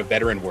doing a lot of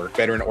veteran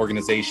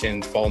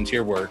organizations,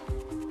 volunteer work.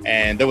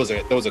 And there was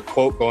a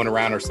quote going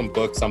around, or some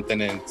book,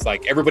 something. And it's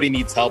like, everybody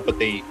needs help, but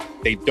they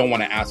don't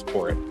want to ask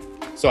for it.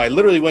 So I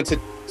literally went to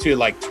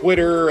like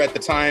Twitter at the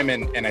time,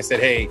 and I said,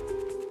 hey,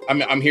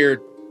 I'm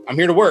here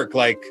to work.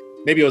 Like,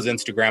 maybe it was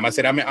Instagram. I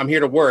said, I'm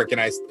here to work.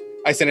 And I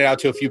sent it out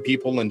to a few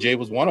people, and Jay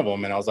was one of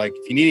them. And I was like,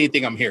 if you need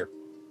anything, I'm here.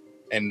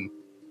 And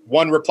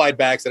one replied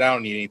back, said, I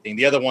don't need anything.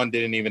 The other one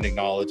didn't even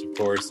acknowledge, of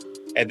course.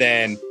 And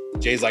then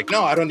Jay's like,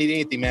 no, I don't need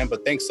anything, man,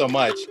 but thanks so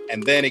much.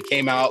 And then it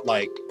came out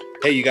like,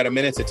 hey, you got a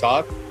minute to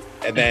talk?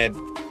 And then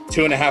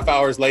 2.5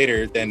 hours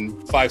later, then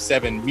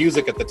 5-7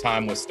 Music at the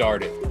time was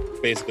started,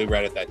 basically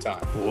right at that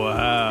time.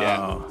 Wow.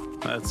 Yeah.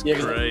 That's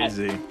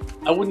crazy.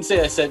 I wouldn't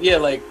say I said,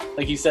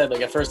 like he said,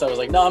 like at first I was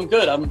like, no, I'm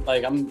good.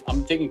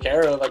 I'm taken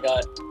care of. I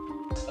got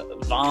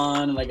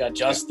Vaughn and I got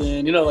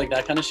Justin, you know, like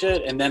that kind of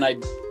shit. And then I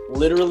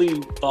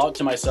literally thought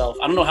to myself,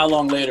 I don't know how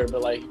long later,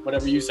 but like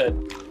whatever you said,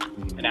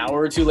 an hour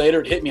or two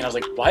later, it hit me. And I was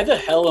like, why the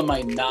hell am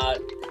I not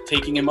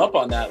taking him up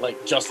on that?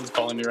 Like, Justin's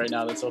calling me right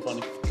now. That's so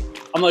funny.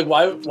 I'm like,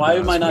 why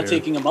am I not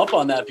taking him up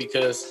on that?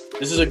 Because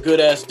this is a good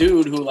ass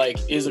dude who like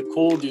is a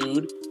cool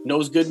dude,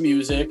 knows good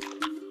music.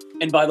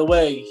 And by the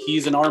way,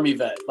 he's an Army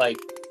vet. Like,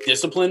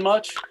 discipline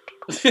much?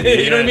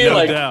 You know what I mean? No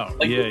like, doubt.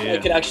 I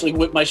could actually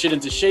whip my shit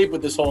into shape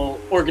with this whole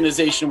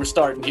organization we're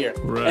starting here.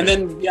 Right. And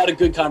then we had a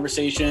good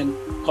conversation,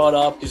 caught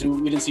up, because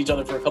we didn't see each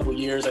other for a couple of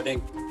years. I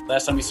think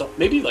last time we saw,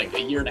 maybe like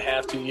 1.5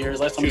 years, 2 years.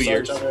 Last time we saw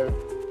each other,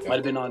 might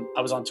have been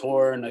I was on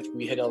tour, and I think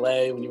we hit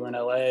LA when you were in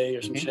LA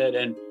or some shit.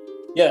 And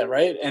yeah,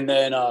 right. And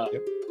then,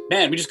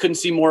 man, we just couldn't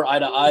see more eye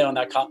to eye on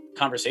that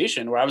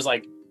conversation, where I was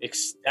like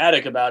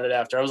ecstatic about it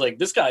after. I was like,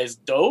 this guy is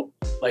dope.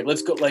 Like,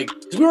 let's go. Like,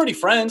 because we were already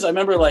friends. I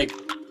remember like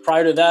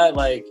prior to that,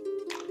 like,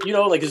 you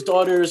know, like his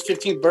daughter's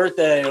 15th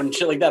birthday and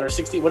shit like that, or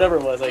 16th, whatever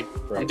it was. Like,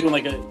 I'm doing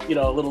like a, you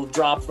know, a little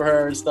drop for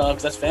her and stuff,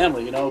 because that's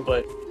family, you know.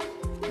 But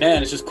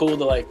man, it's just cool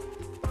to like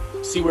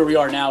see where we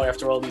are now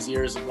after all these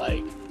years of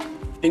like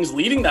things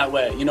leading that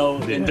way, you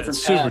know, in different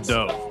super paths.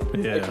 dope.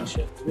 Yeah.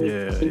 Shit.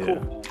 Yeah. Been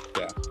cool,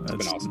 Yeah. man. It's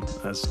been awesome.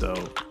 That's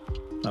dope.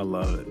 I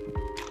love it.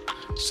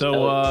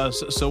 So,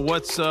 so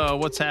what's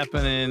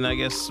happening, I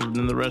guess,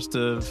 in the rest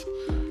of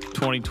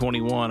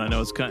 2021? I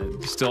know it's kind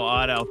of still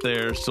odd out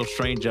there, still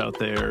strange out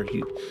there.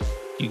 You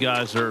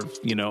guys are,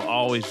 you know,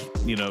 always,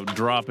 you know,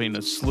 dropping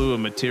a slew of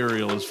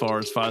material as far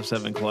as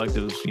 5-7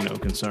 collectives, you know,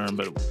 concerned.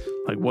 But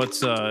like,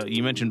 what's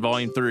you mentioned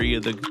Volume 3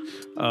 of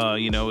the,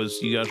 you know,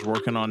 is you guys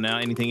working on now?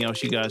 Anything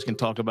else you guys can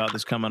talk about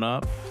that's coming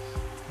up?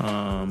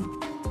 I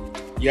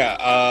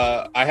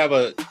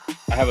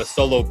have a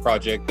solo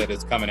project that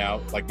is coming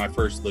out, like my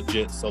first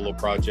legit solo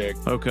project.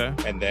 Okay.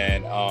 And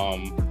then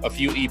a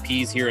few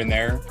EPs here and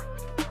there.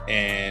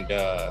 And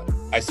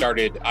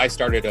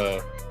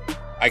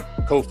I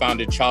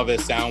co-founded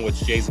Chavez Sound,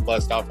 which Jay's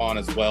blessed off on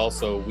as well.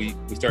 So we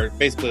started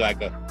basically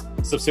like a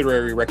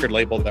subsidiary record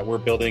label that we're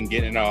building,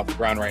 getting it off the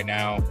ground right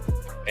now.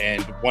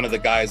 And one of the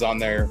guys on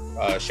there,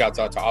 shouts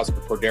out to Oscar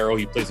Cordero.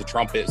 He plays the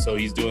trumpet, so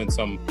he's doing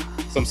some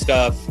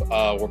stuff.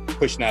 We're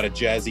pushing out a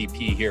jazz EP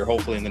here,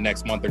 hopefully in the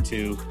next month or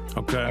two.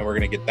 Okay. And we're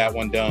gonna get that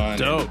one done.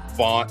 Dope.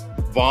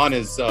 Vaughn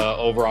is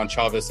over on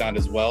Chavez Sound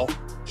as well.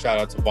 Shout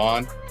out to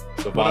Vaughn.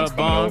 So Vaughn's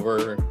coming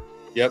over.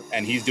 Yep,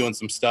 and he's doing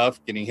some stuff,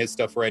 getting his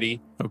stuff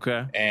ready.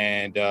 Okay.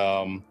 And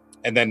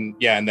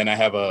then I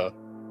have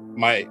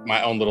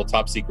my own little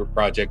top secret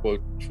project,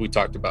 which we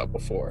talked about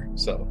before.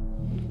 So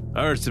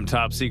I heard some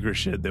top secret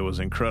shit that was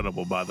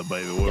incredible, by the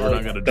way, but we're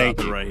not going to drop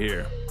it right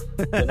here.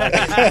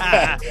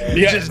 Yeah,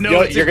 Just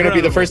know it's you're going to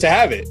be the incredible. first to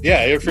have it.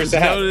 Yeah, you're first to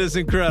Just have know it. that it's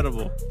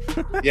incredible.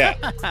 Yeah.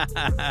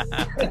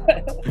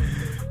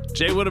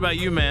 Jay, what about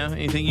you, man?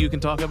 Anything you can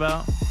talk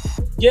about?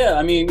 Yeah,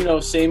 I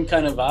mean, same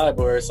kind of vibe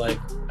where it's like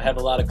I have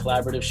a lot of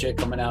collaborative shit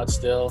coming out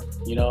still.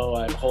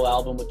 I have a whole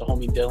album with the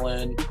homie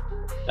Dylan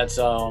that's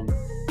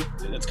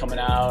coming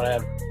out. I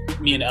have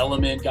me and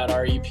Element got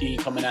our EP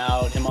coming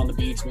out. Him on the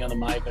beats, me on the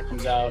mic. That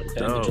comes out at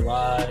the end of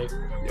July.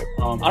 I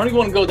don't even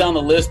want to go down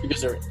the list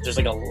because there's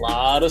like a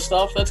lot of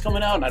stuff that's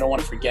coming out, and I don't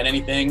want to forget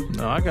anything.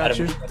 No, I got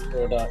you.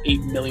 The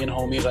 8 million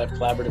homies. I have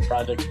collaborative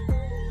projects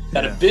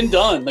that have been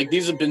done. Like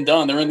these have been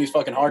done. They're in these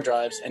fucking hard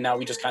drives, and now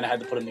we just kind of had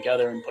to put them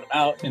together and put them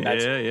out. And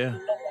that's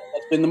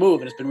been the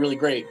move, and it's been really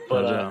great.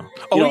 But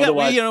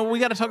we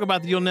got to talk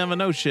about the You'll Never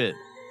Know shit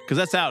because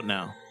that's out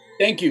now.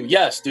 Thank you.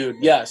 Yes, dude.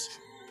 Yes.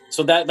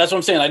 So that's what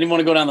I'm saying. I didn't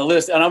want to go down the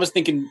list, and I was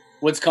thinking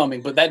what's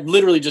coming, but that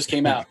literally just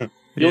came out.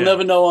 You'll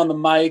Never Know on the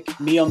mic,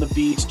 me on the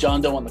beats,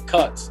 John Doe on the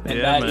cuts, and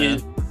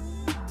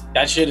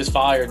that shit is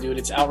fire, dude.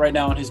 It's out right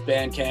now on his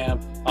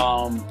Bandcamp.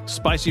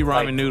 Spicy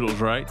Ramen Noodles,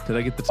 right? Did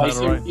I get the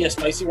title right? Yeah,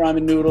 Spicy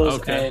Ramen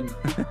Noodles. Okay. And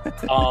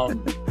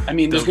I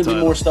mean, there's gonna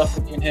be more stuff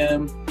for me and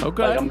him.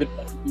 Okay. Like, I'm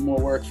gonna do more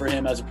work for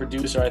him as a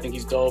producer. I think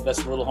he's dope.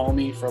 That's a little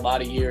homie for a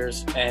lot of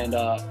years, and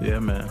yeah,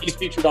 man, he's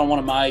featured on one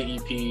of my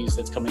EPs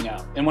that's coming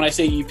out. And when I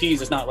say EPs,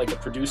 it's not like a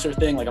producer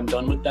thing. Like I'm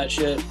done with that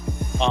shit.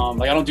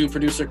 Like I don't do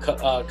producer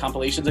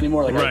compilations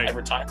anymore. Like I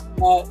retired from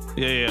that.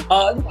 Yeah.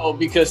 No,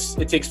 because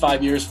it takes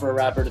 5 years for a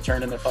rapper to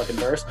turn in their fucking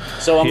verse.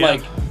 So I'm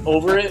like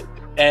over it.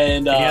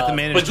 And you have to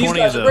manage but these 20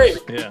 guys of are great.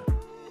 Yeah.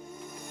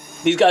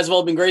 These guys have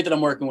all been great that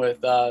I'm working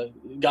with,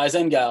 guys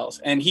and gals.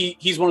 And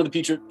he's one of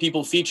the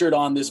people featured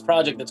on this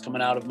project that's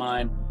coming out of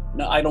mine.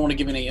 No, I don't want to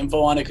give any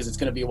info on it because it's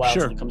going to be a while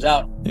until it comes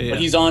out. Yeah. But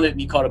he's on it and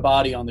he caught a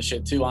body on the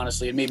shit too,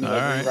 honestly. It made me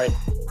rewrite.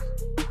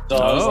 So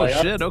I was like,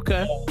 shit,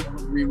 okay.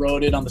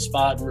 Rewrote it on the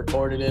spot and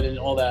recorded it and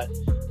all that.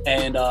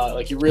 And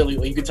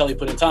you could tell he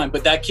put in time.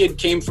 But that kid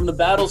came from the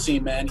battle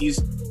scene, man.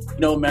 He's,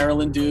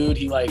 Maryland dude.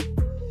 He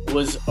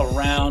was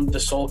around the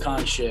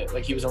SoulCon shit.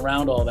 Like he was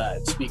around all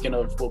that. Speaking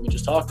of what we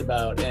just talked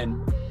about, and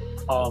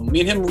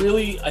me and him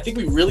I think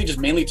we really just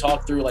mainly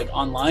talked through like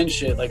online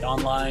shit, like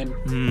online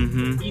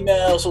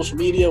email, social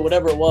media,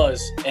 whatever it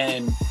was,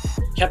 and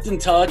kept in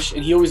touch.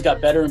 And he always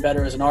got better and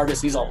better as an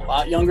artist. He's a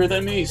lot younger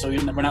than me, so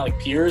we're not like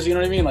peers. You know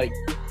what I mean? Like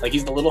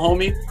he's the little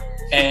homie,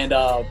 and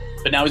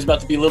but now he's about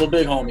to be little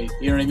big homie.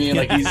 You know what I mean?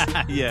 Like he's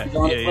he's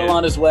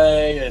on his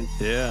way, and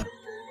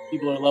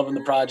people are loving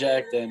the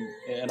project and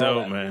dope, all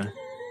that. Man.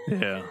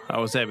 Yeah, I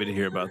was happy to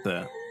hear about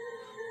that.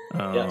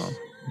 Yes.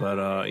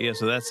 But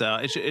so that's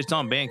out. It's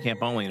on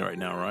Bandcamp only right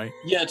now, right?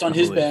 Yeah, it's on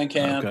his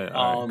Bandcamp. Okay,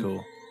 all right,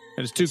 cool.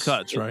 And it's 2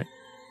 cuts, right?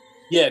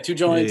 Yeah, 2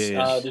 joints.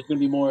 Yes. There's gonna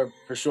be more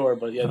for sure,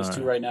 but yeah, there's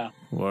 2 right now.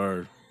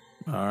 Word.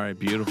 All right,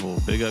 beautiful.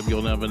 Big up,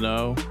 You'll Never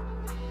Know.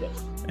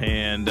 Yes.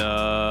 And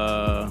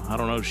I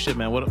don't know, shit,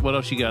 man. What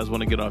else you guys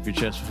want to get off your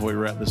chest before we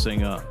wrap this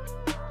thing up?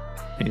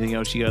 Anything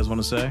else you guys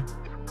want to say?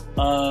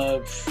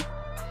 I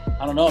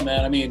don't know,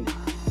 man. I mean,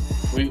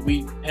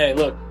 hey,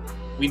 look,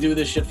 we do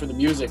this shit for the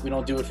music. We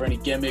don't do it for any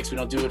gimmicks. We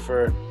don't do it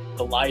for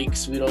the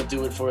likes. We don't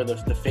do it for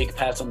the fake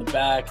pats on the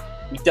back.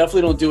 We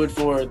definitely don't do it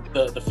for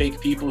the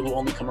fake people who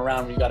only come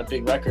around when you got a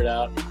big record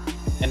out,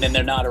 and then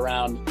they're not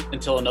around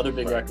until another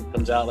big record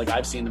comes out, like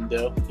I've seen them do.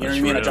 You know what I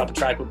mean? Real. I drop a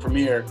track with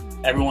Premier.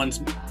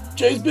 Everyone's,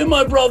 Jay's been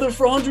my brother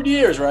for 100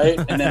 years, right?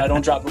 And then I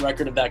don't drop a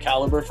record of that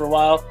caliber for a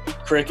while,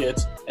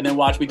 crickets, and then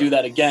watch me do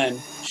that again,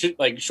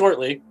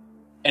 shortly,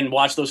 and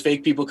watch those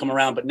fake people come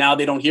around, but now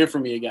they don't hear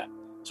from me again.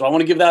 So I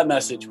want to give that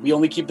message. We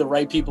only keep the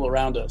right people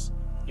around us.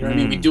 You know what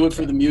I mean? We do it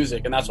for the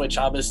music, and that's why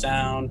Chavez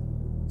Sound,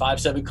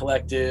 5-7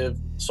 Collective,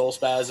 Soul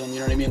Spasm, you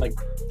know what I mean? Like,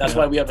 that's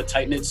why we have a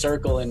tight-knit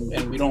circle,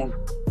 and we don't,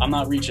 I'm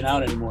not reaching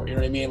out anymore, you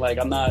know what I mean? Like,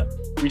 I'm not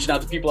reaching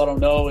out to people I don't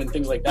know and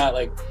things like that.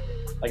 Like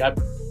I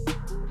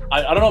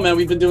don't know, man,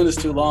 we've been doing this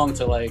too long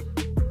to, like,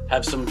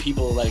 have some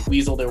people, like,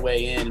 weasel their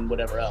way in and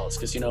whatever else,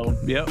 because,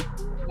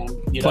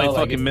 Play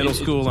fucking middle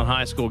school and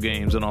high school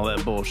games and all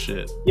that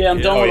bullshit. Yeah, I'm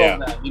done with all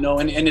that,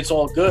 and it's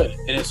all good.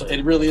 And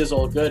it really is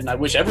all good. And I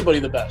wish everybody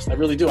the best. I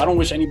really do. I don't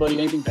wish anybody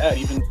anything bad.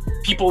 Even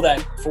people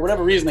that, for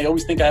whatever reason, they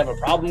always think I have a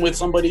problem with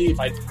somebody if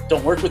I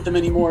don't work with them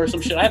anymore or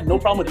some shit. I have no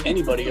problem with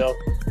anybody,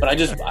 But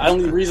the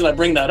only reason I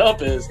bring that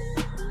up is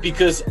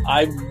because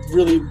I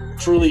really,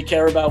 truly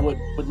care about what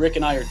Rick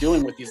and I are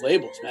doing with these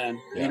labels, man.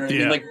 You know what I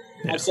mean? Like,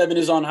 5-7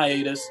 is on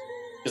hiatus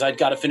because I've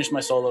got to finish my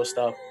solo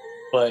stuff.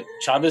 But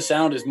Chavez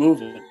Sound is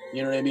moving,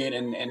 you know what I mean?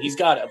 And he's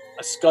got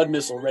a Scud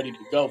missile ready to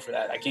go for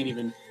that. I can't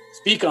even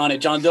speak on it.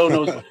 John Doe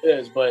knows what it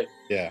is, but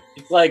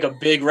it's like a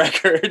big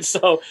record.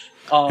 So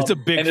it's a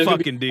big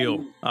fucking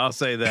deal. I'll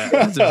say that.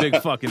 It's a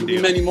big fucking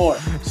deal. Many more.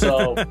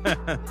 So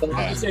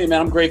I'm just saying,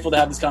 man, I'm grateful to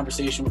have this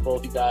conversation with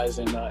both you guys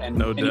and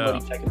no anybody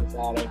doubt. checking this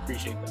out. I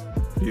appreciate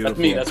that. Beautiful. That's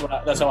me.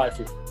 That's how I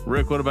feel.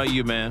 Rick, what about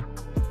you, man?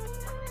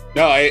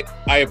 No,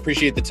 I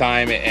appreciate the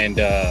time, and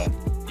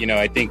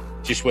I think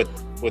just with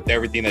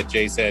everything that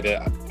Jay said,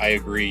 I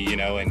agree,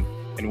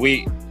 and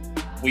we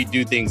we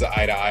do things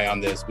eye to eye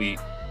on this.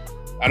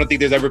 I don't think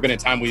there's ever been a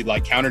time we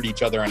like countered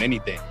each other on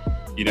anything.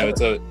 You know,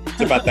 it's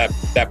about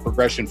that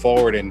progression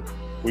forward, and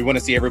we want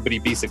to see everybody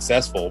be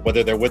successful,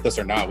 whether they're with us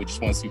or not. We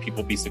just want to see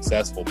people be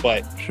successful.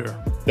 But sure,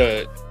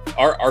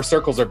 our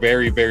circles are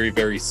very, very,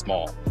 very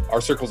small.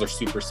 Our circles are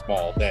super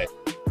small. That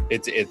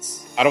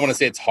it's I don't want to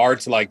say it's hard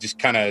to like just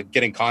kind of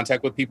get in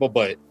contact with people,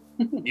 but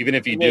even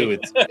if you do,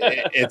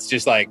 it's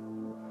just like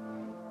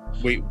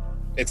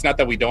it's not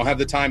that we don't have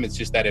the time. It's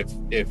just that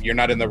if you're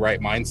not in the right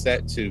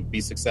mindset to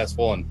be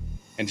successful and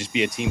just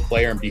be a team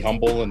player and be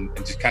humble and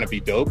just kind of be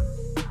dope,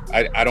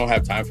 I don't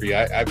have time for you.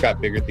 I've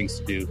got bigger things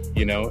to do,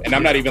 you know, and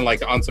I'm not even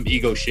like on some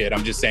ego shit.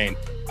 I'm just saying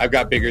I've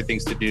got bigger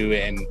things to do,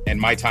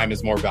 and my time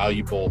is more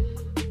valuable,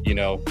 you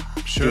know,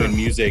 doing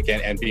music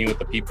and being with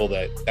the people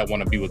that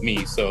want to be with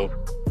me. So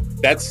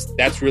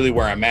that's really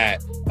where I'm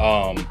at.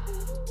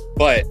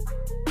 But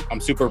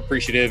I'm super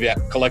appreciative. Yeah,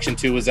 Collection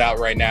 2 is out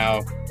right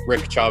now.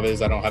 Rick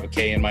Chavez. I don't have a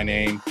K in my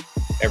name.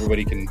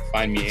 Everybody can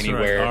find me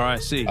anywhere.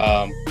 RIC.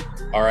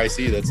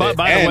 RIC. That's it.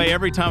 By the way,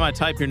 every time I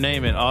type your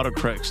name, it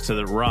autocorrects to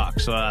the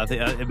Rock. So I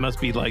think it must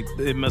be like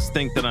it must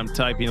think that I'm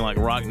typing like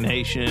Rock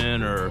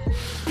Nation or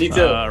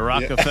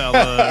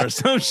Rockefeller or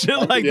some shit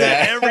like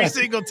that. Every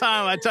single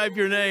time I type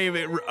your name,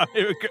 it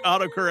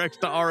autocorrects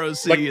to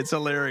ROC. Like, it's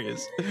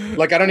hilarious.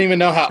 Like I don't even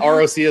know how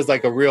ROC is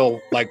like a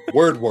real like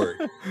word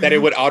that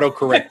it would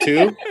autocorrect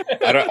to.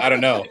 I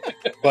don't know.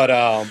 But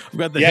I've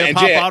got the hip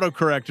hop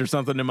autocorrect or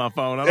something in my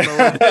phone. I don't know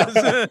what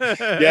it is.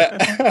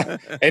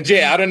 Yeah. And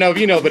Jay, I don't know if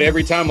you know, but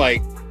every time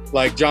like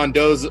John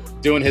Doe's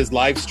doing his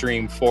live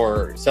stream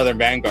for Southern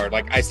Vanguard,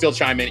 like I still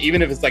chime in,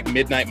 even if it's like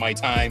midnight my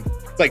time.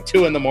 It's like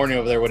 2 a.m.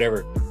 over there,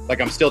 whatever. Like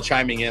I'm still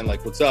chiming in,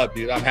 like, "What's up,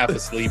 dude? I'm half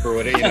asleep or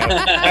whatever." You know,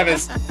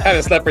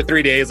 haven't slept for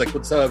 3 days. Like,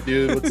 "What's up,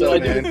 dude? What's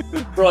up, man?"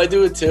 Bro, I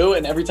do it too.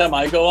 And every time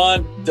I go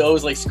on,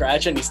 Doe's like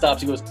scratching. He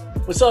stops. He goes,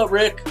 "What's up,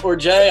 Rick or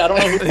Jay?" I don't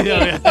know who.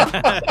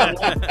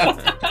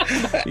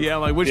 Yeah,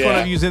 like which one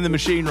of you's in the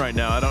machine right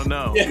now? I don't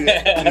know.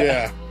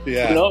 Yeah.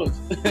 Who knows?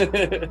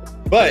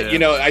 But you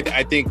know,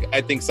 I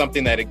think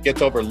something that it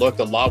gets overlooked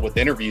a lot with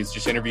interviews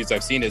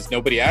I've seen is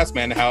nobody asks,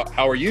 man,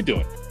 how are you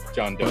doing,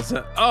 John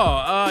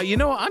Doe? You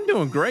know, I'm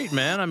doing great,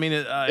 man. I mean,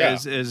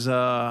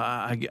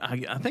 I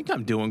think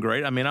I'm doing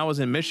great. I mean, I was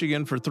in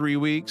Michigan for 3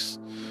 weeks,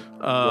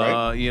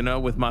 you know,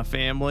 with my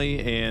family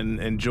and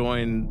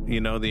enjoying,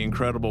 you know, the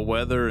incredible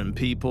weather and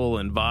people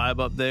and vibe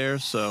up there.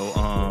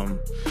 So,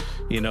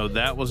 you know,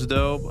 that was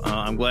dope.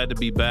 I'm glad to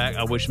be back.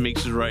 I wish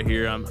Meeks was right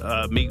here.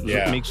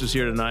 Meeks was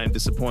here tonight and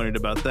disappointed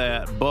about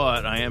that.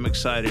 But I am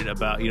excited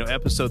about, you know,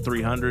 episode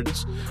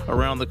 300's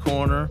around the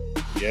corner.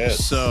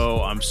 Yes.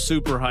 So I'm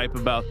super hype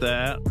about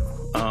that.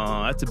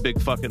 That's a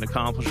big fucking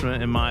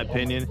accomplishment in my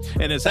opinion,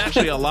 and it's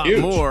actually a lot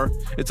more.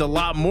 It's a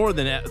lot more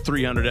than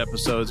 300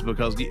 episodes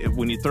because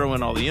when you throw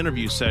in all the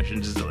interview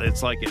sessions,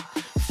 it's like at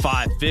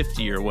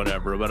 550 or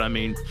whatever. But I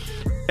mean,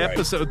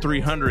 episode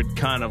 300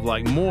 kind of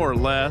like more or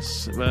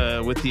less,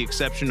 with the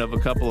exception of a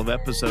couple of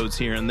episodes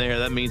here and there.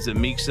 That means that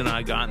Meeks and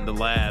I got in the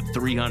lab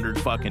 300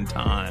 fucking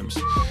times.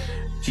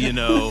 You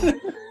know,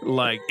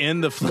 like you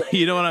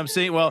know what I'm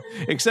saying? Well,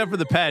 except for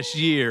the past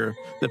year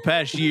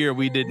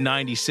we did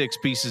 96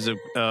 pieces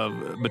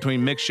of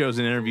between mixed shows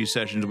and interview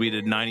sessions. We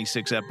did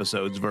 96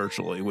 episodes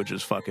virtually, which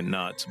is fucking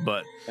nuts.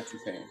 But that's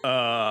insane.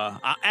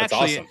 That's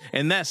awesome.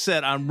 And that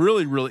said, I'm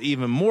really, really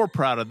even more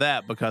proud of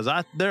that because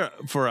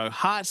for a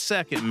hot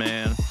second,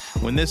 man,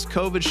 when this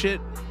COVID shit,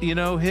 you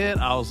know, hit,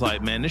 I was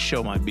like, man, this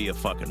show might be a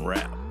fucking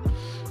wrap.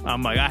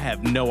 I'm like, I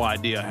have no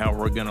idea how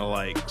we're going to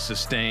like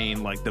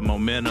sustain like the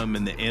momentum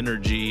and the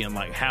energy and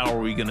like how are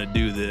we going to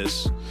do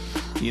this,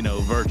 you know,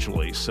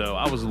 virtually. So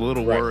I was a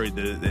little worried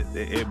that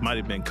it might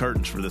have been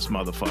curtains for this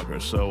motherfucker.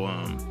 So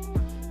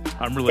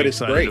I'm really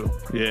excited.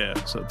 Yeah.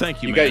 So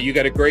thank you, man. You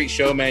got a great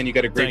show, man. You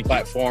got a great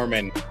platform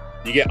and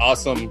you get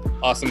awesome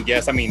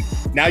guests. I mean,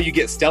 now you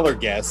get stellar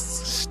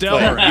guests.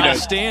 Stellar,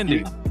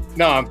 outstanding.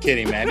 No, I'm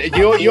kidding, man.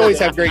 You always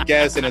have great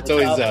guests and it's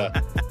always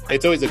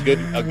a good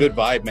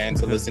vibe, man,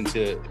 to listen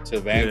to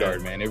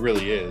Vanguard, man. It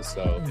really is.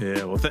 So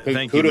yeah, well,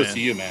 thank you. Kudos man. to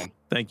you, man.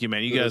 Thank you,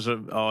 man. You guys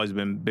have always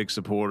been big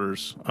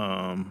supporters.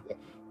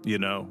 You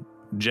know,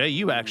 Jay,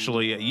 you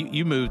actually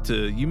you moved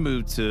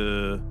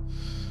to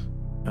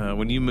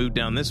when you moved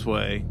down this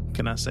way.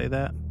 Can I say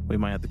that? We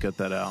might have to cut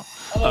that out.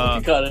 We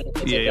can cut it.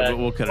 It's okay.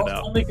 We'll cut it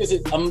out. Only because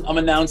I'm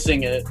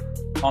announcing it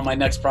on my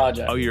next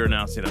project. Oh, you're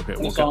announcing? Okay.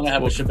 We'll I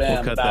have a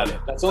Shabam cut about that.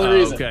 it. That's the only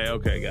reason.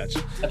 Okay, gotcha.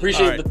 I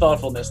appreciate the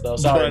thoughtfulness, though.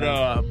 Sorry.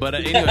 But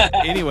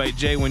anyway,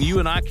 Jay, when you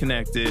and I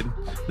connected,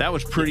 that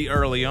was pretty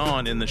early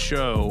on in the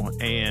show,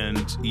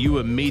 and you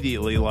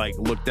immediately like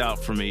looked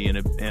out for me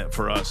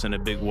for us in a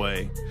big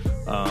way,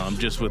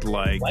 just with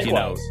like Likewise. You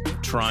know,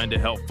 trying to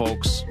help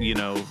folks, you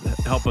know,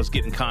 help us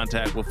get in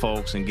contact with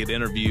folks and get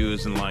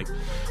interviews and like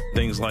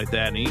things like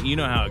that. And you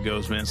know how it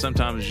goes, man.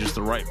 Sometimes it's just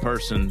the right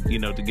person, you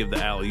know, to give the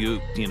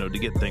alley-oop, you know, to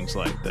get things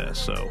like that.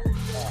 So,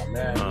 oh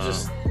man, it's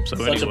just so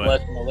such anyway. a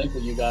blessing to link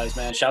with you guys,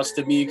 man. Shouts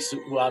to Meeks,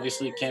 who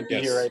obviously can't be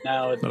here right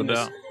now in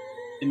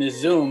this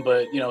Zoom,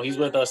 but you know he's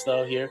with us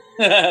though here,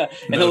 and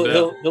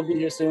he'll be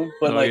here soon.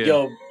 But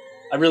yo,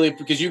 I really,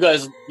 because you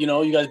guys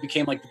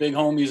became like the big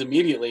homies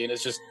immediately, and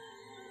it's just,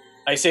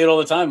 I say it all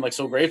the time, I'm like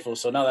so grateful.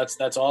 So no,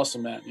 that's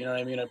awesome, man. You know what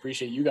I mean? I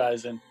appreciate you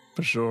guys, and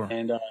for sure.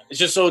 And it's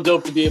just so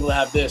dope to be able to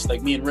have this.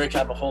 Like me and Rick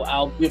have a whole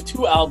album. We have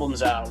 2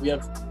 albums out. We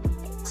have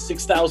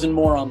 6,000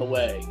 more on the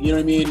way. You know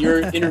what I mean? You're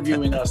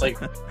interviewing us. Like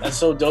that's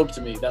so dope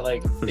to me. That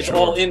like it's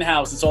all in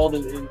house. It's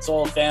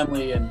all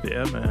family. And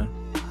yeah, man.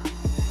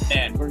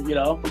 And we're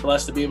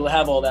blessed to be able to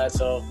have all that.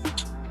 So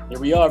here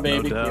we are,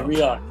 baby. No doubt. Here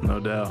we are. No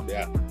doubt.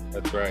 Yeah,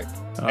 that's right.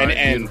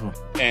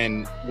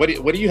 And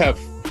what do you have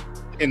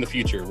in the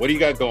future? What do you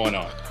got going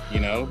on?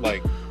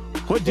 Like.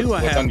 What do I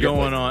have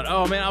going on?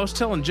 Oh man, I was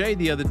telling Jay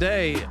the other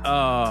day.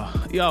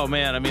 Yo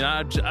man, I mean,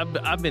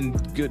 I've been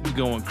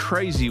going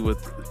crazy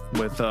with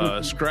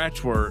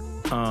scratch work.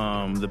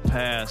 The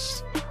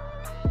past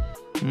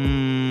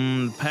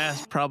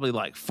probably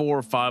like 4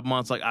 or 5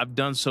 months. Like I've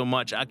done so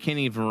much, I can't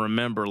even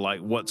remember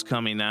like what's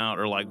coming out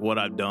or like what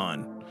I've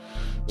done.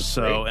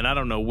 So, and I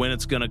don't know when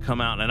it's gonna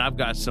come out. And I've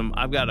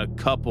got a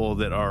couple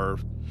that are.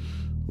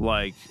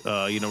 Like,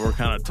 we're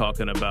kind of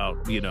talking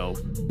about,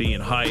 being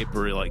hype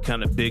or like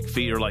kind of big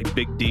feet or like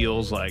big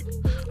deals. Like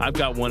I've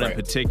got one in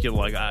particular,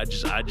 like I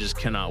just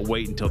cannot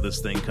wait until this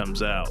thing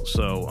comes out.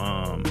 So,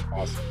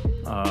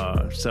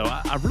 awesome. So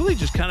I've really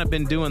just kind of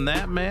been doing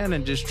that, man,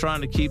 and just trying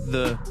to keep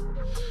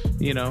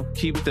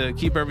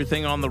keep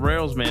everything on the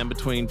rails, man,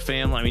 between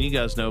family. I mean, you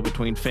guys know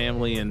between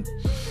family and,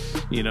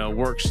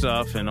 work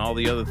stuff and all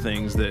the other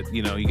things that,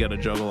 you got to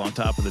juggle on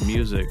top of the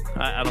music.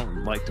 I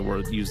don't like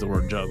to use the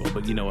word juggle,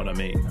 but you know what I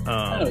mean?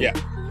 Yeah.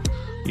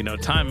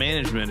 Time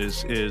management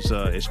is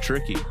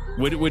tricky,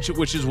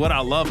 which is what I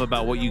love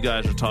about what you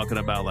guys are talking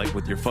about, like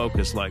with your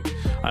focus. Like,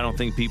 I don't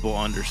think people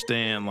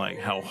understand like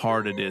how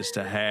hard it is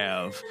to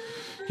have,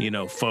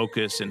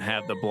 focus and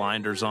have the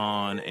blinders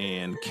on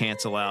and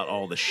cancel out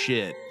all the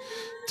shit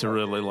to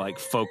really like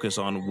focus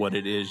on what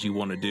it is you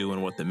want to do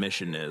and what the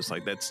mission is.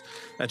 Like that's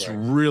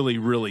really,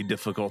 really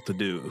difficult to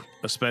do,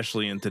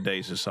 especially in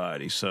today's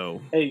society.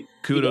 So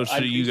kudos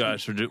to you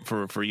guys for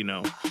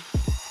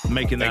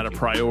making that a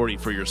priority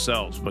for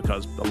yourselves,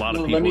 because a lot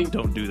of people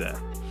don't do that.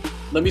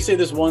 Let me say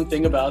this one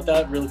thing about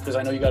that, really, because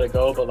I know you got to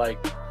go, but like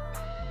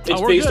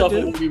it's based off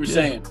of what we were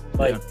saying.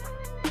 Like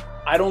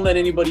I don't let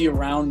anybody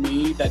around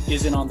me that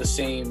isn't on the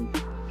same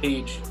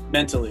page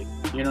mentally.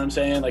 You know what I'm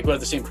saying? Like who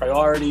have the same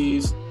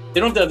priorities. They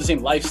don't have to have the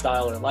same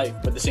lifestyle or life,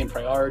 but the same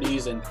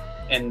priorities and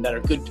that are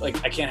good.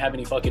 Like I can't have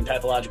any fucking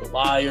pathological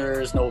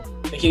liars. No,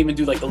 they can't even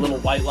do like the little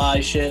white lie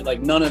shit.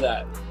 Like none of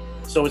that.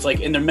 So it's like,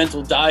 and their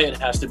mental diet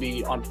has to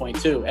be on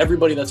point too.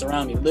 Everybody that's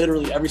around me,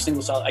 literally every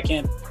single cell, I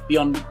can't be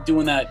on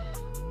doing that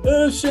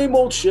same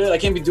old shit. I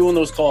can't be doing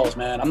those calls,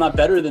 man. I'm not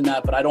better than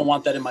that, but I don't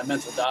want that in my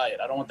mental diet.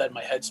 I don't want that in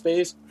my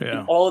headspace.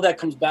 Yeah. And all of that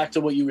comes back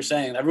to what you were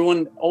saying.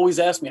 Everyone always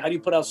asks me, how do you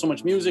put out so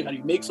much music? How do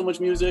you make so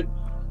much music?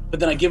 But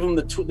then I give them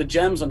the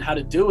gems on how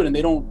to do it, and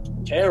they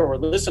don't care or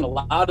listen a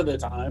lot of the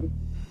time.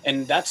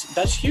 And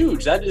that's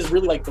huge. That is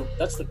really like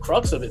that's the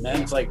crux of it,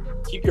 man. It's like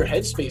keep your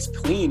headspace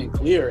clean and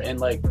clear, and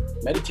like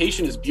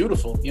meditation is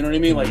beautiful. You know what I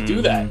mean? Like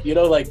do that,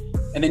 like,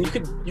 and then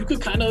you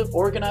could kind of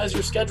organize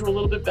your schedule a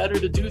little bit better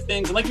to do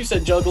things. And like you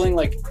said, juggling,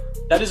 like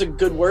that is a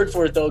good word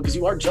for it though, because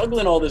you are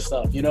juggling all this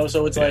stuff,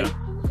 So it's like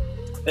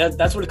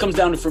that's what it comes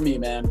down to for me,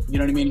 man. You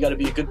know what I mean? You got to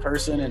be a good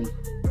person and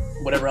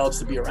whatever else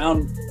to be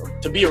around me.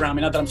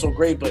 Not that I'm so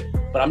great, but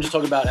I'm just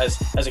talking about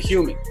as a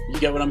human. You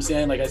get what I'm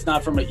saying? Like it's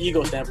not from an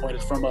ego standpoint.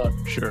 It's from a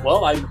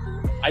well, I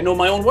know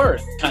my own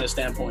worth kind of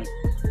standpoint.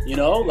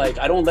 Like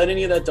I don't let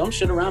any of that dumb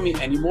shit around me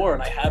anymore,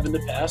 and I have in the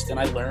past, and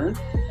I learned,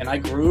 and I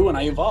grew, and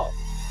I evolved.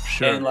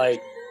 And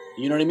like,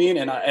 you know what I mean?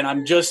 And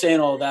I'm just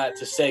saying all that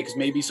to say, because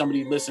maybe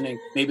somebody listening,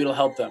 maybe it'll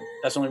help them.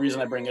 That's the only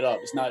reason I bring it up.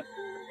 It's not,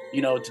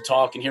 to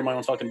talk and hear my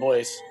own fucking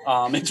voice.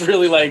 It's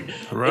really like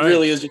it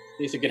really is just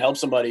in case it can help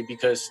somebody,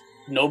 because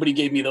nobody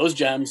gave me those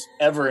gems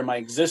ever in my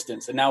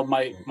existence. And now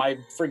my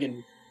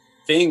friggin'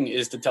 thing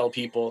is to tell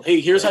people,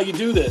 hey, here's how you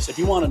do this. If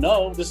you want to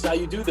know, this is how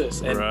you do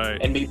this.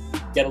 And maybe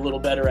get a little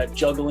better at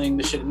juggling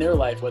the shit in their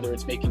life, whether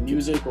it's making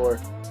music or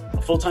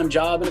a full-time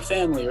job and a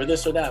family or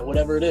this or that,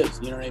 whatever it is.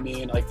 You know what I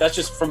mean? Like that's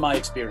just from my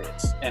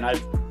experience. And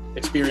I've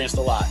experienced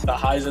a lot, the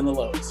highs and the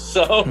lows.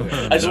 So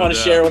I just want to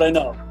share what I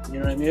know. You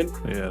know what I mean?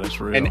 Yeah,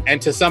 that's real.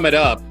 And to sum it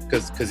up,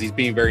 because he's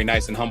being very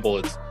nice and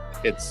humble,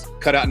 it's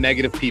cut out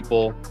negative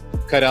people,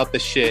 cut out the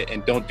shit,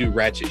 and don't do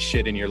ratchet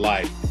shit in your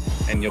life,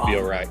 and you'll be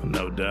all right.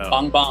 No doubt.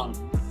 Bong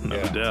bong.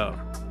 No doubt.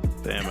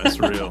 Damn, that's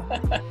real.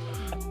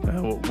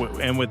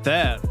 And with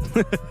that,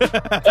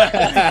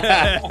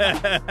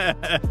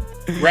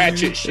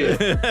 ratchet shit.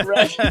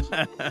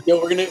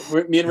 Yo,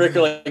 me and Rick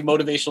are like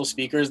motivational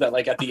speakers that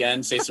like at the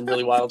end say some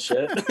really wild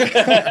shit.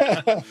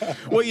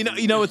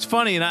 Well, it's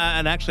funny,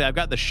 and actually I've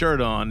got the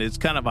shirt on. It's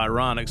kind of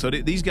ironic. So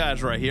these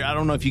guys right here, I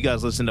don't know if you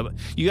guys listen to,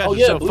 you guys are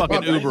so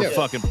fucking uber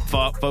fucking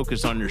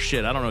focused on your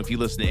shit. I don't know if you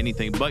listen to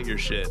anything but your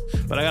shit.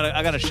 But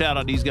I gotta shout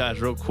out these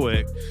guys real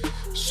quick.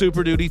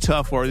 Super Duty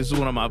Tough Work. This is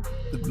one of my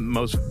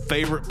most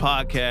favorite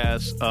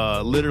podcasts,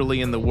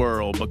 literally in the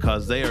world,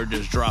 because they are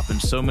just dropping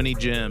so many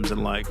gems.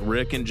 And like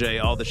Rick and Jay,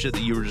 all the shit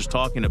that you were just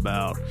talking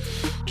about,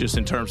 just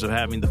in terms of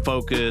having the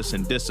focus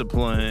and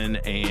discipline,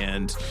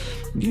 and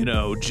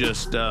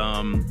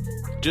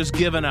just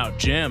giving out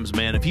gems,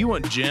 man. If you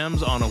want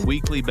gems on a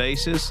weekly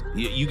basis,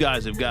 you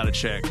guys have got to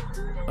check.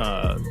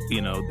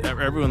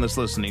 Everyone that's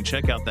listening,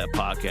 check out that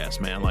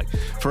podcast, man. Like,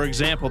 for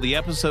example, the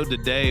episode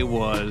today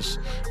was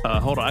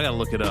hold on, I gotta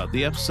look it up.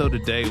 The episode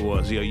today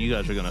was, you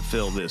guys are gonna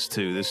feel this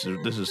too. This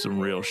is some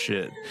real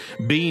shit.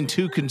 Being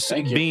too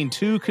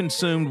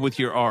consumed with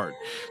your art.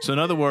 So in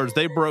other words,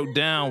 they broke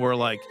down where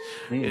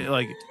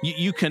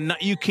you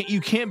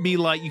can't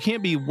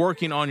be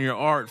working on your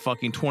art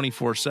fucking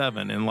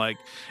 24/7, and like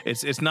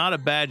it's not a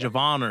badge of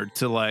honor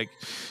to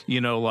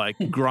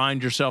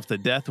grind yourself to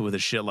death with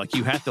this shit. Like,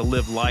 you have to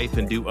live life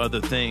and do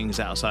other things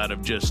outside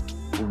of just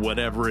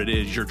whatever it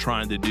is you're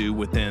trying to do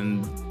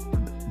within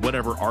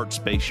whatever art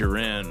space you're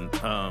in.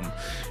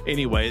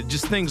 Anyway,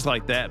 just things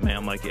like that,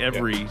 man. Like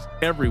every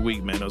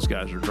week, man, those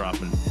guys are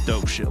dropping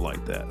dope shit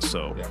like that.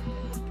 So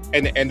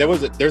and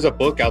there's a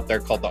book out there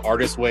called The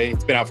Artist's Way.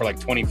 It's been out for like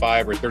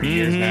 25 or 30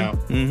 years now.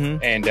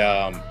 And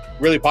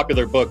really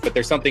popular book, but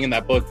there's something in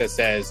that book that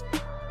says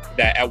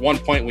that at one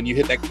point when you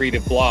hit that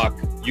creative block,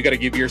 you got to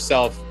give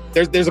yourself,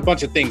 there's a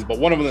bunch of things, but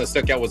one of them that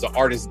stuck out was an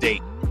artist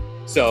date.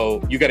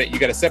 So you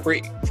gotta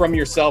separate from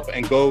yourself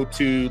and go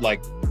to, like,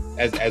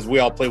 as we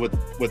all play with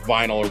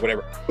vinyl or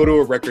whatever, go to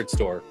a record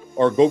store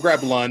or go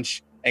grab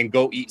lunch and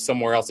go eat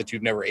somewhere else that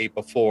you've never ate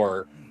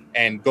before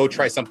and go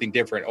try something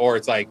different. Or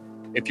it's like,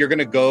 if you're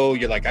gonna go,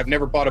 you're like, I've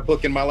never bought a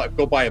book in my life,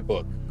 go buy a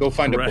book, go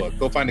find a book,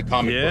 go find a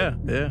comic book.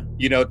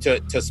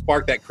 To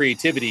spark that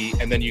creativity,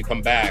 and then you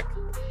come back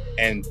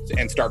and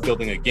start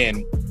building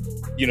again,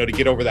 to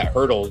get over that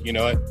hurdle,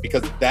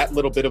 because that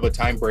little bit of a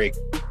time break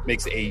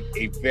makes a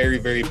very,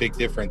 very big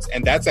difference.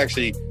 And that's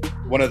actually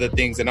one of the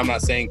things, and I'm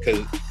not saying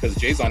because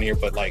Jay's on here,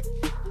 but like,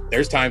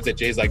 there's times that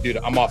Jay's like, dude,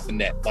 I'm off the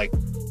net. Like,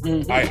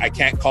 I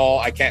can't call,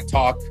 I can't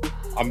talk.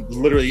 I'm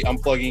literally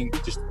unplugging.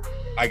 Just,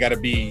 I gotta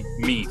be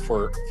me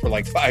for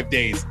like 5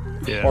 days.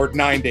 Or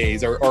 9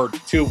 days or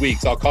 2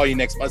 weeks. I'll call you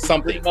next month,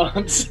 something. 3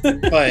 months.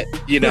 But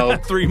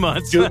 3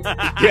 months. So,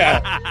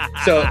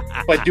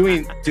 but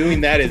doing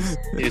that is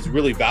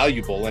really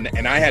valuable.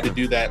 And I had to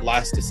do that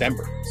last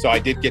December. So I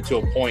did get to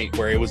a point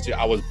where I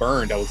was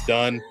burned. I was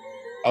done.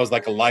 I was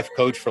like a life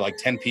coach for like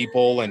 10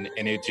 people, and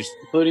it just,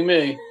 including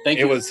me. Thank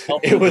you.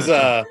 It was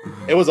a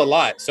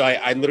lot. So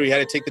I literally had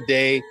to take the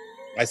day.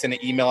 I sent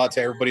an email out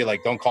to everybody,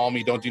 like, don't call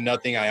me, don't do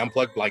nothing. I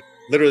unplugged like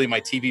literally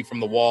my TV from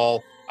the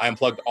wall. I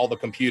unplugged all the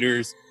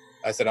computers.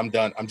 I said, I'm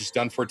done. I'm just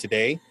done for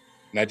today.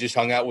 And I just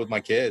hung out with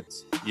my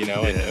kids,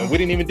 and we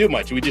didn't even do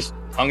much. We just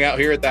hung out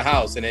here at the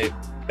house, and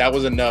that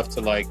was enough to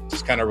like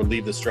just kind of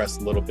relieve the stress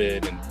a little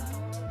bit.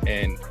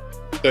 And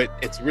so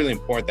it's really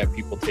important that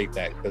people take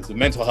that, because the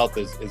mental health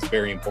is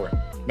very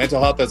important.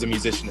 Mental health as a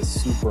musician is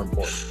super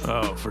important.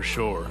 Oh, for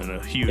sure. And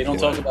a huge They don't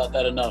talk about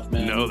that enough,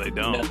 man. No, they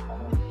don't.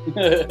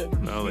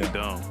 No, they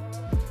don't.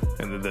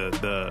 And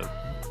the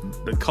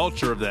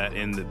culture of that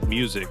in the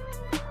music,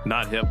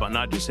 not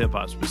just hip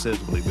hop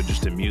specifically, but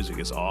just in music,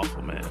 is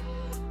awful, man.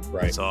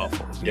 Right. It's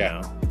awful.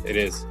 It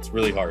is. It's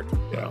really hard.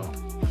 Yeah.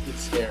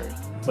 It's scary.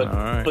 But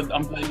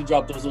I'm glad you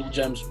dropped those little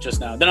gems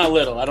just now. They're not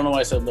little. I don't know why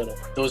I said little.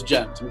 Those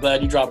gems. I'm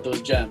glad you dropped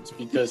those gems,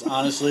 because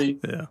honestly,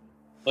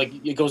 like,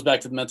 it goes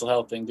back to the mental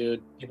health thing,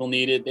 dude. People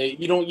need it.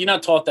 You're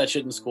not taught that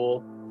shit in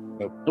school.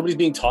 Nope. Nobody's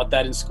being taught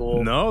that in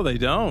school. No, they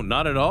don't.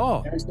 Not at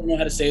all. Parents don't know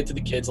how to say it to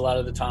the kids a lot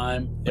of the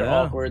time. They're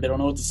awkward. They don't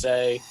know what to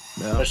say,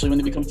 especially when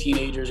they become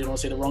teenagers. You don't want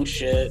to say the wrong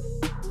shit.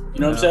 You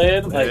know what I'm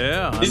saying?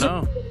 Like, these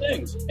are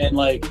things. And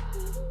like,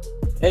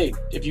 hey,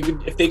 if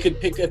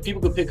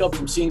people could pick up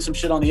from seeing some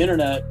shit on the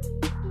internet,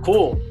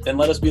 cool. Then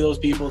let us be those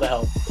people to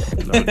help.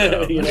 No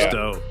doubt. That's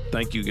dope.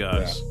 Thank you,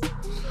 guys. Yeah.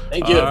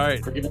 Thank you. All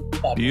right. For giving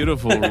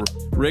beautiful.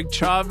 Rick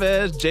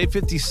Chavez,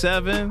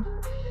 J57.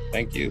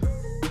 Thank you.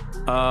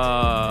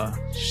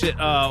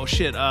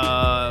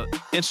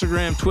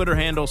 Instagram, Twitter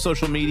handle,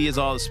 social media is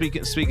all.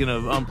 Speaking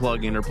of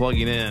unplugging or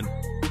plugging in,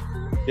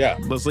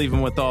 let's leave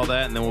them with all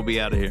that, and then we'll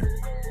be out of here.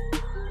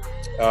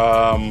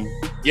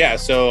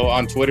 So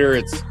on Twitter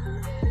it's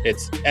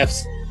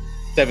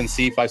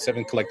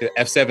F7C57 Collective,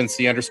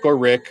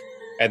 F7C_Rick,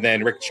 and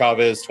then Rick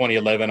Chavez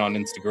 2011 on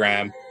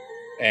Instagram.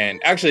 And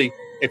actually,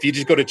 if you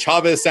just go to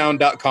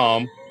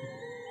ChavezSound.com,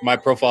 my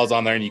profile's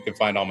on there, and you can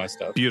find all my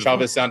stuff.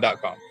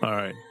 ChavezSound.com. All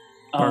right.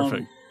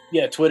 Perfect.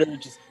 Twitter,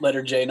 just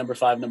letter J, number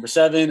 5, number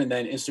 7, and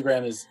then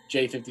Instagram is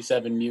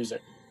J57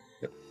 Music.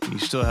 You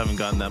still haven't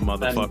gotten that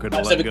motherfucker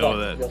to let go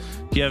of that.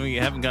 You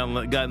haven't gotten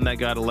that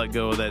guy to let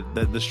go of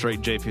that the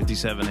straight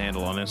J57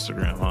 handle on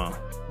Instagram, huh?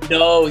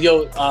 No,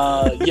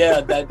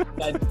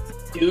 that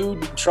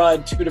dude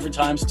tried 2 different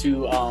times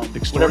to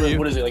extort you?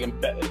 What is it,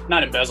 like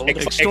not embezzle?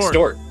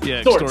 Extort. Yeah,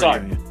 extort.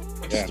 Sorry.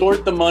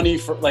 extort the money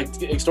for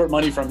extort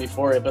money from me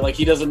for it, but like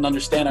he doesn't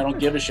understand. I don't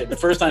give a shit. The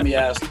first time he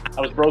asked,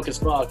 I was broke as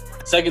fuck.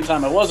 Second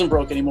time I wasn't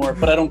broke anymore,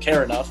 but I don't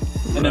care enough.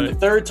 And then the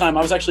third time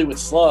I was actually with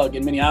Slug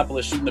in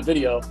Minneapolis shooting the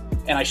video,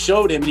 and I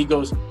showed him, and he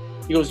goes,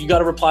 you got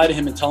to reply to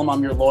him and tell him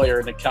I'm your lawyer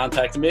and to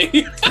contact me.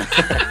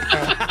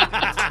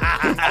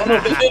 I don't know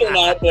if they did or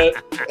not, but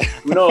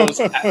who knows?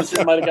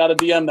 Atmosphere might have got a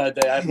DM that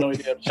day. I have no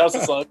idea. Shouts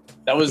to Slug.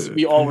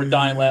 We all were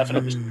dying laughing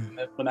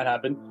when that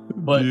happened.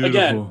 But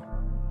again,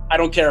 I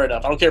don't care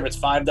enough. I don't care if it's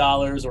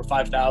 $5 or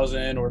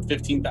 $5,000 or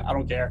 $15,000. I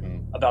don't care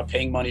about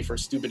paying money for a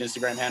stupid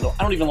Instagram handle.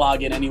 I don't even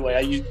log in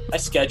anyway. I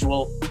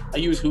schedule. I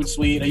use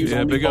Hootsuite. I use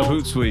big up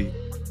Hootsuite.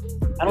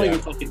 I don't even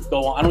fucking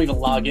go on. I don't even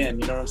log in.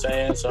 You know what I'm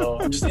saying? So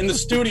I'm just in the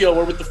studio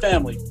or with the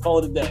family. Call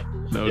it a day.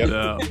 No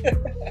doubt.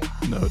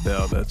 No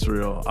doubt. That's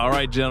real. All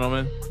right,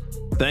 gentlemen.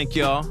 Thank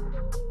y'all.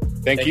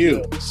 Thank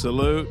you.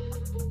 Salute.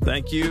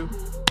 Thank you.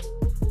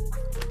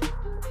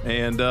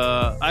 And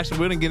actually,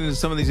 we're going to get into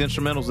some of these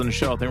instrumentals in the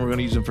show. I think we're going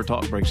to use them for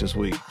talk breaks this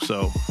week.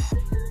 So,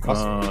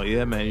 awesome.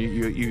 Yeah, man,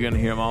 you're going to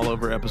hear them all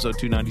over episode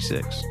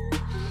 296.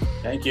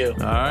 Thank you. All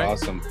right.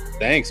 Awesome.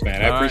 Thanks,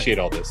 man. I appreciate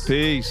all this.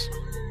 Peace.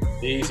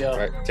 Peace, y'all. All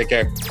right. Take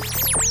care.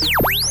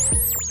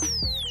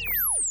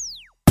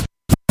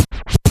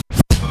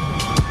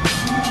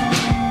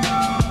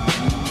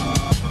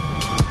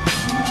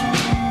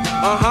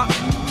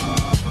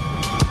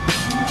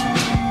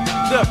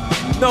 Look,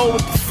 know what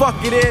the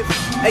fuck it is?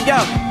 Hey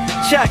yo,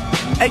 check.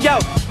 Hey yo,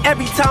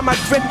 every time I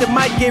grip the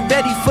mic, get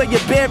ready for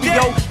your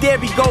burial. There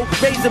we go,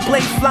 razor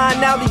blades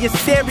flying out of your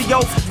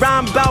stereo.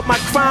 Rhyme about my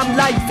crime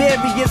like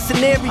various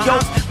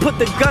scenarios. Put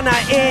the gun I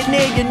air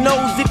near your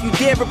nose if you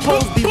dare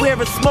oppose.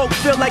 Beware of smoke,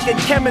 feel like a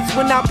chemist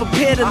when I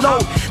prepare to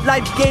load.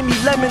 Life gave me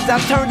lemons,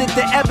 I turned it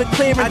to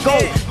Everclear and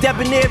gold.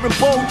 Debonair and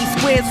bold, these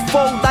squares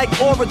fold like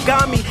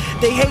origami.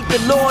 They hate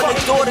the Lord, they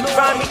adore the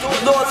grimy.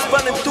 Lords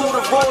running through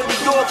the road, New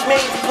York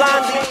mains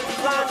blindly.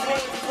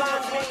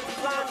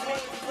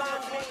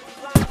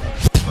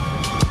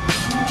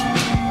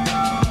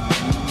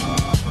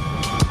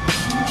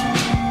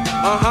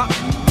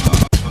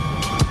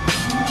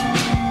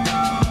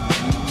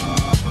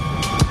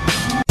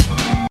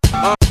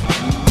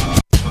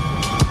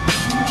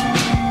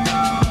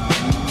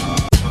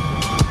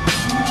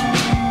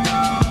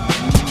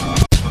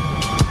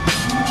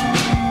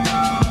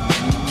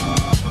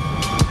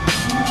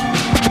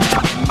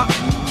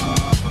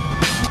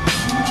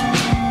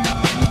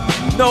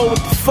 Know what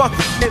the fuck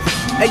it is?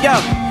 Hey yo,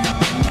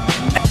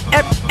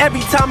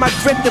 every time I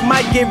grip the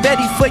mic, get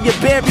ready for your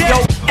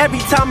burial. Every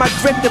time I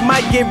grip the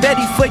mic, get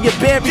ready for your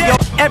burial.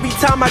 Every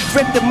time I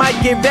grip the mic,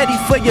 get ready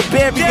for your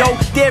burial.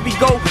 There we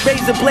go,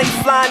 razor blades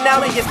flying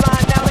out of your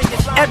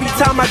Every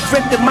time I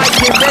grip the mic,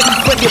 get ready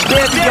for your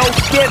burial.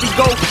 There we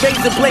go,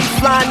 razor blades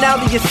flying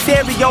out of your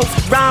stereo.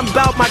 Rhyme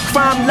about my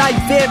crime like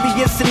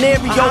various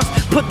scenarios.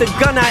 Put the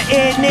gun I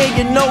air near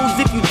your nose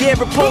if you dare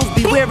oppose.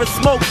 Beware of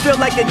smoke, feel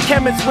like a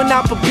chemist when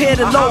I prepare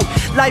to load.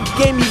 Life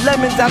gave me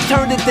lemons, I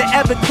turned it to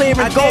Everclear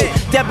and gold.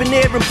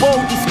 Debonair and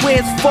bold, these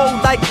squares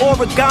fold like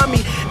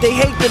origami. They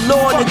hate the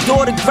Lord,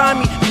 adore the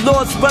grimy.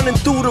 Lords running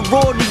through the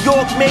road, New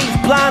York mains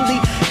blindly.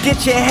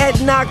 Get your head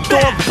knocked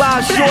off by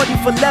a shorty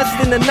for less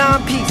than a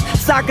 9-piece.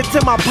 Sock it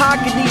to my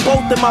pocket, need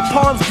both of my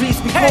palms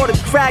greased. We call the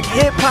crack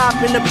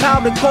hip-hop and the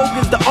powder coke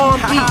is the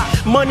R&B.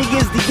 Money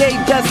is the A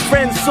best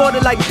friend, sorta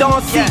like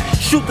Don C.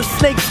 Shoot the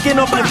snake skin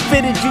off your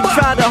fitted, you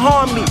try to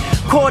harm me.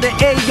 Call the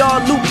AR,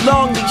 Luke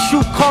Longley,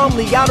 shoot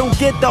calmly. I don't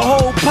get the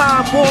whole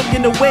pie, I'm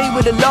walking away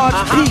with a large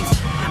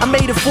piece. I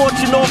made a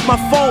fortune off my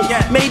phone,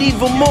 made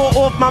even more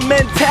off my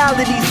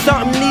mentality.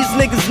 Something these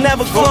niggas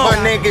never clone. clone. For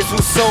my niggas who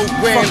sold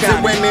grams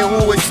and women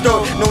who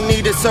extort. No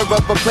need to serve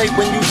up a plate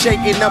when you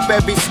shaking up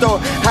every store.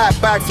 Hot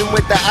boxing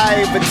with the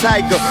eye of a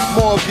tiger.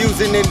 More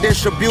abusing than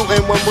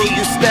distributing. When will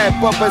you step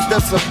up as the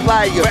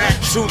supplier?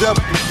 Shoot up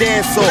the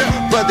dance hall.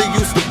 Brother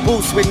used to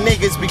boost with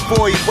niggas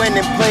before he went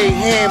and played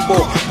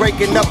handball.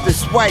 Breaking up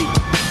this white.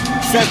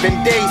 7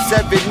 days,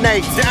 7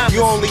 nights.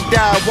 You only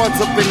die once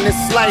up in this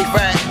life.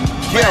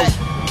 Yo.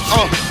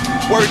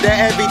 Word to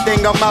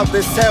everything, I'm out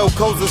this hell.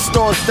 Close the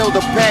store, still the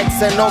pack,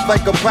 send off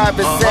like a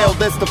private sale.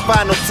 That's the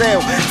final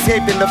tale.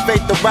 Escaping the fate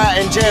to rot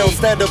in jail.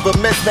 Instead of a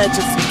mismatch,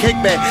 it's a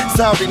kickback.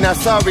 Sorry,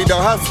 not sorry. The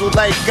hustle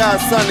like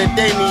Godson and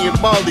Damian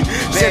Marley.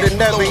 Should've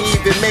never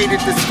even made it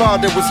this far.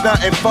 There was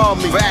nothing for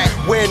me.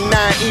 We're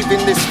not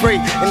even this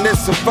free in this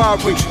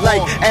safari.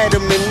 Like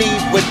Adam and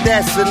Eve, but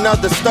that's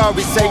another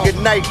story. Say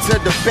goodnight to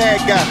the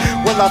bad guy.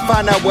 Will I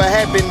find out what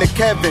happened to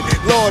Kevin?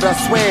 Lord, I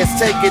swear it's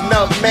taking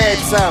up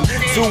mad time.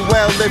 Too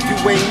well if you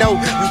ain't know,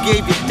 you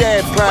gave your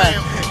dad pride.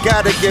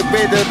 Gotta get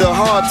rid of the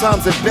hard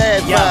times and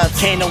bad vibes.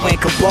 Kano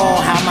and Cabal,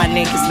 how my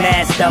niggas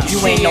masked up.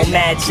 You ain't no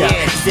matchup.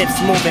 Zips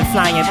moving,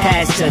 flying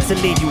past ya to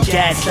leave you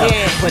gassed up.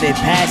 Put it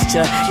past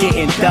ya,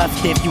 getting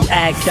duffed if you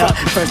act up.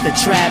 First a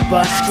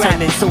trapper, turn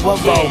into a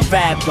road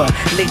rapper.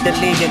 Lead the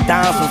legion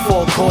down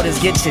for 4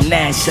 quarters, get your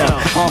nash up.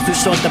 On too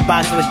short the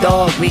box with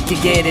dog, we can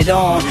get it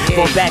on.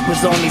 Go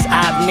backwards on these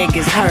op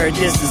niggas, heard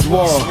this is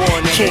war.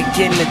 Kick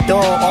in the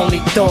door, only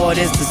thought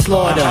is the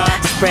slaughter.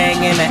 Sprang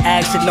into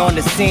action on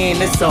the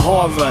scene, it's a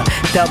horror. Libra.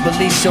 Double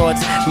E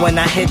shorts when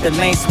I hit the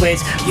lane switch.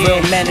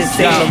 Real men is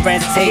St.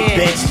 Laurent's tape,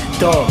 bitch.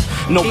 Dog.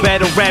 No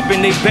battle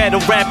rapping, they battle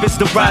rappers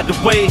to ride the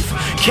wave.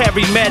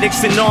 Carry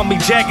Maddox and army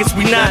jackets,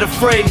 we not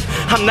afraid.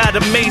 I'm not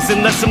amazing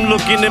unless I'm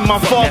looking in my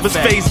father's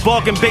face.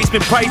 Bargain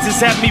basement prices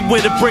have me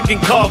with a brick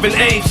and carving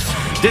eighth.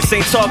 This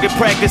ain't target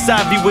practice,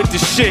 I be with the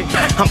shit.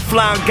 I'm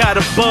flying, got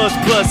a buzz,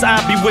 plus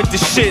I be with the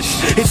shit.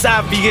 It's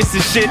obvious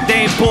as shit,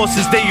 they ain't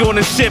bosses, they on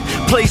the ship.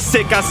 Play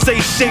sick, I say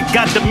shit,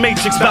 got the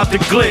matrix about to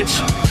glitch.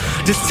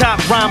 This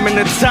top rhyming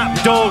the top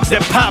dogs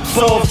that pops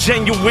off.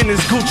 Genuine as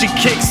Gucci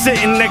kicks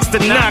sitting next to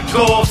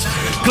knockoffs.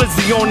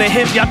 Glizzy on the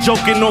hip, y'all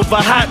joking over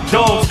hot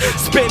dogs.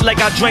 Spit like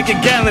I drank a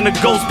gallon of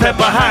ghost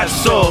pepper hot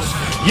sauce.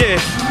 Yeah,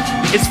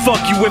 it's fuck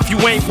you if you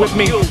ain't with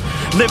me.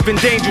 Living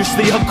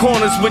dangerously, her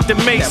corners with the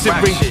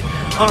masonry.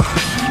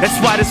 That's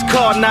why this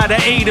car not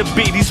an A to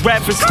B. These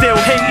rappers still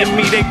hating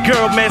me, they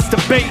girl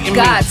masturbating me.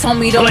 God told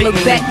me don't look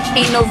back,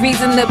 ain't no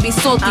reason to be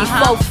salty.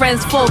 Four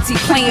friends faulty,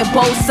 playing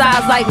both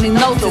sides like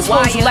Minotaurs.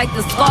 Hold you like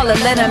the scholar,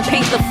 let them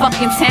paint the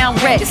fucking town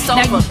red.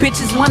 Now you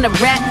bitches wanna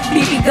rap,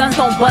 BB guns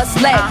don't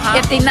bust lead.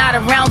 If they not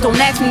around, don't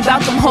ask me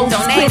about them hoes.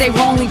 It's clear they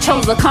wrongly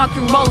chose a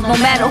conquering road. No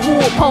matter who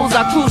oppose,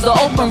 I cruise the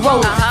open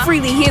road.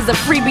 Freely, here's a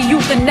freebie, you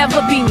can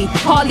never be me.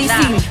 Hardly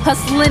see me,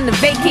 hustling the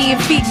vacay in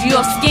Fiji.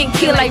 Your skin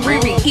kill like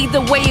Riri.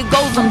 Either way it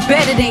goes, I'm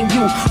better than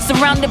you.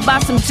 Surrounded by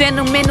some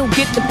gentlemen who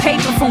get the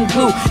paper from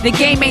glue. The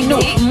game ain't new.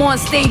 I'm on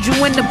stage, you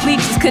in the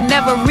bleachers could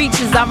never reach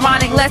us.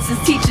 Ironic lessons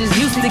teachers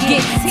used to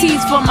get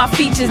teased for my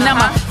features. Now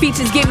my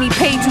features get me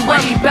paid. You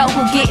worry about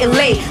who getting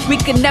laid. We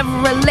could never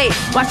relate.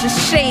 Watch the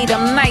shade,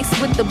 I'm nice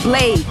with the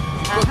blade.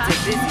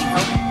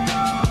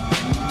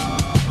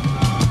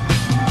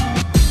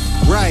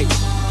 Right,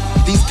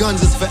 these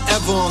guns is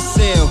forever on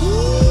sale.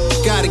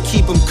 Gotta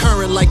keep them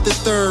current like the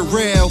third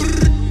rail.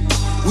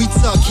 We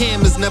tuck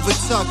hammers, never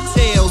tuck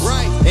tails.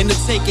 And to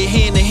take it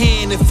hand in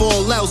hand if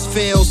all else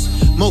fails.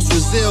 Most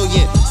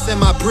resilient,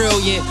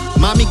 semi-brilliant.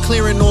 Mommy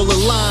clearing all the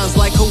lines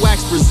like her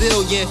wax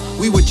Brazilian.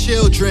 We were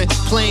children,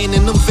 playing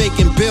in them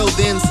vacant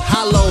buildings.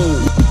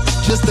 Hollow,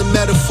 just a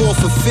metaphor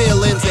for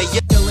feelings.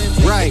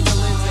 Right,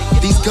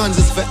 these guns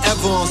is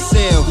forever on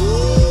sale.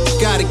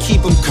 Gotta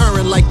keep them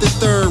current like the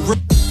third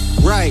rail.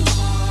 Right,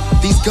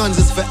 these guns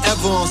is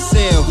forever on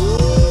sale.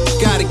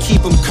 Gotta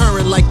keep them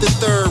current like the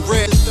third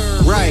rail.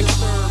 Right,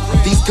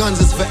 these guns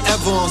is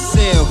forever on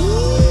sale.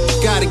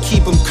 Gotta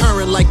keep them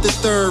current like the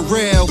third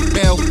rail.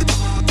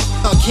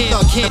 I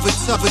can't for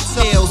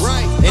tails.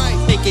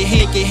 And take it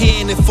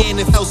hand if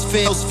else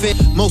fails.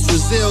 Most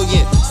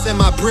resilient,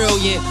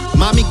 semi-brilliant.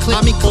 Mommy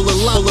call a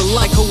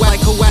like a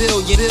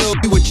zillion.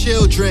 We were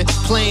children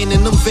playing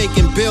in them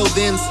vacant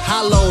buildings.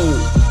 Hollow,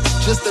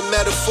 just a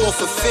metaphor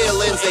for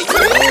feelings.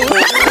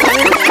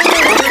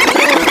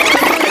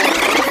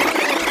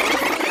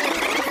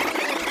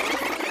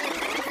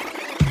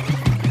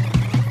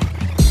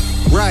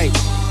 Right,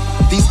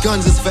 these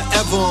guns is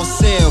forever on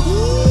sale.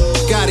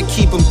 Gotta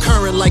keep them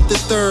current like the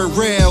third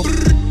rail.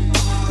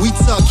 We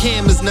tuck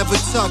hammers, never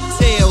tuck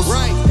tails.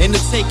 And to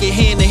take it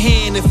hand in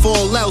hand if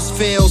all else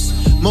fails.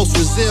 Most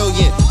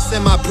resilient,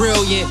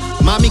 semi-brilliant.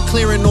 Mommy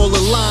clearing all the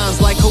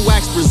lines like her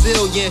wax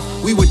Brazilian.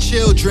 We were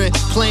children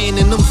playing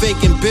in them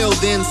vacant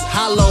buildings.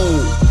 Hollow,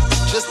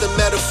 just a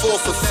metaphor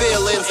for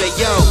feelings. Hey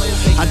yo,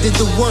 I did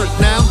the work,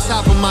 now I'm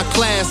top of my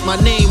class. My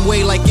name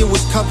weigh like it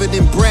was covered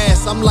in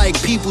brass. I'm like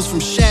Peoples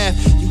from Shaft.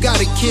 You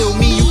gotta kill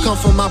me, you come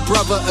from my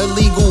brother.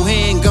 Illegal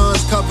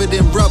handguns covered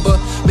in rubber.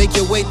 Make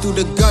your way through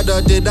the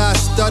gutter, did I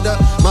stutter?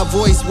 My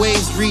voice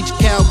waves reach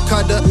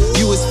Calcutta.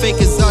 You as fake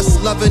as us,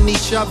 loving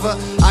each other.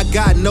 I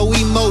got no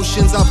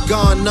emotions, I've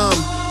gone numb.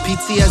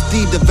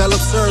 PTSD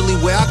develops early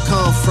where I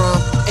come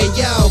from. Hey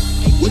yo,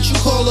 what you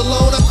call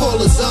alone, I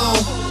call a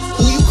zone.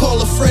 Who you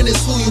call a friend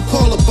is who you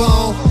call a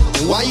bone.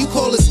 And why you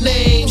call his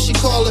name, she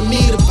calling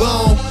me the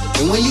bone.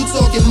 And when you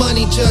talking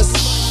money, just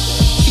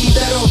keep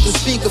that off the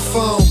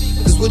speakerphone.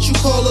 Cause what you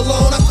call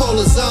alone, I call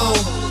a zone.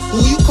 Who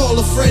you call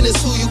a friend is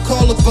who you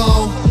call a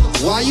bone.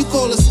 Why you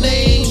call his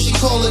name, she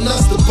calling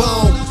us the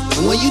bone.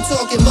 And when you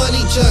talking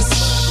money, just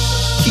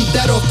keep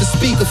that off the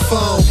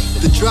speakerphone.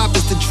 The drop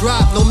is the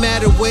drop, no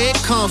matter where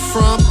it come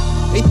from.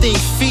 They think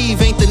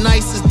Feeve ain't the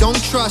nicest, don't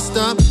trust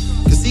them.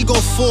 Cause he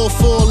gon' fall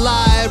for a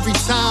lie every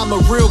time. A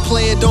real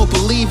player don't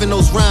believe in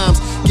those rhymes.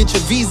 Get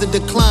your visa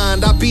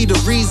declined, I be the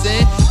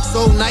reason.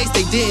 So nice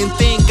they didn't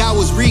think I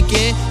was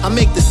reeking. I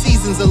make the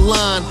seasons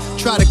align.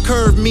 Try to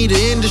curve me, the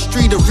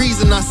industry, the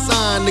reason I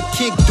signed. To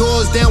kick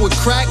doors down with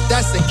crack,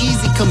 that's an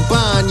easy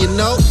combine, you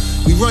know.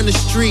 We run the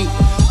street,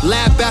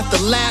 lap after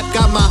lap.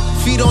 Got my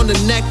feet on the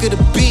neck of the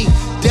beat.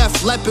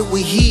 Def Leppard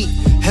with heat.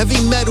 Heavy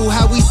metal,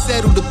 how we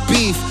settle the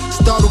beef.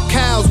 Startle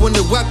cows when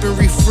the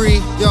weaponry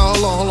free. Yo,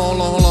 hold on.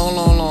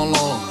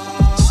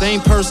 Same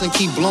person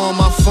keep blowing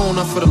my phone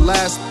up for the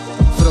last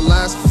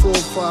 4 or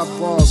 5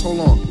 bars. Hold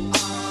on.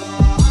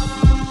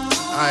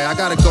 Alright, I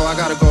gotta go.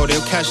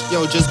 They'll catch.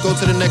 Yo, just go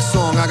to the next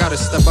song. I gotta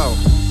step out.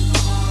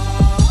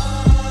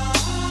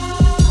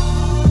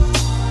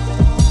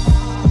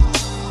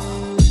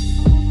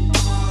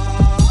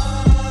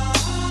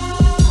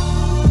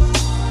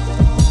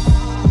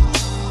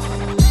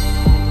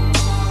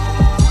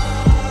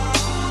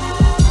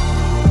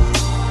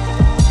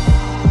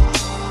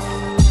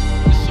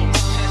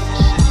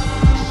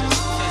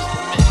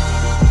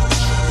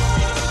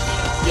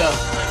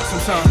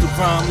 Time to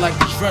rhyme like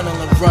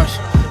adrenaline rush.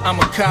 I'm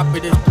a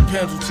copy this, the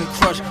Pendleton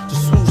crush. The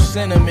swoosh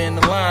cinnamon,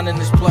 the line in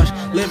this plush.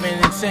 Living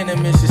in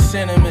sentiments, it's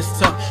sentiments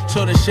tough.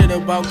 Told the shit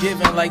about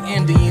giving like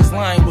Indians,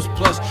 lying was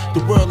plus.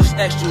 The world is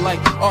extra like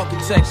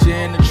architecture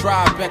and the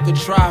Tribeca,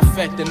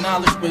 trifecta.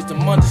 Knowledge,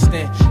 wisdom,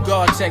 understand.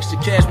 God texture,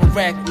 cash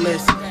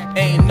miraculous.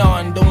 Ain't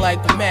nothing, don't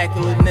like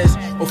immaculateness.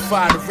 Or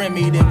fire the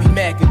Remy, then we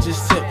mac and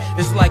just sip.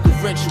 It's like a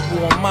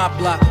ritual on my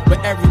block, but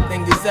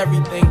everything is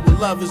everything. But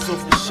love is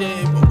over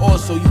shit, but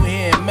also you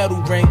hearing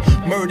metal ring.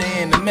 Murder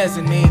in the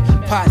mezzanine.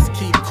 Pots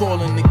keep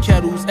calling the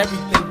kettles.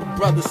 Everything but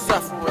brothers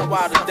suffering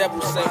while the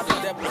devil say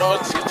the devil.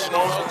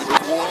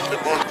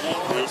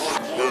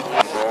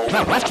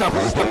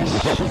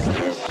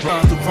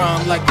 Time to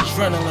rhyme like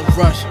adrenaline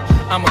rush.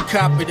 I'm a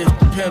copy this,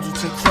 the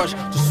Pendleton crush.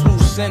 The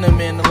swoosh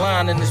cinnamon, the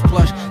line in this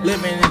plush.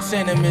 Living in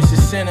sentiments,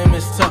 it's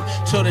sentiments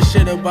tough. Told the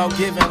shit about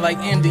giving like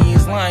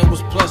Indians, lying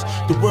was plus.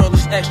 The world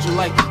is extra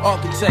like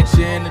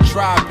architecture and the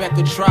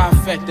Tribeca,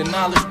 trifecta.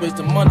 Knowledge,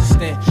 wisdom,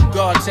 understand.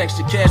 God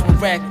texture, cash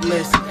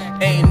miraculous.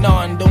 Ain't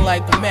nothing, don't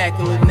like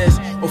immaculateness.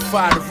 Or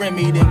fire the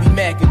Remy, then we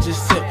mac and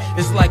just sip.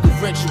 It's like a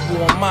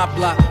ritual on my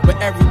block, but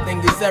everything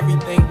is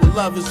everything. But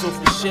love is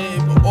over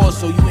shit, but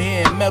also you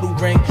hearing metal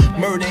ring.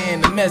 Murder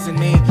in the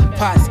mezzanine.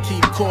 Pots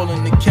keep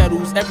calling the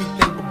kettles.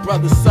 Everything but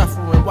brothers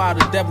suffering while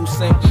the devil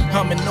sing.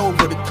 Humming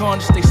over the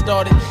carnage they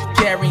started.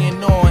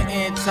 Carrying on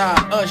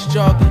anti-us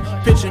jargon.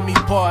 Picture me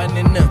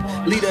pardoning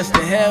them. Lead us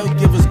to hell,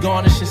 give us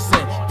garnish and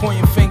sin.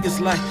 Pointing fingers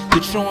like the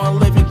true and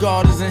living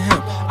God is in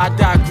him. I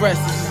digress,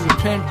 this is a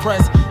pen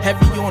press.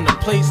 Heavy on the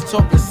place,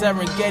 talking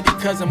Serengeti.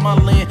 Cause in my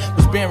land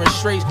was bearing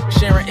straights.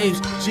 Sharing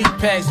apes,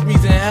 G-packs,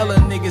 squeezing hella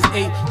niggas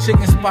ate.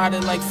 Chicken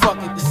spotted like fuck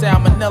it, the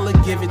salmonella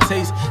give it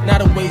taste.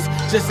 Not a waste,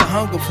 just a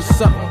hunger for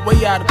something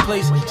way out of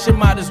place. Shit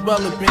might as well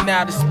have been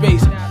out of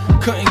space.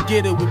 Couldn't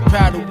get it with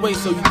powder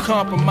waste, so you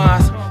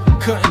compromise.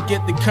 Couldn't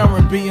get the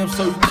current BM,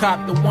 so you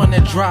copped the one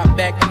that dropped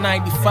back in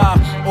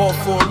 95. All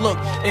for a look,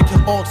 it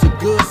can alter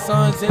good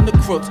sons and the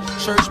crooks.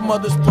 Church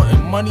mothers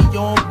putting money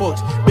on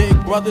books. Big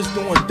brothers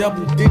doing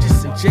double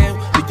digits in jail.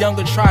 The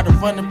younger try to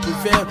run and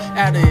prevail.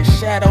 Out of his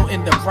shadow,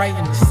 end up right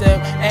in the cell.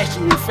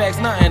 Actual facts,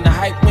 not in the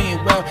hype, we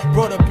ain't well.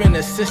 Brought up in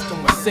the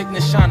system of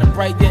sickness, shining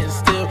bright, getting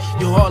still.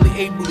 You're hardly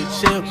able to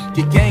chill.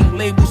 Get gang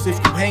labels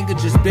if you hang or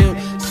just build.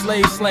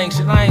 Slave slang,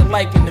 shit I ain't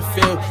liking the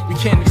field. We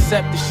can't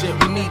accept the shit,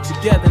 we need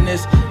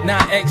togetherness.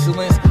 Not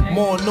excellence,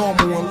 more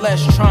normal and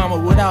less trauma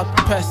without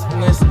the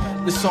pestilence.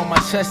 This on my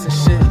chest and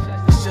shit,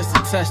 it's just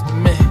a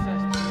testament.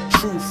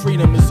 True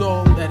freedom is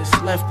all that is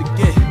left to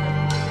get.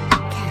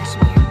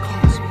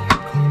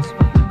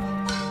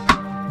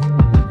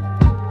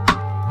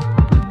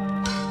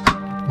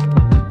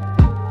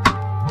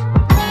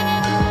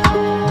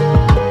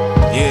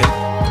 Yeah.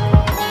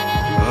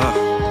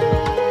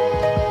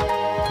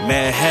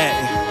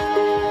 Manhattan.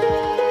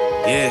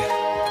 Yeah.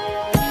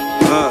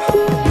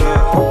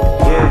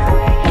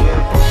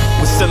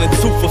 Selling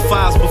 2 for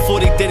 5s before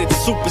they did it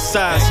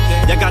supersize.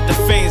 Y'all got the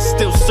fans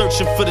still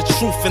searching for the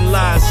truth and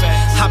lies.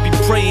 I be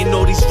praying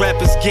all these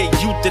rappers get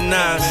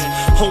euthanized.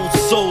 Whole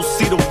souls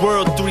see the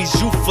world through these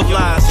youthful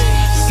lies.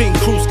 Seen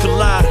crews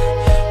collide,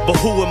 but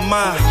who am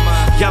I?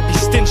 Y'all be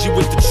stingy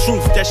with the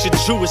truth, that's your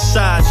Jewish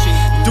side.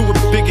 Do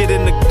it bigger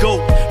than the GOAT,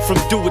 from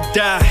do or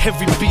die.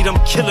 Every beat I'm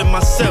killing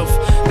myself,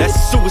 that's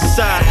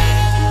suicide.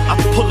 I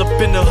pull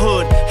up in the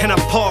hood and I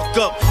park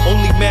up.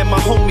 Only mad my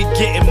homie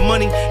getting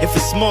money if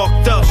it's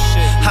marked up.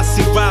 I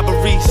see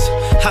robberies,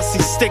 I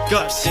see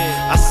stick-ups.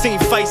 I seen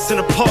fights in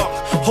the park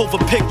over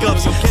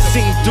pickups.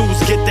 Seen dudes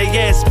get their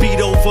ass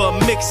beat over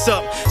a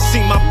mix-up.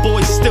 Seen my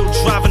boys still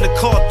driving the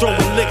car throwing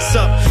licks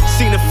up.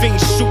 Seen a fiend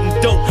shooting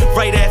dope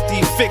right after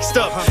he fixed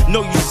up.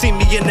 Know you see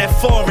me in that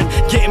foreign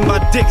getting my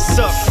dick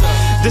sucked.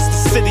 This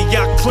the city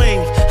I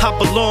claim, I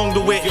belong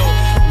to it.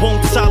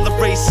 Won't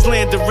tolerate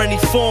slander, any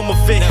form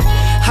of it.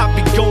 I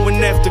be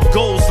going after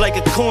goals like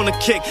a corner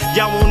kick.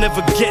 Y'all won't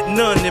ever get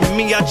none, and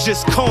me, I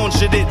just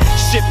conjured it.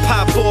 Shit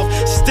pop off,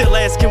 still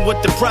asking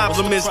what the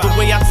problem is. The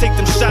way I take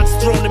them shots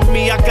thrown at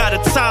me, I got a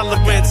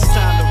tolerance.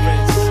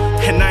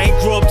 And I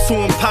ain't grew up too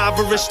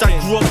impoverished. I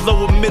grew up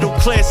lower middle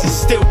class and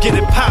still get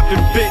it poppin',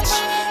 bitch.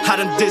 I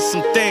done did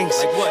some things,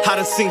 I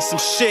done seen some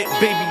shit.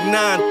 Baby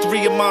 9,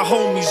 3 of my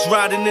homies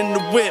riding in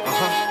the whip.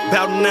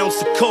 About an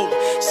ounce of coke,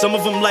 some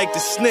of them like to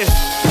sniff.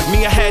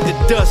 Me, I had the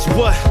dust,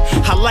 what?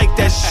 I like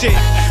that shit.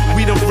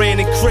 We done ran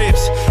in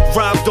cribs,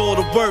 robbed all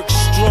the work.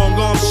 Strong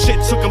arm shit,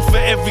 took them for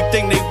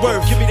everything they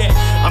worth. Give me that.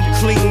 I'm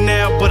clean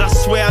now, but I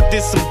swear I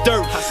did some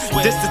dirt.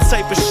 This the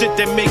type of shit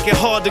that make it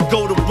hard to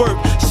go to work.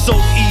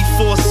 Sold E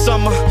for a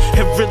summer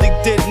and really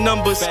did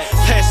numbers.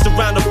 Passed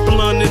around a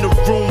blunt in a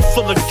room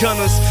full of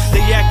gunners.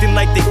 They acting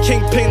like they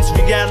kingpins,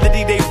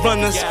 reality they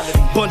runners.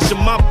 Bunch of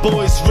my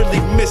boys really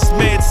miss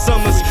mad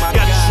summers.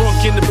 Got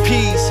drunk in the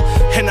P's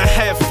and I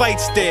had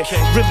fights there.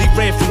 Really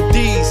ran from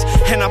D's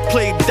and I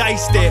played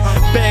dice there.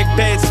 Bag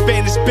bad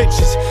Spanish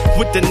bitches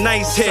with the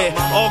nice hair.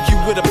 Argue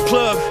with a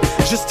plug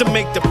just to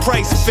make the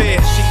price fair.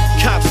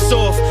 Cops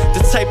off,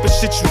 the type of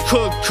shit you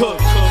could cook.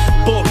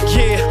 Bought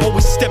gear,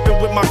 always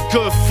stepping with my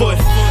good foot.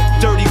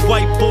 Dirty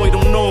white boy,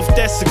 don't know if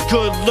that's a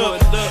good look.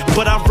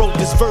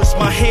 this verse,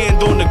 my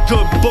hand on the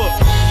good book.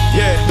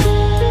 Yeah.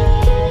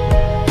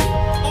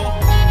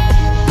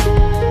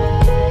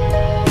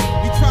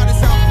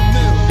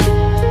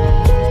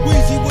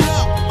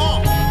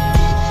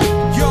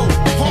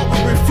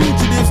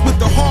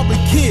 The harbor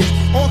kids,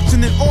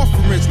 auctioning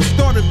offerings, we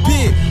start a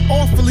bid,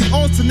 awfully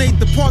alternate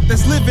the part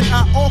that's living,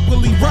 I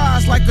awkwardly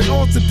rise like an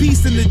altar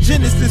piece in the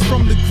Genesis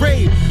from the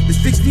grave, the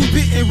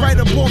 16-bit and right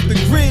up off the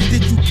grid,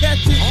 did you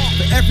catch it?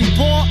 For every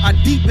bar, I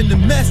deepen the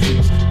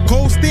message,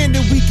 gold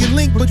standard we can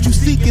link, but you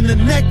seeking the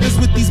necklace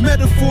with these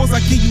metaphors, I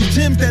give you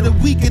gems that are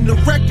weak in the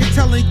record,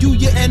 telling you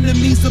your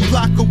enemies a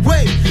block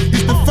away,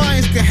 this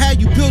defiance can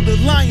have you build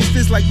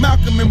alliances like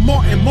Malcolm and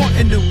Martin,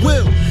 Martin and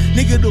Will,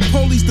 nigga the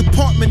police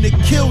department that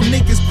kill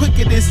niggas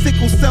quicker than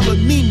sickle cell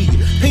anemia.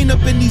 Paint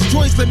up in these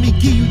joints, let me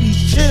give you these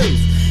chills.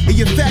 And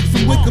your facts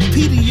from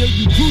Wikipedia,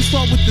 you bruise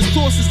on with the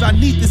sources. I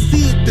need to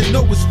see it to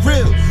know it's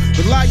real.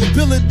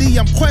 Reliability,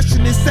 I'm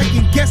questioning,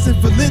 second guessing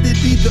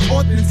validity. The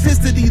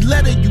authenticity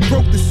letter, you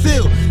broke the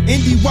seal.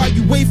 Indy, while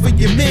you wait for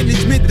your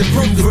management to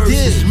broke the deal.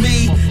 Versus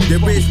me,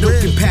 there is no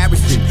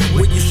comparison.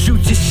 When you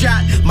shoot your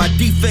shot, my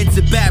defense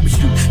embarrass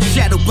you.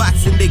 Shadow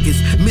boxing niggas,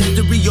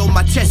 mystery on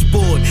my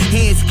chessboard.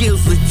 Hand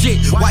skills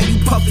legit, why you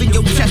puffing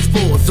your chest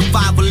for?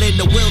 Survival in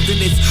the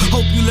wilderness,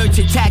 hope you learned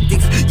your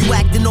tactics. You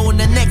acting on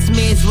the next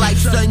man's life,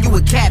 son, you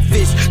a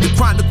catfish. The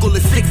chronicle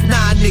is 6'9"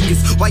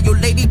 niggas, while your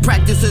lady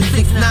practice a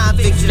 6'9"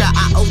 fixture.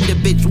 I own the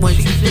bitch when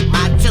she sit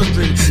my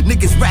children.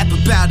 Niggas rap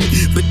about it,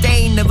 but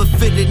they ain't never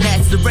fit in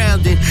that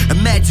surrounding.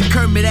 Imagine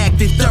Kermit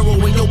acting thorough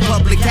in your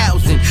public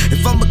housing.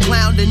 If I'm a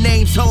clown, the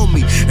name's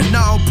homie, and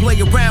I don't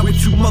play around with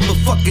you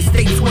motherfuckers.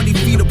 Stay 20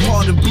 feet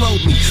apart and blow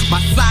me.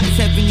 My socks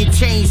heavy and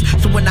changed,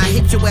 so when I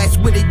hit your ass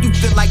with it, you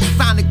feel like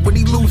Sonic when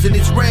he losing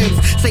his rings.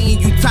 Saying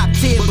you top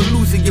tier, but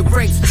losing your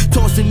ranks.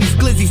 Tossing these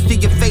glizzies to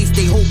your face,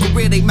 they whole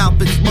career, they mouth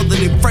been smothered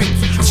in franks.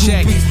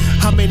 Check,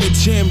 I'm in the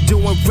gym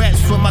doing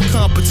raps for my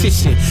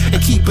competition,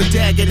 and keep a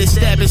dagger to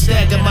stab and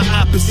stagger my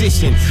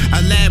opposition.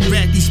 I lab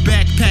rat these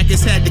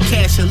backpackers, had the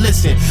cash and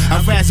listen.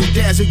 I razzle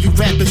dazzle you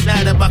rappers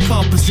out of my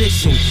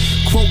composition.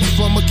 Quotes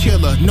from a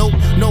killer, nope,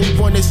 no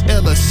one is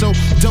iller. So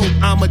dope,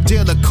 I'm a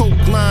dealer.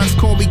 Coke lines,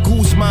 call me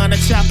Guzman, a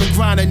chop and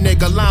grind a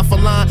nigga. Line for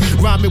line,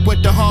 rhyming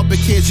with the Harbor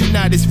kids, you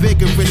not as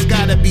vigorous.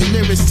 Gotta be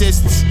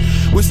lyricists.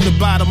 What's the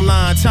bottom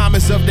line? Time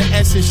is of the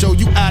essence, show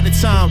you out of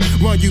time.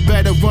 Run, you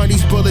better run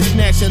these bullets,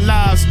 snatching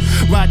lives.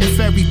 Ride the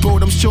ferry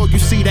boat, I'm sure you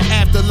see the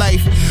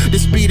afterlife.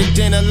 This be the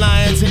dinner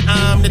lions, and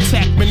I'm the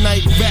Tackman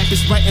Knight.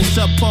 Rappers writing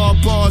subpar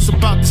bars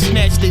about to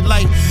snatch they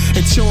light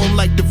and chew them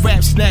like the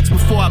rap snacks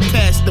before I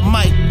pass the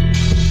mic.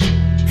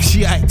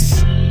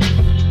 Yikes.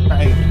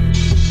 Right.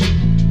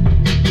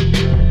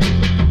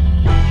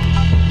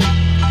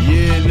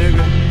 Yeah,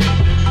 nigga.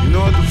 You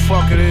know what the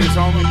fuck it is,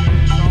 homie.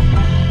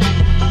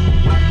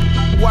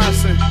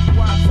 Watson.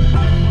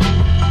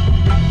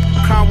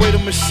 Conway the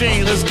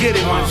Machine, let's get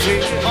it, my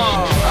G. I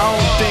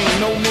don't think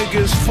no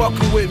niggas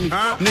fucking with me.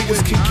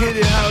 Niggas can get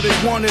it how they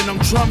want it. I'm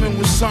drumming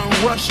with something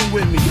rushing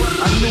with me.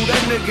 I knew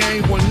that nigga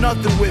ain't want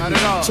nothing with me.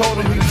 Told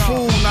him he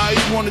fool, now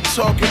he wanna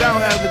talk it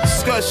out, have a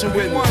discussion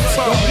with me.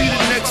 Don't be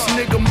the next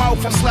nigga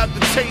mouth, I slap the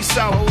taste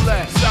out.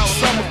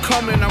 Summer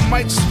coming, I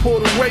might just pull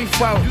the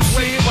Wraith out.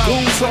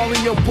 Goons all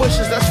in your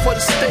bushes, that's for the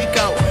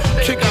stakeout.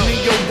 Kicking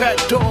in your back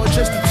door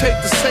just to take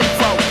the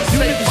safe out. You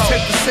niggas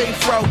take the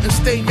safe route and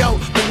stay out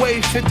the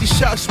way. 50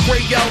 shots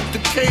spray out the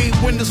cave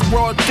when it's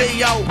broad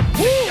day out.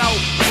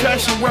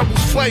 Crashing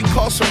Rebels flight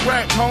costs a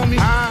rack, homie.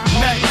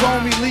 Mac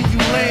on me, leave you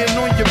laying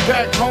on your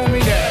back,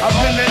 homie. I've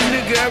been that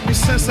nigga ever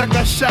since I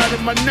got shot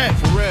in my neck.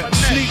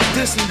 Sneak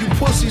dissing you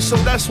pussy, so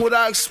that's what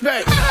I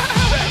expect.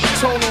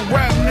 Told them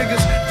rap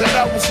niggas that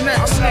I was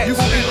next. You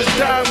gon' either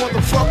die,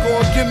 motherfucker,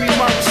 or give me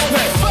my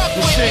respect.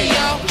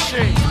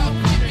 Machine.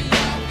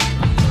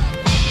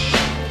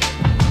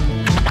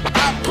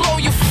 Blow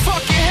your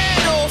fucking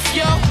head off,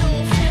 yo.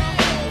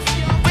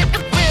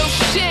 Real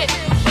shit.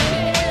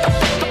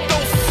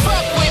 Don't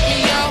fuck with me,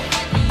 yo.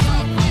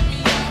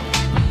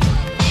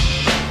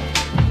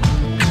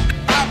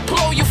 I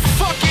blow your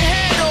fucking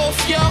head off,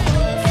 yo.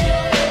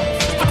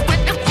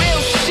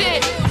 Real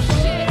shit.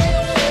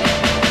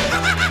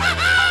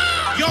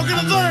 Y'all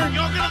gonna learn.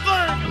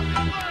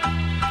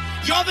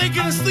 Y'all ain't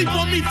gonna sleep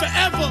on me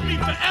forever.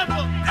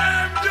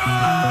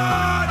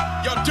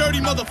 Y'all dirty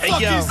motherfuckers. Hey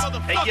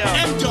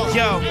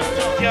yo,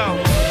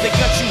 they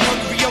got you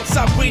hungry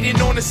outside waiting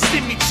on a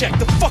stimmy check.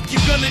 The fuck you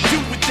gonna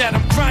do with that?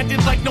 I'm grinding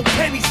like no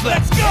pennies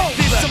left.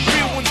 There's some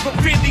real ones, but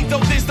really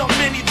though there's not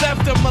many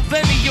left. A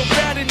millennial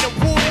rat in the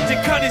water to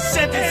cut his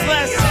sentence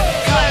less.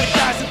 Climate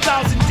dies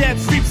 1,000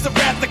 deaths, reaps the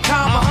wrath of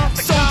karma.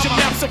 Soldier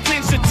maps a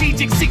plan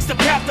strategic, seeks the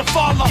path to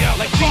follow.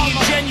 Like being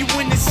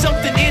genuine is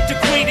something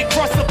integrated.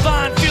 Cross the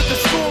line, feel the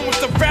storm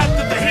with the wrath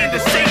of the hand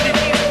of Satan.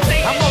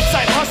 I'm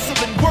outside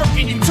hustling,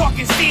 working, you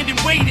talking, standing,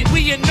 waiting.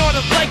 We are not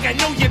alike, I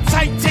know you're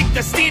tight, take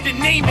the stand and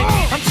name it.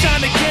 I'm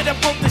trying to get up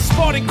on this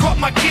spot and caught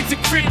my kids a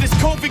crib. This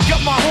COVID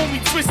got my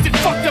homie twisted,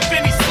 fucked up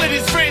and he slit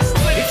his wrist.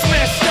 It's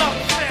messed up,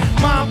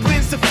 mom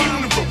plans the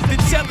funeral. They're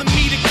telling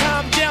me to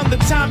calm down, the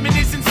timing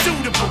isn't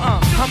suitable.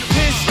 I'm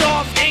pissed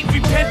off,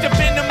 angry, pent up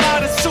and I'm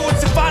out of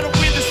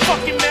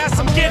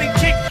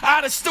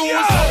lot of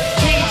stores.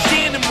 Caged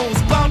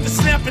animals, bound to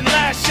snap and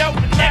lash out.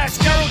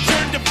 Ex-girl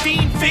turned to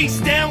fiend,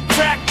 face down,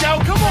 cracked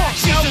out. Come on,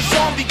 she's a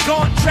zombie,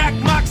 gone, track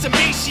marks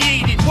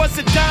emaciated. Was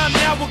a dime,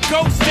 now a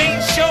ghost,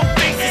 vein show,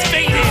 face is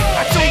faded.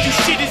 I told you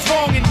shit is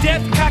wrong and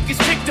death cock is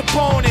picked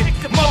upon it.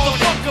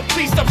 Motherfucker,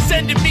 please stop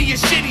sending me a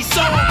shitty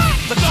song.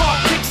 The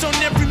clock ticks on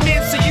every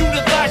man, so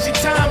utilize your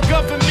time.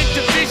 Government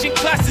division,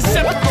 classes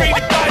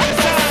separated by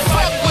design.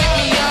 Fuck with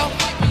me, yo.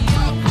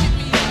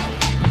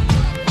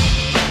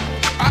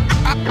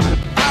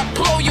 I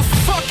blow your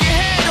fucking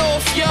head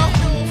off, yo.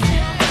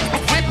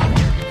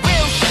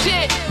 Real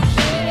shit.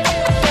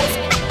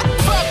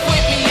 Fuck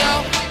with me, yo.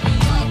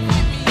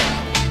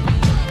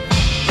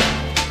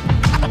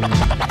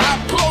 I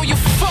blow your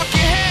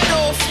fucking head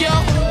off, yo.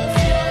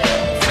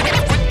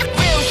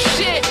 Real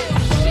shit.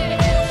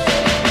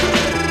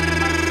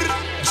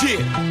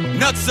 Yeah,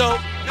 Nutso,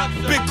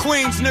 Big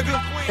Queens, nigga.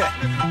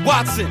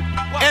 Watson,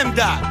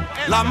 M-Dot,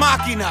 La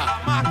Machina.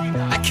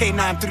 That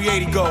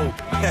K9380 gold.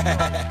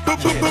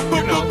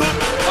 You know.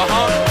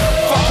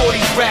 Fuck all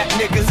these rap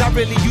niggas, I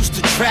really used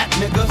to trap,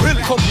 nigga.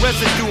 Really? Coke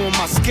residue on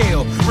my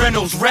scale,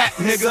 Reynolds rap,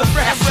 nigga.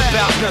 That's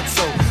about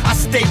Nutso. I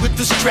stay with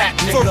the strap,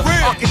 nigga.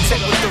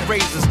 Architect with the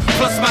razors,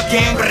 plus my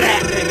gang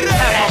rap, nigga.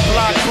 Have my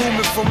block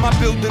booming from my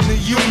building, the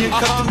Union.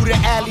 Cut through the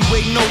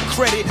alleyway, no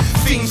credit.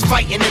 Fiends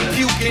fighting and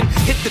puking.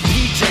 Hit the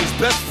PJs,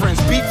 best friends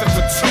beefing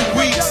for 2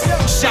 weeks.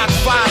 Shots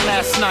fired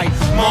last night,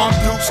 Mom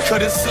Dukes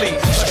couldn't sleep.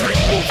 Street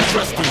wolf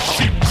dressed in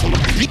sheep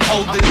clothing.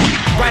 Holding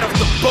right off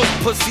the boat,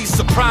 pussy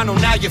soprano.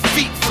 Now your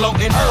feet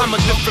floating. I'm a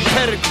different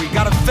pedigree,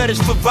 got a fetish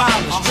for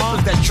violence.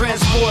 Strippers that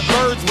transport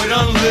birds with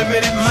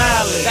unlimited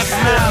mileage. That's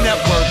more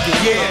networking,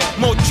 yeah.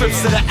 More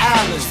trips to the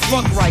islands.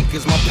 Fuck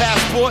Rikers, my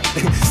passport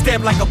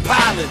stamped like a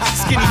pilot.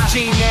 Skinny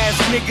jean ass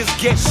niggas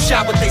get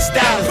shot with they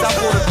stylists. I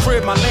bought a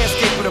crib, my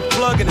landscape with a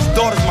plug, and his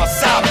daughter's my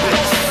side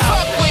bitch.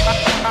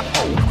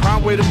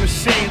 Crime with a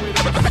machine.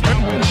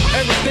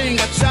 Everything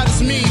I try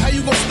is me. How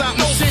you gon' stop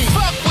machine?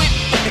 Fuck with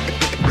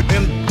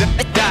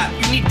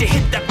you need to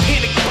hit that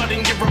panic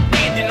button. You're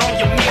abandoned on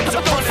your knees.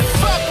 I'm running.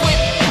 Fuck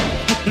with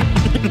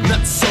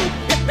Nutso,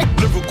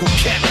 lyrical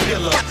cat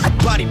killer,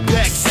 body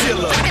bag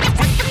sealer.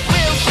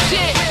 Real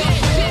shit.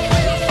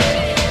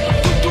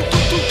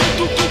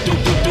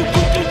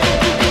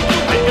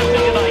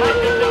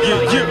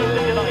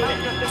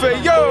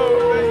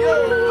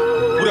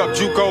 What up,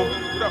 Juco?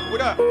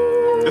 What up?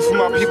 This for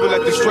my people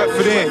at the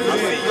Stratford Inn.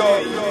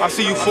 I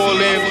see you fall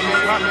in.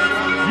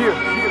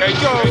 Hey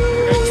yo,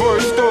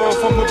 first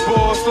off, I'm a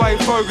boss like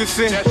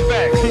Ferguson.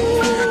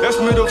 That's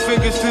middle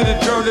fingers to the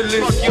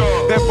journalist.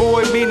 That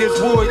boy mean as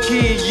Ward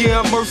Key,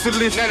 yeah, I'm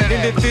merciless.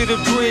 In the theater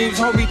of dreams,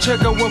 homie,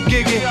 check out what I'm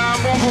gigging.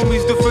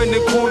 Homies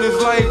defending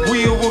corners like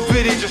we were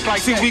Vidic.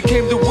 See, we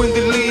came to win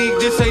the league,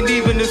 this ain't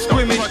even a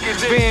scrimmage.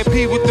 Van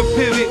P with the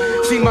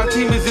pivot, see my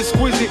team is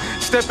exquisite.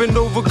 Stepping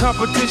over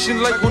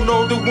competition like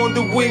Ronaldo on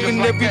the wing. And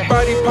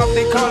everybody pop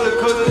their collar,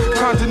 cause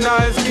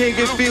Cantona is king.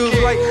 It feels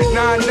like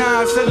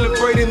 9-9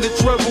 celebrating the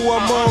treble.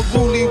 I'm on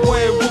Rooney,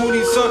 Wayne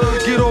Rooney, son,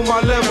 get on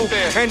my level.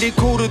 Andy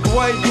cool to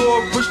Dwight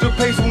York, push the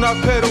pace when I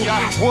pedal.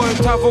 One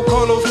time for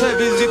Carlos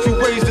Tevez if you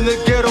raised in the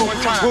ghetto.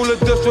 Roll a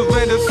dust for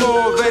Van der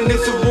Sar, Van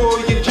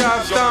Nistelrooy, your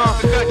job style.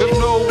 There's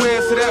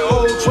nowhere to that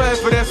old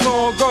Trafford, that's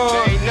on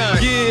guard.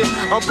 Yeah,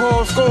 I'm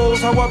Paul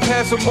Scholes, how I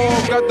pass them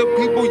all. Got the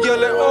people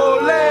yelling,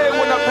 ole,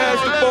 when I pass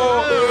the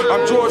ball.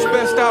 I'm George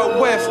Best out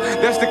west,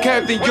 that's the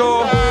captain,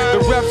 y'all. The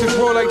raps is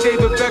raw like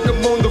David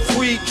Beckham on the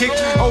free kick.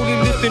 Only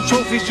lifting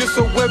trophies just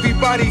so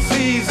everybody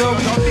sees them.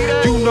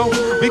 You know,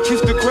 we kiss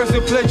the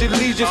crescent, pledge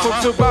allegiance.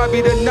 From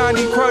Bobby to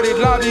 90 crowded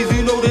lobbies,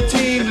 you know the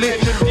team lit.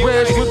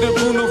 Rash with the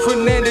Bruno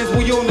Fernandez,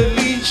 we on the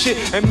lead shit.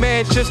 And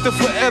Manchester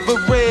forever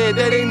red,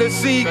 that ain't a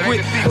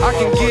secret. I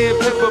can give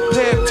Pepper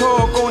pep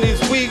talk on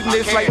his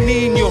weakness like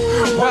Nino.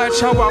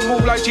 Watch how I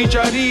move like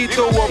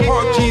Chicharito or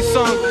Park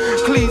G-Sung.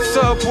 Cleats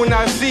up when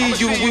I see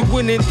you. We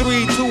winning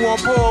 3-2 on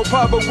Paul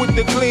Papa with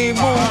the clean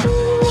move.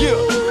 Yeah.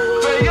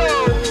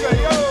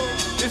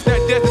 It's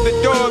that death of the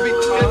Derby.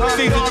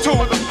 Season 2.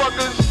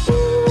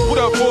 What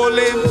up,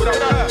 Orleans?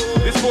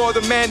 This for all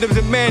the Mandams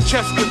in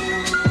Manchester.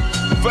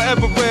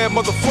 Forever red,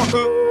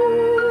 motherfucker.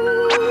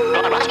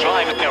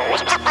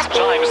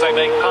 Times they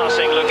make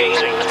passing look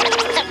easy.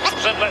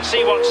 So let's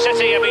see what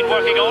City have been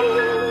working on.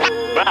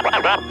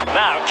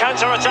 Now,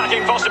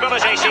 counter-attacking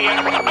possibilities here.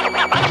 And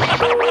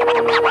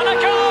a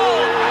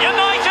goal!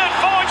 United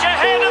forge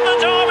ahead in the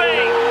derby.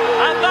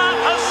 And that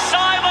has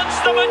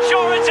silenced the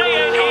majority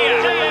in here.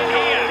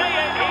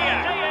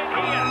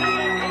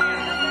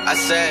 I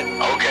said,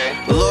 okay.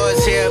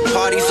 Lord's here,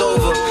 party's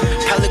over.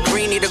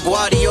 Pellegrini to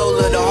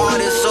Guardiola, the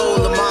heart and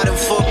soul of modern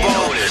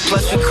football.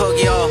 Plus we cook,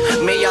 y'all.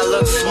 May y'all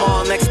look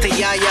small next to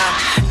Yaya.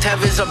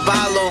 Tevez or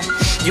Balo,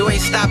 you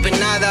ain't stopping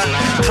nada.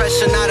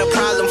 Pressure not a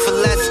problem for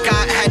Les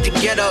Scott. Had to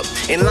get up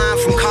in line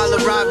from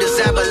Colorado to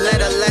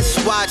Zabaleta. Let's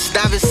watch.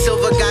 David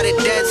Silva got it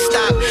dead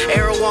stop.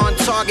 Arrow on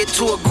target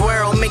to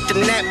Aguero. Make the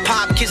net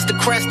pop. Kiss the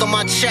crest on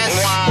my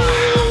chest.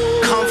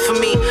 Come for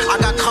me, I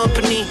got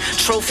company.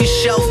 Trophy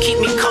shelf, keep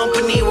me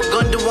company. With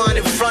Gundogan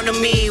in front of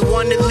me.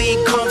 Won the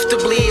league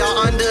comfortably,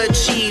 I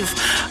underachieve.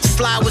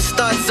 with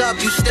studs up,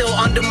 you still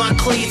under my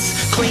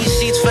cleats. Clean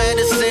sheets for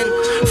Edison.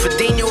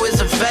 Ferdinand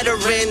is a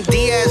veteran.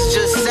 Diaz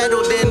just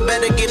settled in.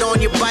 Better get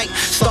on your bike,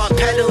 start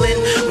pedaling.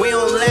 We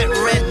don't let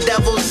red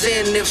devils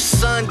in. If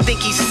son think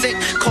he's sick,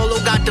 Colo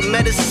got the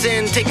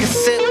medicine. Take a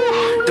sip.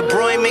 De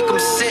Bruyne make him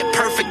sit.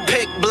 Perfect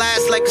pick.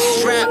 Blast like a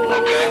strap.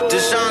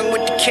 DeJong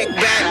with the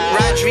kickback.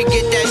 Rodri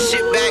get that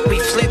shit back. We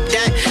flip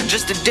that.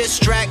 Just a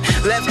distract.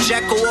 Left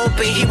Jacko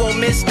open. He won't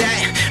miss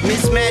that.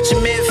 Mismatch in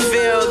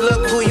midfield.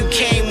 Look who you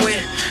came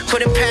with.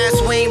 Couldn't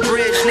pass Wayne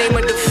Bridge. Name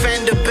a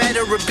defender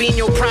better.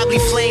 Rubinho probably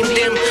flamed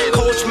him.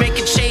 Coach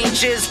making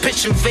changes.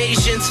 Pitch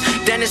invasions.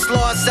 Dennis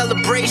Law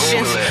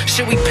celebrations.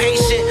 Should we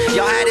patient?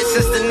 Y'all had it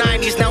since the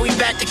 90s. Now we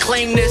back to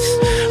claim this.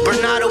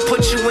 Bernardo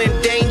put you in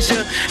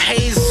danger.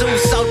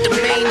 Jesus out the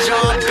manger.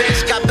 Our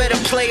bench got better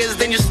players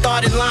than your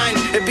starting line.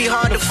 It'd be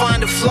hard to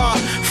find a flaw.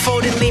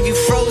 Foden leave you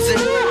frozen.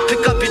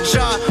 Pick up your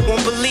jaw.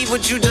 Won't believe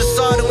what you just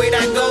saw. The way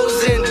that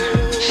goes in.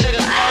 Shit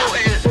is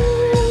potent.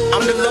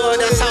 I'm the Lord.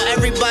 That's how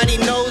everybody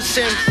knows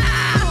him.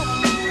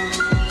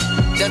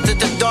 That's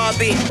the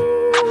Derby.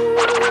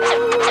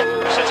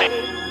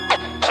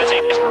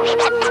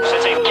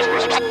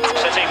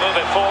 City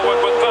moving forward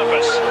with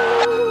purpose.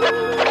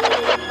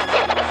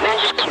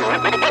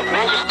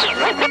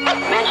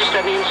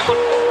 Manchester means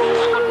football.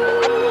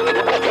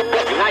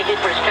 United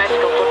for its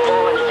tactical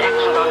football and its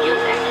accent on you.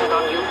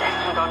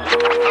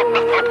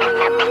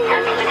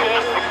 And City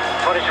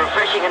for its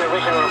refreshing and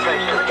original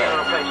approach to the game.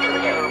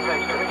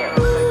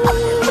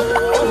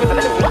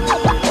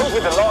 Over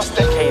the last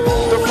decade,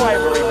 the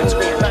rivalry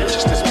between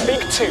Manchester's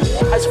big two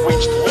has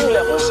reached new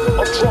levels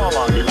of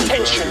drama,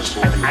 tension,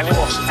 and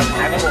animosity.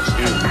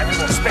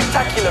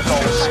 Spectacular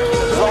goals,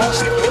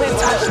 last-minute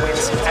tackle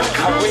wins, and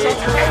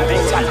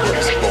career-ending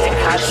tackles. It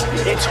has.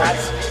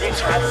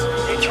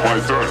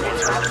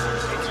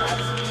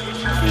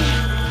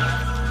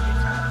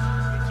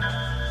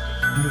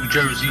 New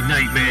Jersey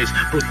nightmares,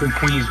 Brooklyn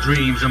Queens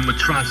dreams. I'm a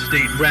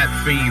tri-state rap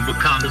fiend with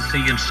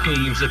Coliseum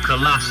schemes. A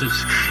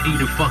colossus,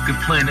 eat a fucking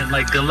planet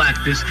like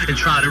Galactus and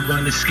try to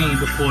run the scheme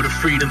before the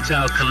Freedom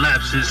Tower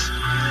collapses.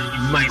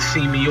 You might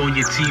see me on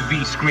your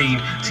TV screen.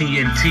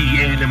 TNT,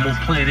 Animal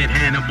Planet,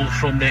 Hannibal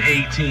from the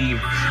A-Team.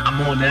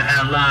 I'm on the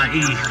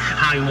LIE,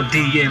 high on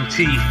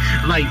DMT.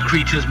 Light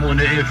creatures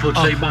wanna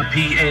infiltrate my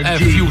PNG.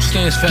 FU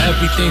stands for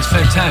everything's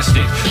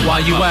fantastic. Why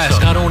you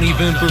ask? I don't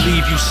even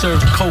believe you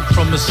serve coke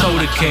from a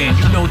soda can.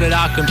 You know that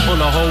I can pull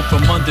a hole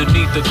from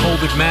underneath the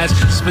COVID mask.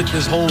 Spit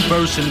this whole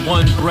verse in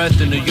one breath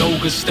in a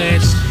yoga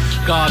stance.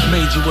 God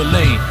made you a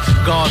lane.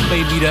 God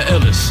made me the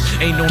illest.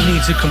 Ain't no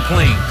need to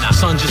complain.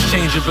 Son, just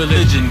change your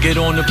religion. Get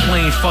on the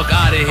plane, fuck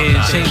out of here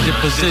and change your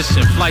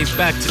position. Flights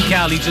back to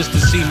Cali just to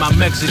see my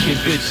Mexican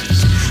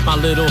bitches. My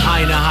little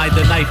hyena hide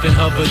the knife in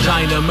her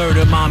vagina.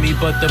 Murder mommy,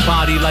 but the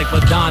body like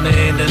Madonna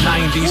in the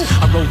 90s.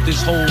 I wrote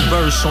this whole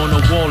verse on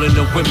the wall in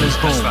the women's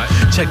room.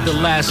 Check the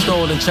last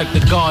stall and check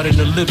the guard in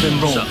the living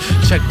room.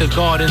 Check the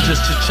garden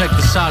just to check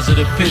the size of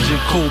the pigeon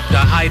coop. The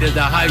height of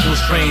the hydro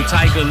strain,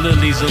 tiger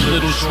lilies and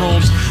little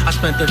shrooms. I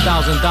spent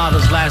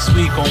 $1,000 last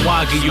week on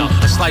Wagyu.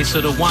 A slice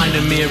of the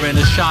Winemere and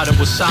a shot of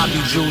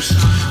wasabi juice.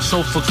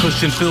 Sofa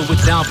cushion filled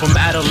with down from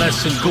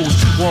adolescent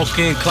goose.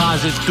 Walk-in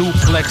closet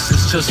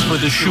duplexes just for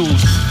the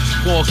shoes.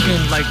 Walk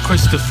in like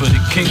Christopher, the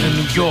king of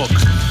New York.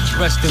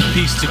 Rest in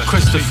peace to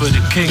Christopher,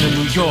 the king of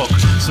New York.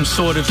 Some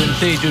sort of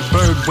endangered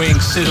bird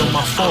wings sit on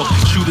my fork.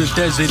 Shoot a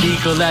desert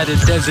eagle at a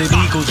desert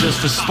eagle just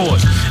for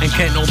sport. And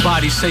can't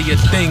nobody say a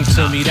thing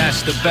to me,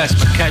 that's the best.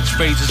 My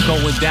catchphrase is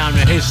going down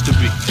in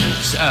history.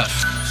 It's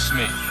F, it's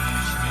me.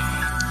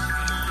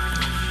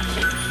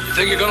 You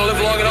think you're gonna live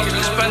long enough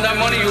to spend that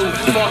money, you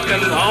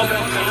fucking hump?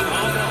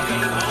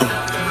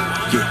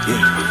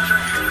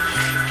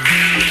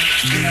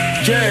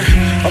 Yeah,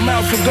 I'm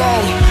out for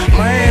gold,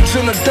 my hands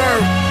in the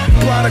dirt.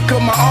 Product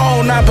of my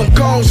own, I've been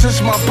gold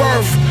since my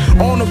birth.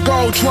 On the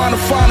go, trying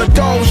to find a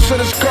dose to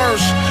this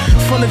curse.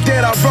 From the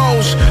dead I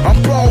rose, I'm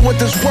bold with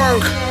this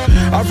work.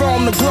 I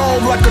roam the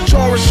globe like a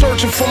tourist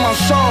searching for my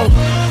soul.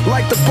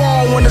 Like the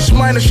bone when it's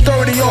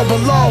 -30 or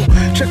below.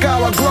 Check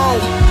how I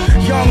glow,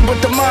 young but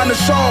the mind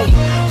is old.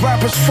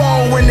 Rappers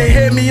fall when they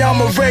hear me,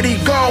 I'm already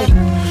go.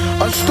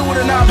 A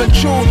student, I've been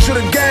true to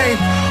the game.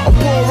 A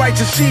bull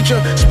righteous teacher,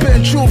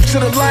 spitting truth to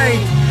the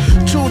lane.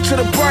 True to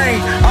the brain,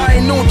 I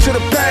ain't new to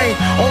the pain.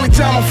 Only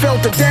time I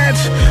felt the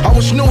dance, I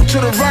was new to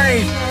the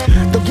rain.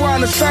 The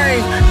grind the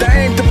same, the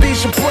aim to be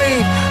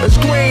supreme. It's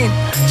green,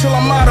 till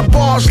I'm out of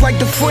bars like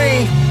the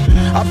Fiend.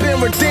 I've been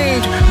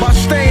redeemed by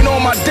staying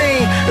on my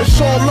dean. It's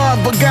all love,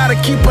 but gotta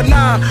keep an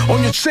eye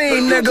on your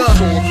team, nigga.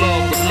 It's all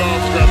love, but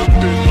love's got a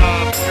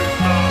deadline.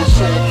 It's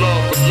all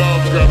love, but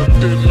love's got a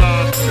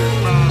deadline.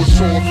 It's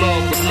all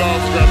love, but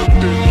love's got a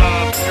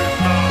deadline.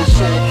 It's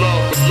all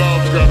love, but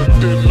love's got a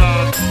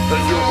deadline.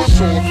 And yo, it's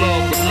all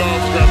love, but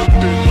love's got a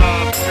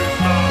deadline.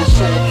 It's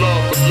all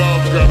love, but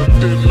love's got a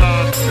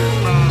deadline.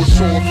 It's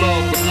all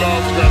love, but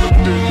love's got a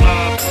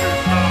deadline.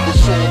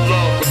 It's all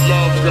love, but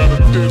love's got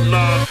a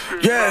deadline.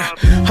 Yeah,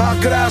 How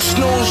could I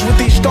snooze with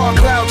these dark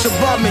clouds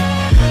above me?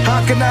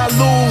 How can I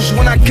lose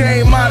when I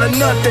came out of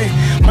nothing?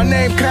 My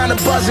name kinda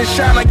buzzing,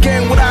 shine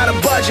again without a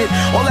budget.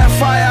 All that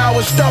fire I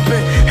was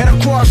dumping, head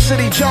across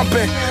city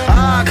jumping. A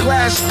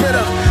high-class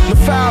spitter, the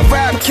foul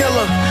rap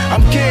killer.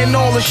 I'm getting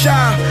all the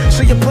shine,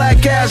 so your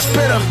black ass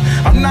bitter.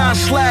 I'm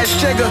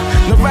 9/Jigger,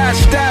 the rat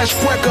stash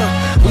quicker.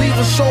 Leave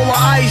a soul of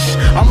ice,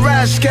 I'm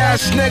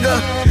rascass nigga.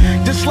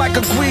 Just like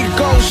a Greek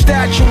gold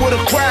statue with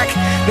a crack.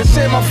 They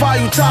say my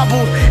value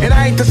toppled, and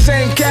I ain't the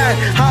same cat.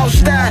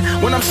 How's that?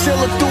 When I'm still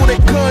through, they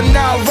couldn't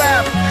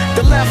out-rap.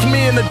 They left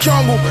me in the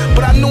jungle,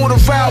 but I knew the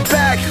route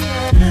back.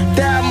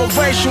 The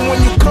admiration when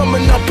you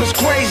coming up is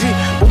crazy,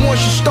 but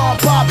once you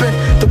start popping,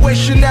 the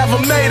wish you never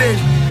made it.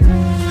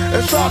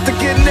 It's hard to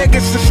get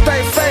niggas to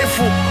stay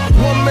faithful.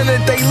 1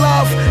 minute they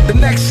love, the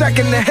next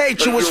second they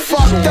hate you. It's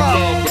fucked up. What's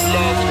all love, but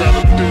love's got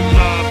a thin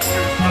line.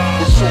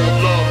 What's all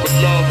love, but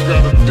love's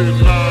got a thin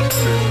line.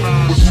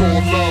 What's all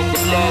love,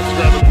 but love's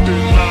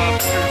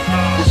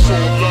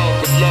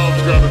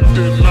got a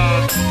thin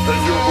line.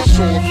 And yo, what's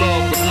all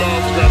love, but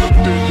love's got a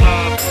thin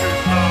line.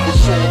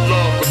 What's all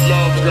love, but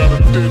love's got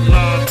a thin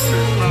line.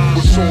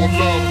 What's all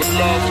love, but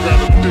love's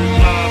got a thin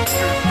line.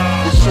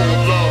 What's all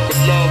love, but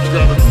love's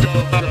got a thin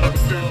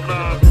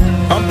line.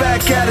 I'm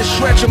back at it,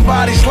 stretching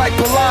bodies like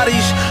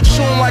Pilates.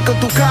 Soon like a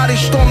Ducati,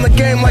 storm the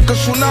game like a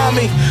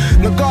tsunami.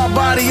 Nagar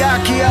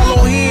Badiaki,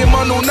 Elohim,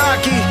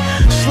 Anunnaki.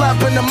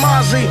 Slept in the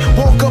Mozzie,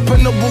 woke up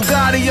in the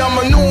Bugatti. I'm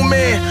a new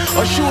man,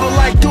 a shooter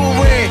like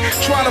Duran.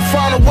 Trying to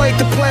find a way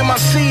to plant my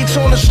seeds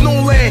on the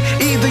snoo land.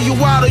 Either you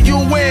out or you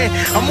in.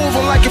 I'm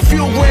moving like a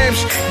few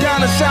grams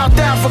down in South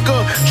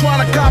Africa.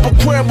 Trying to cop a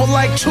crib with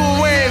like 2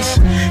 rands.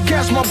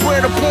 Cast my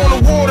bread upon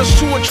the waters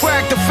to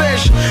attract the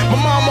fish. My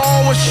mama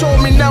always showed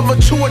me never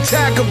to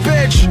attack a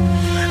bitch.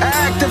 An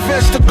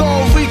activist, the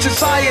goal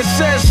reaches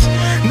ISS.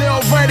 They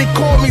already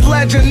call me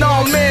legend,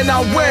 oh man,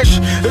 I wish.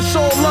 It's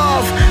all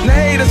love, the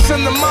haters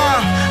in the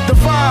mind.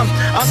 Divine,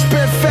 I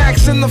spit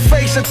facts in the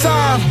face of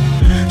time.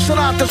 Shout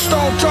out to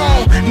Stone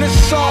Tone, this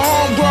is all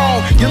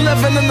homegrown. You're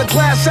living in the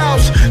glass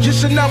house, you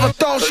should never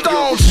throw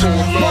stones. What's all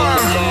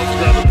love, but love's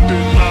got a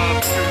thin line.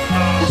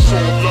 What's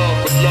all love,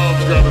 but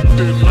love's got a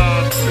thin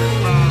line.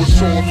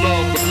 What's all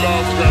love, but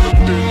love's got a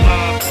thin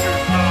line.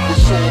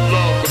 What's all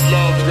love, but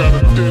love's got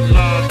a thin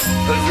line.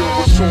 And yo,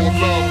 what's all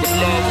love, but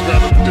love's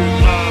got a thin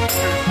line.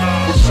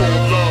 What's all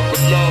love,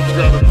 but love's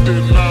got a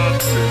thin line.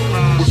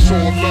 What's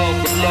all love,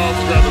 but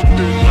love's got a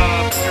thin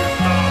line.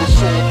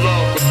 What's all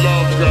love, but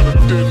love's got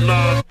a thin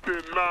line.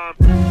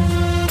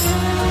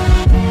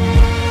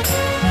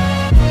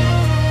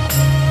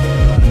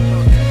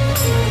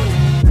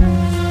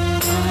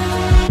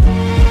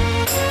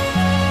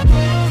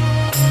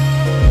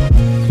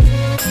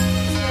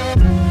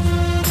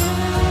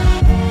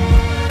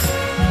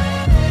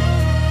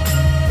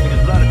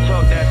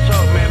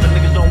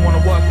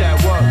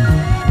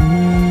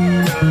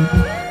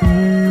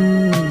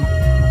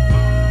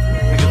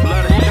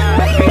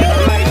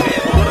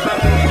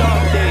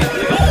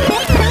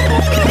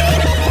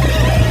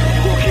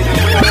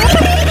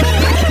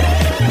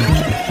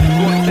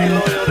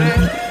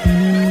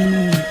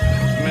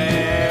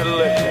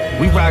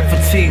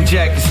 Fatigue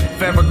jackets,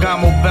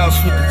 Ferragamo belts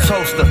with the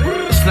toaster.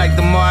 It's like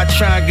the more I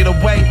try and get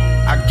away,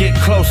 I get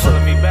closer.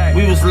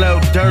 We was little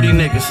dirty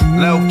niggas,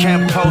 little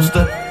camp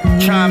poster.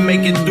 Try and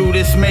make it through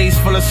this maze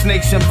full of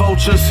snakes and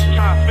vultures.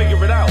 Try to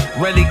figure it out.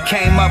 Really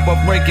came up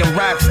of breaking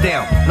rocks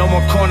down. No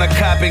more corner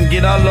copping,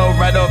 get all low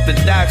right off the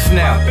docks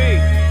now.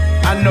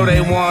 I know they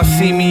wanna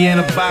see me in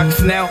a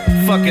box now.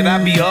 Fuck it, I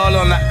be all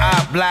on the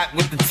I block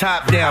with the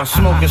top down.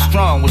 Smoking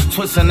strong, was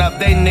twisting up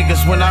they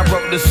niggas when I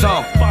wrote the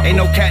song. Ain't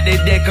no cat they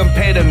dare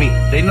compare to me.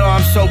 They know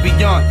I'm so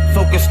beyond,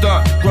 focused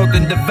on growth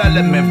and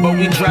development, but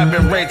we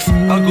dropping rakes.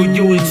 Uncle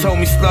Huey told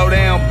me slow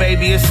down,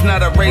 baby, it's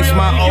not a race.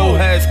 My old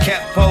heads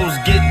kept pose,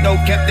 get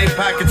dope, kept their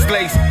pockets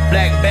laced.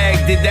 Black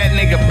bag did that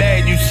nigga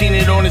bad, you seen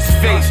it on his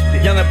face.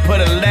 Youngin' put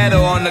a ladder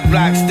on the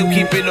Glock, still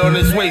keep it on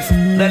his waist.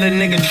 Let a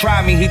nigga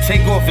try me, he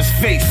take off his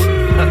face.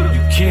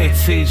 You can't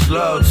teach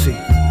loyalty.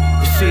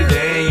 It's either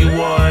in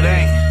you or it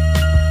ain't.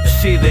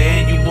 It's either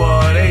in you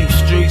or it ain't.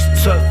 Streets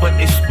tough, but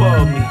they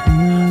spoiled me.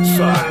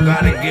 So I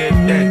gotta give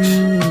thanks.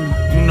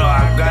 You know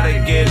I gotta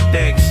give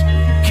thanks.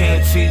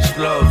 Can't teach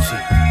loyalty.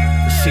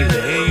 It's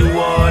either in you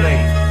or it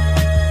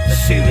ain't.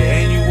 It's either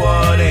in you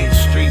or it ain't.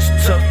 Streets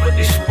tough, but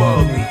they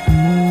spoiled me.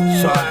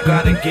 So I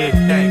gotta give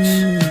thanks.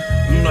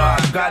 You know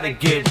I gotta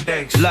give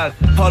thanks. Look,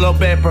 polo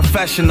bear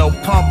professional,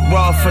 pump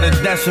raw for the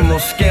decimal.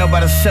 Scale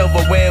by the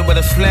silverware with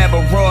a slab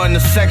of raw in the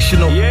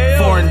sectional.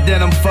 Foreign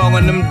denim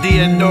following them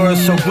Deodoras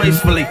so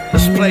gracefully.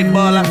 Let's play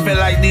ball, I feel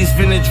like these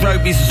vintage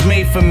rugbies was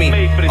made for me.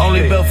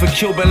 Only built for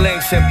Cuban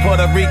links and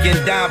Puerto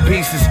Rican dime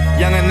pieces.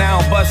 Young and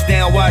now bust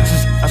down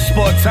watches, I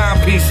sport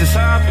timepieces.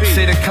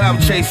 Say the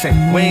cloud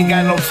chasing, we ain't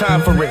got no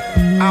time for it.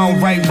 I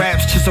don't write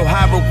raps, chisel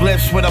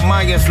hieroglyphs with a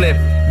Maya's lip.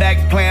 Back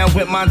playing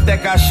with my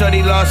deck, I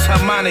shorty lost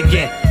her mind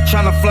again.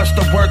 Tryna flush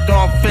the work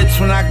on fits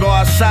when I go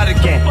outside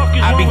again.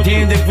 I be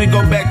damned if we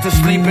go back to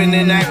sleeping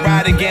and act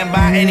right again.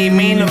 By any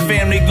mean, the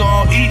family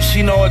gon' eat,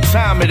 she know what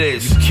time it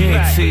is. You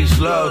can't teach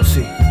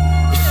loyalty.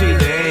 It's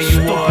either in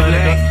you or it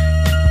ain't.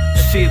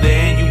 It's either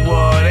in you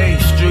or it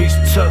ain't. Streets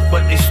took,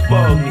 but they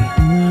spoiled me.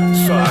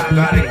 So I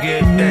gotta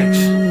give thanks.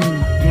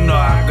 You know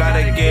I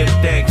gotta give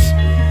thanks.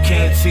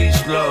 Can't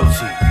teach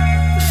loyalty.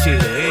 It's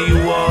either in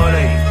you or it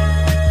ain't.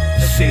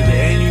 It's either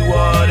in you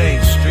or it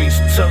ain't. Streets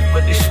took,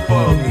 but they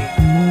spoiled me.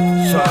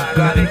 So I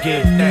gotta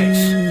give thanks.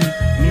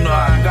 You know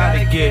I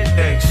gotta give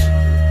thanks.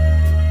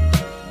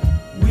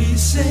 We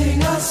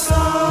sing a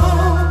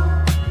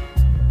song,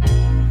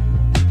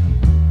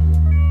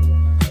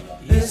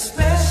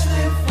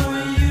 especially for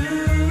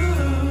you.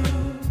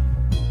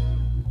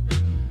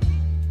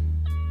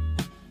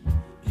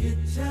 It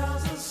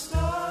tells a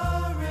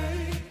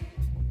story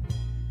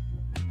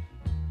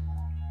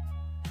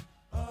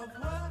of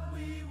what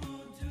we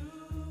will do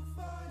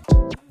for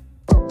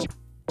you.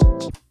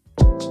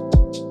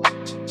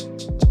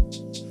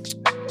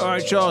 All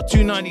right, y'all,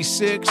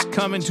 296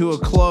 coming to a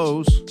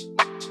close.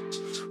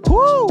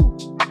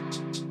 Woo!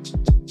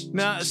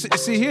 Now,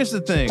 see, here's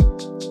the thing.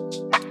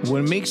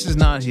 When Meeks is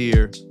not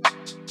here,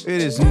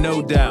 it is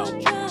no doubt,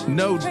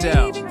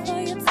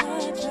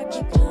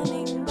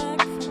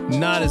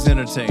 not as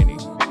entertaining.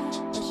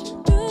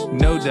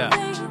 No doubt.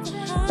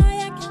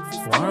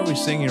 Why are we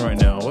singing right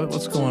now?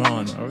 What's going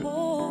on?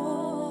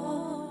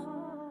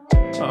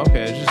 Oh,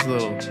 okay,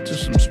 it's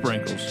just some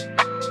sprinkles.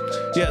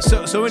 Yeah,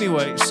 so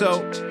anyway,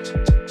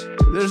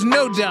 there's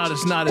no doubt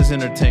it's not as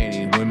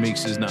entertaining when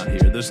Meeks is not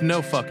here. There's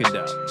no fucking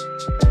doubt.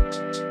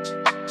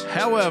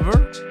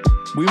 However,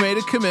 we made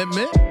a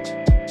commitment.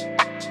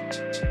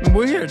 And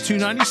we're here at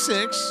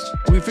 296.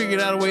 We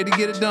figured out a way to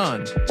get it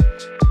done.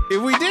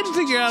 If we didn't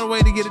figure out a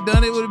way to get it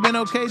done, it would have been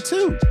okay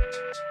too.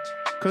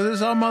 Because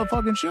it's our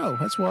motherfucking show.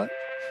 That's what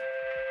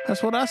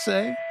I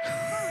say.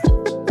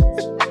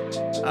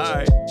 All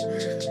right.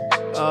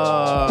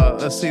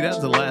 Let's see, that's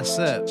the last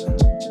set.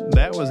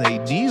 That was a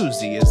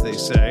doozy, as they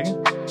say.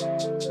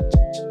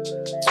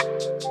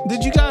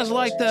 Did you guys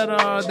like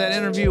that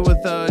interview with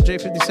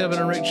J57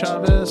 and Rick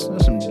Chavez?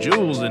 There's some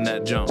jewels in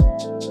that jump.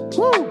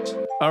 Woo!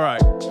 All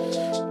right.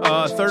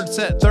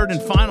 Third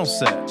and final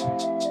set.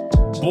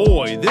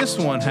 Boy, this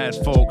one had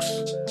folks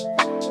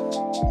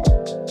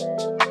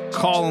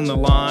calling the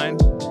line.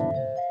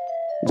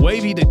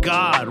 Wavy to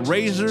God,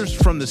 razors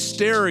from the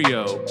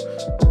stereo.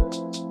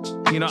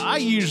 You know, I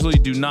usually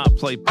do not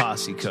play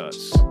posse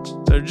cuts.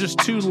 They're just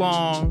too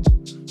long.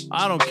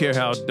 I don't care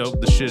how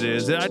dope the shit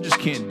is. I just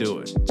can't do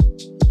it.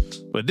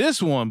 But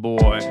this one,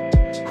 boy,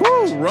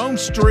 whoo, Rome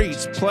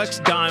Streets, Plex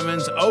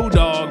Diamonds,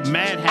 O-Dog,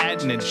 Mad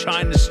Hatton, and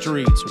China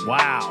Streets.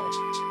 Wow.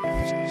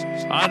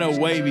 I know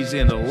Wavy's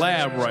in the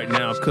lab right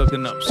now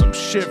cooking up some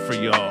shit for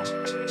y'all.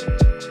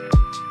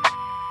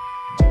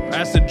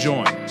 That's the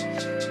joint.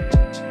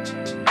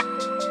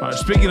 All right,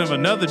 speaking of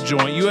another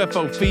joint,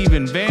 UFO Feeve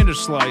and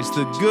Vanderslice,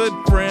 the good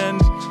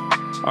friend,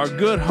 our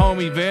good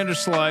homie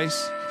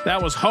Vanderslice,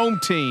 that was Home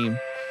Team.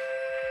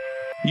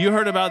 You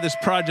heard about this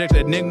project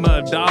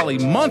Enigma Adali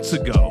months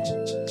ago.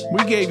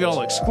 We gave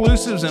y'all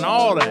exclusives and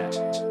all that.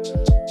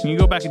 You can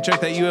go back and check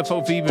that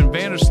UFO Feeve and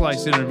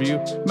Vanderslice interview.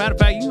 Matter of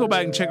fact, you can go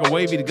back and check a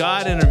Wavy to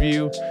God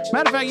interview.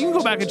 Matter of fact, you can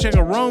go back and check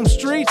a Rome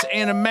Streets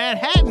and a Mad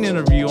Hatton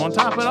interview on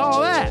top of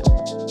all that.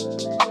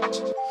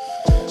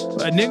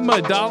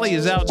 Enigma Adali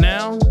is out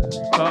now.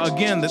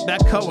 Again,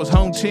 that cut was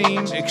Home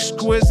Team.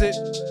 Exquisite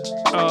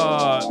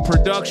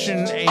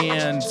production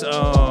and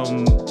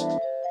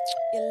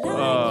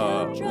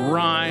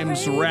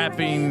rhymes,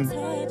 rapping,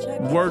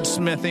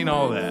 wordsmithing,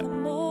 all that.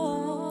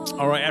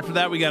 All right, after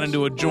that, we got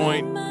into a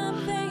joint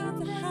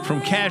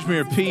from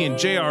Cashmere P and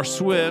J.R.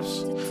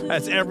 Swifts.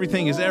 That's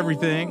Everything is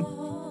Everything.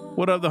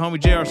 What up, the homie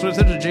J.R. Swifts?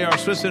 There's a J.R.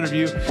 Swifts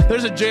interview.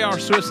 There's a J.R.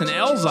 Swifts and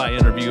Elzai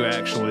interview,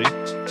 actually,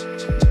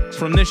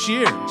 from this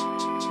year.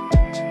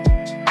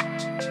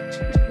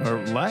 Or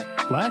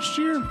last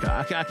year?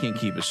 God, I can't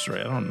keep it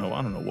straight. I don't know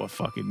what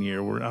fucking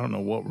year I don't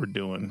know what we're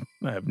doing.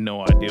 I have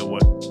no idea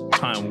what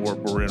time warp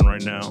we're in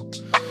right now.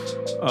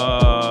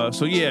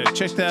 So yeah,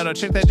 check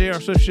that J.R.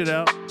 Swift shit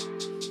out.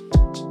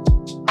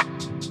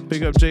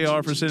 Big up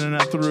JR for sending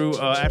that through.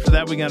 After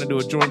that, we got to do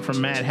a joint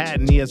from Mad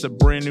Hatton. He has a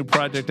brand new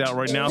project out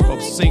right now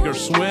called Sink or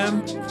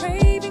Swim.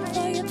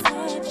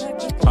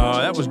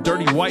 That was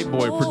Dirty White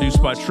Boy, produced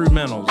by True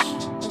Mentals.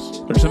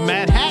 There's a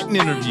Mad Hatton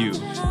interview.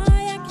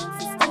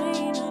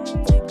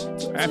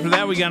 After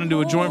that, we got to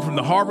do a joint from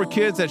the Harbor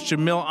Kids. That's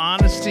Jamil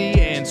Honesty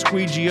and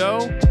Squeegee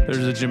O.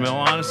 There's a Jamil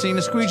Honesty and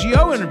a Squeegee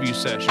O interview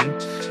session.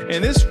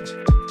 And this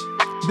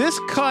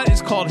cut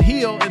is called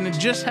Heal, and it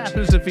just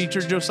happens to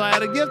feature Josiah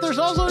the Gift. There's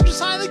also a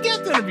Josiah the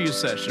Gift interview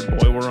session.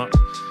 Boy, we're on.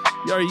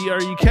 Are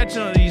you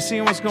catching? Are you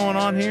seeing what's going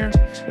on here?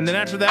 And then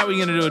after that, we're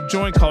gonna do a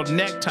joint called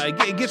Necktie.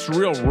 It gets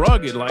real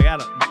rugged, like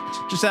out of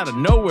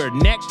nowhere.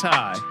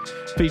 Necktie,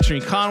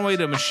 featuring Conway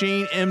the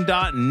Machine, M.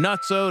 Dot, and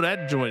Nutso.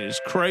 That joint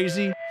is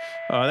crazy.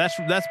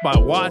 That's by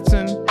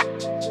Watson.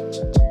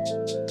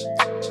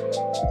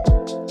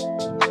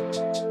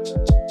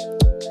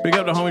 Big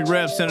up to homie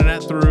Rev sending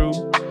that through.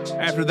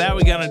 After that,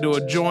 we got into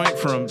a joint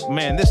from,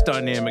 man, this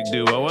dynamic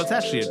duo. Well, it's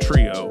actually a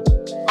trio,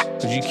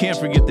 because you can't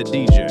forget the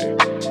DJ.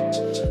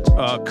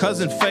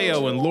 Cousin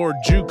Feo and Lord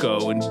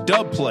Juco and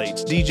Dub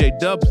Plates, DJ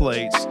Dub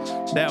Plates.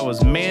 That was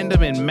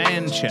Mandem in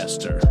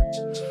Manchester.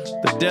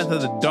 The Death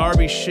of the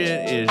Derby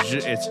shit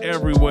it's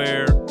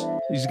everywhere.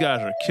 These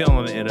guys are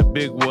killing it in a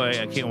big way.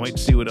 I can't wait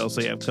to see what else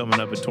they have coming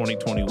up in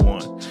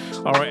 2021.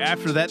 All right,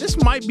 after that, this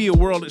might be a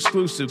world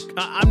exclusive.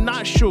 I'm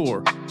not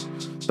sure.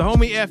 The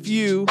homie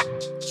FU,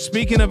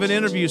 speaking of an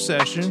interview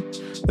session,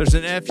 there's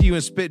an FU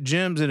and Spit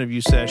Gems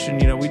interview session.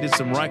 You know, we did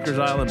some Rikers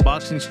Island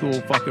Boxing School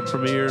fucking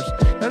premieres.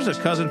 There's a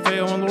Cousin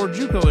Feo and Lord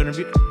Juco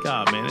interview.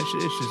 God, man, it's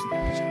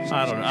just,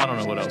 I don't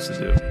know what else to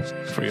do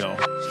for y'all.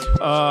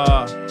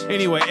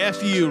 Anyway,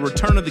 FU,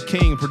 Return of the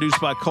King, produced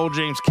by Cole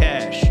James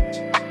Cash.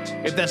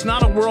 If that's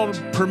not a world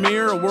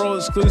premiere, a world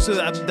exclusive,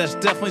 that's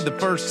definitely the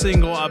first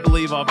single, I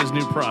believe, off his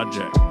new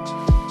project.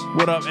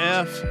 What up,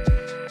 F?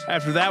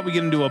 After that, we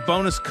get into a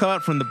bonus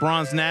cut from the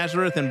Bronze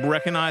Nazareth and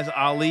Recognize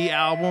Ali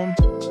album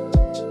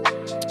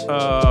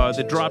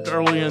that dropped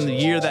earlier in the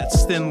year.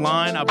 That's Thin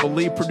Line, I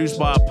believe, produced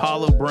by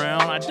Apollo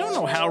Brown. I don't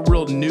know how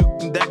real new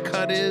that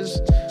cut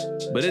is,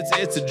 but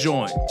it's a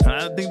joint.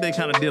 I think they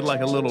kind of did like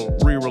a little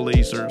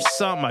re-release or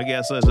something, I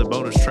guess, as a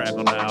bonus track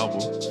on the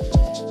album.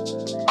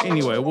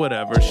 Anyway,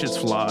 whatever. Shit's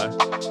fly.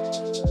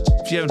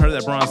 If you haven't heard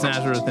that Bronze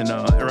Nazareth and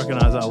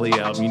Recognize Ali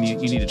album, you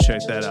need to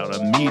check that out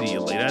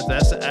immediately.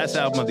 That's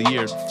album of the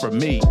year for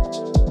me.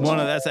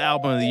 That's the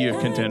album of the year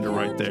contender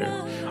right there.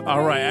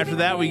 All right, after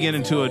that we get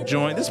into a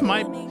joint. This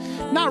might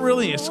not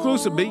really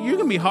exclusive, but you're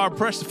gonna be hard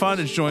pressed to find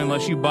this joint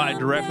unless you buy it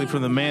directly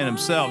from the man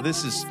himself.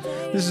 This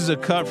is a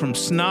cut from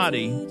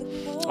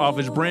Snotty off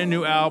his brand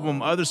new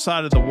album Other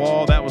Side of the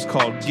Wall. That was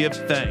called Give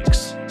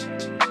Thanks.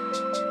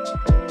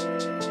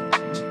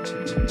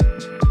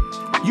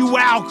 You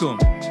welcome.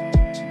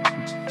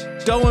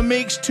 Doe and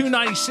Meeks,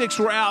 296,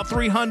 we're out.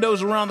 3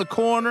 hundos around the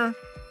corner.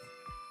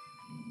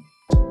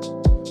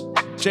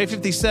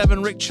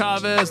 J57, Rick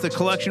Chavez, The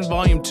Collection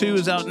Volume 2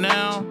 is out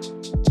now.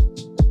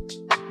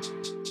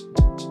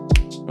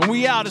 And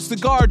we out. It's The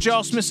Guard,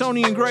 y'all.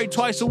 Smithsonian Grade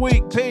twice a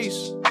week.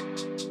 Peace.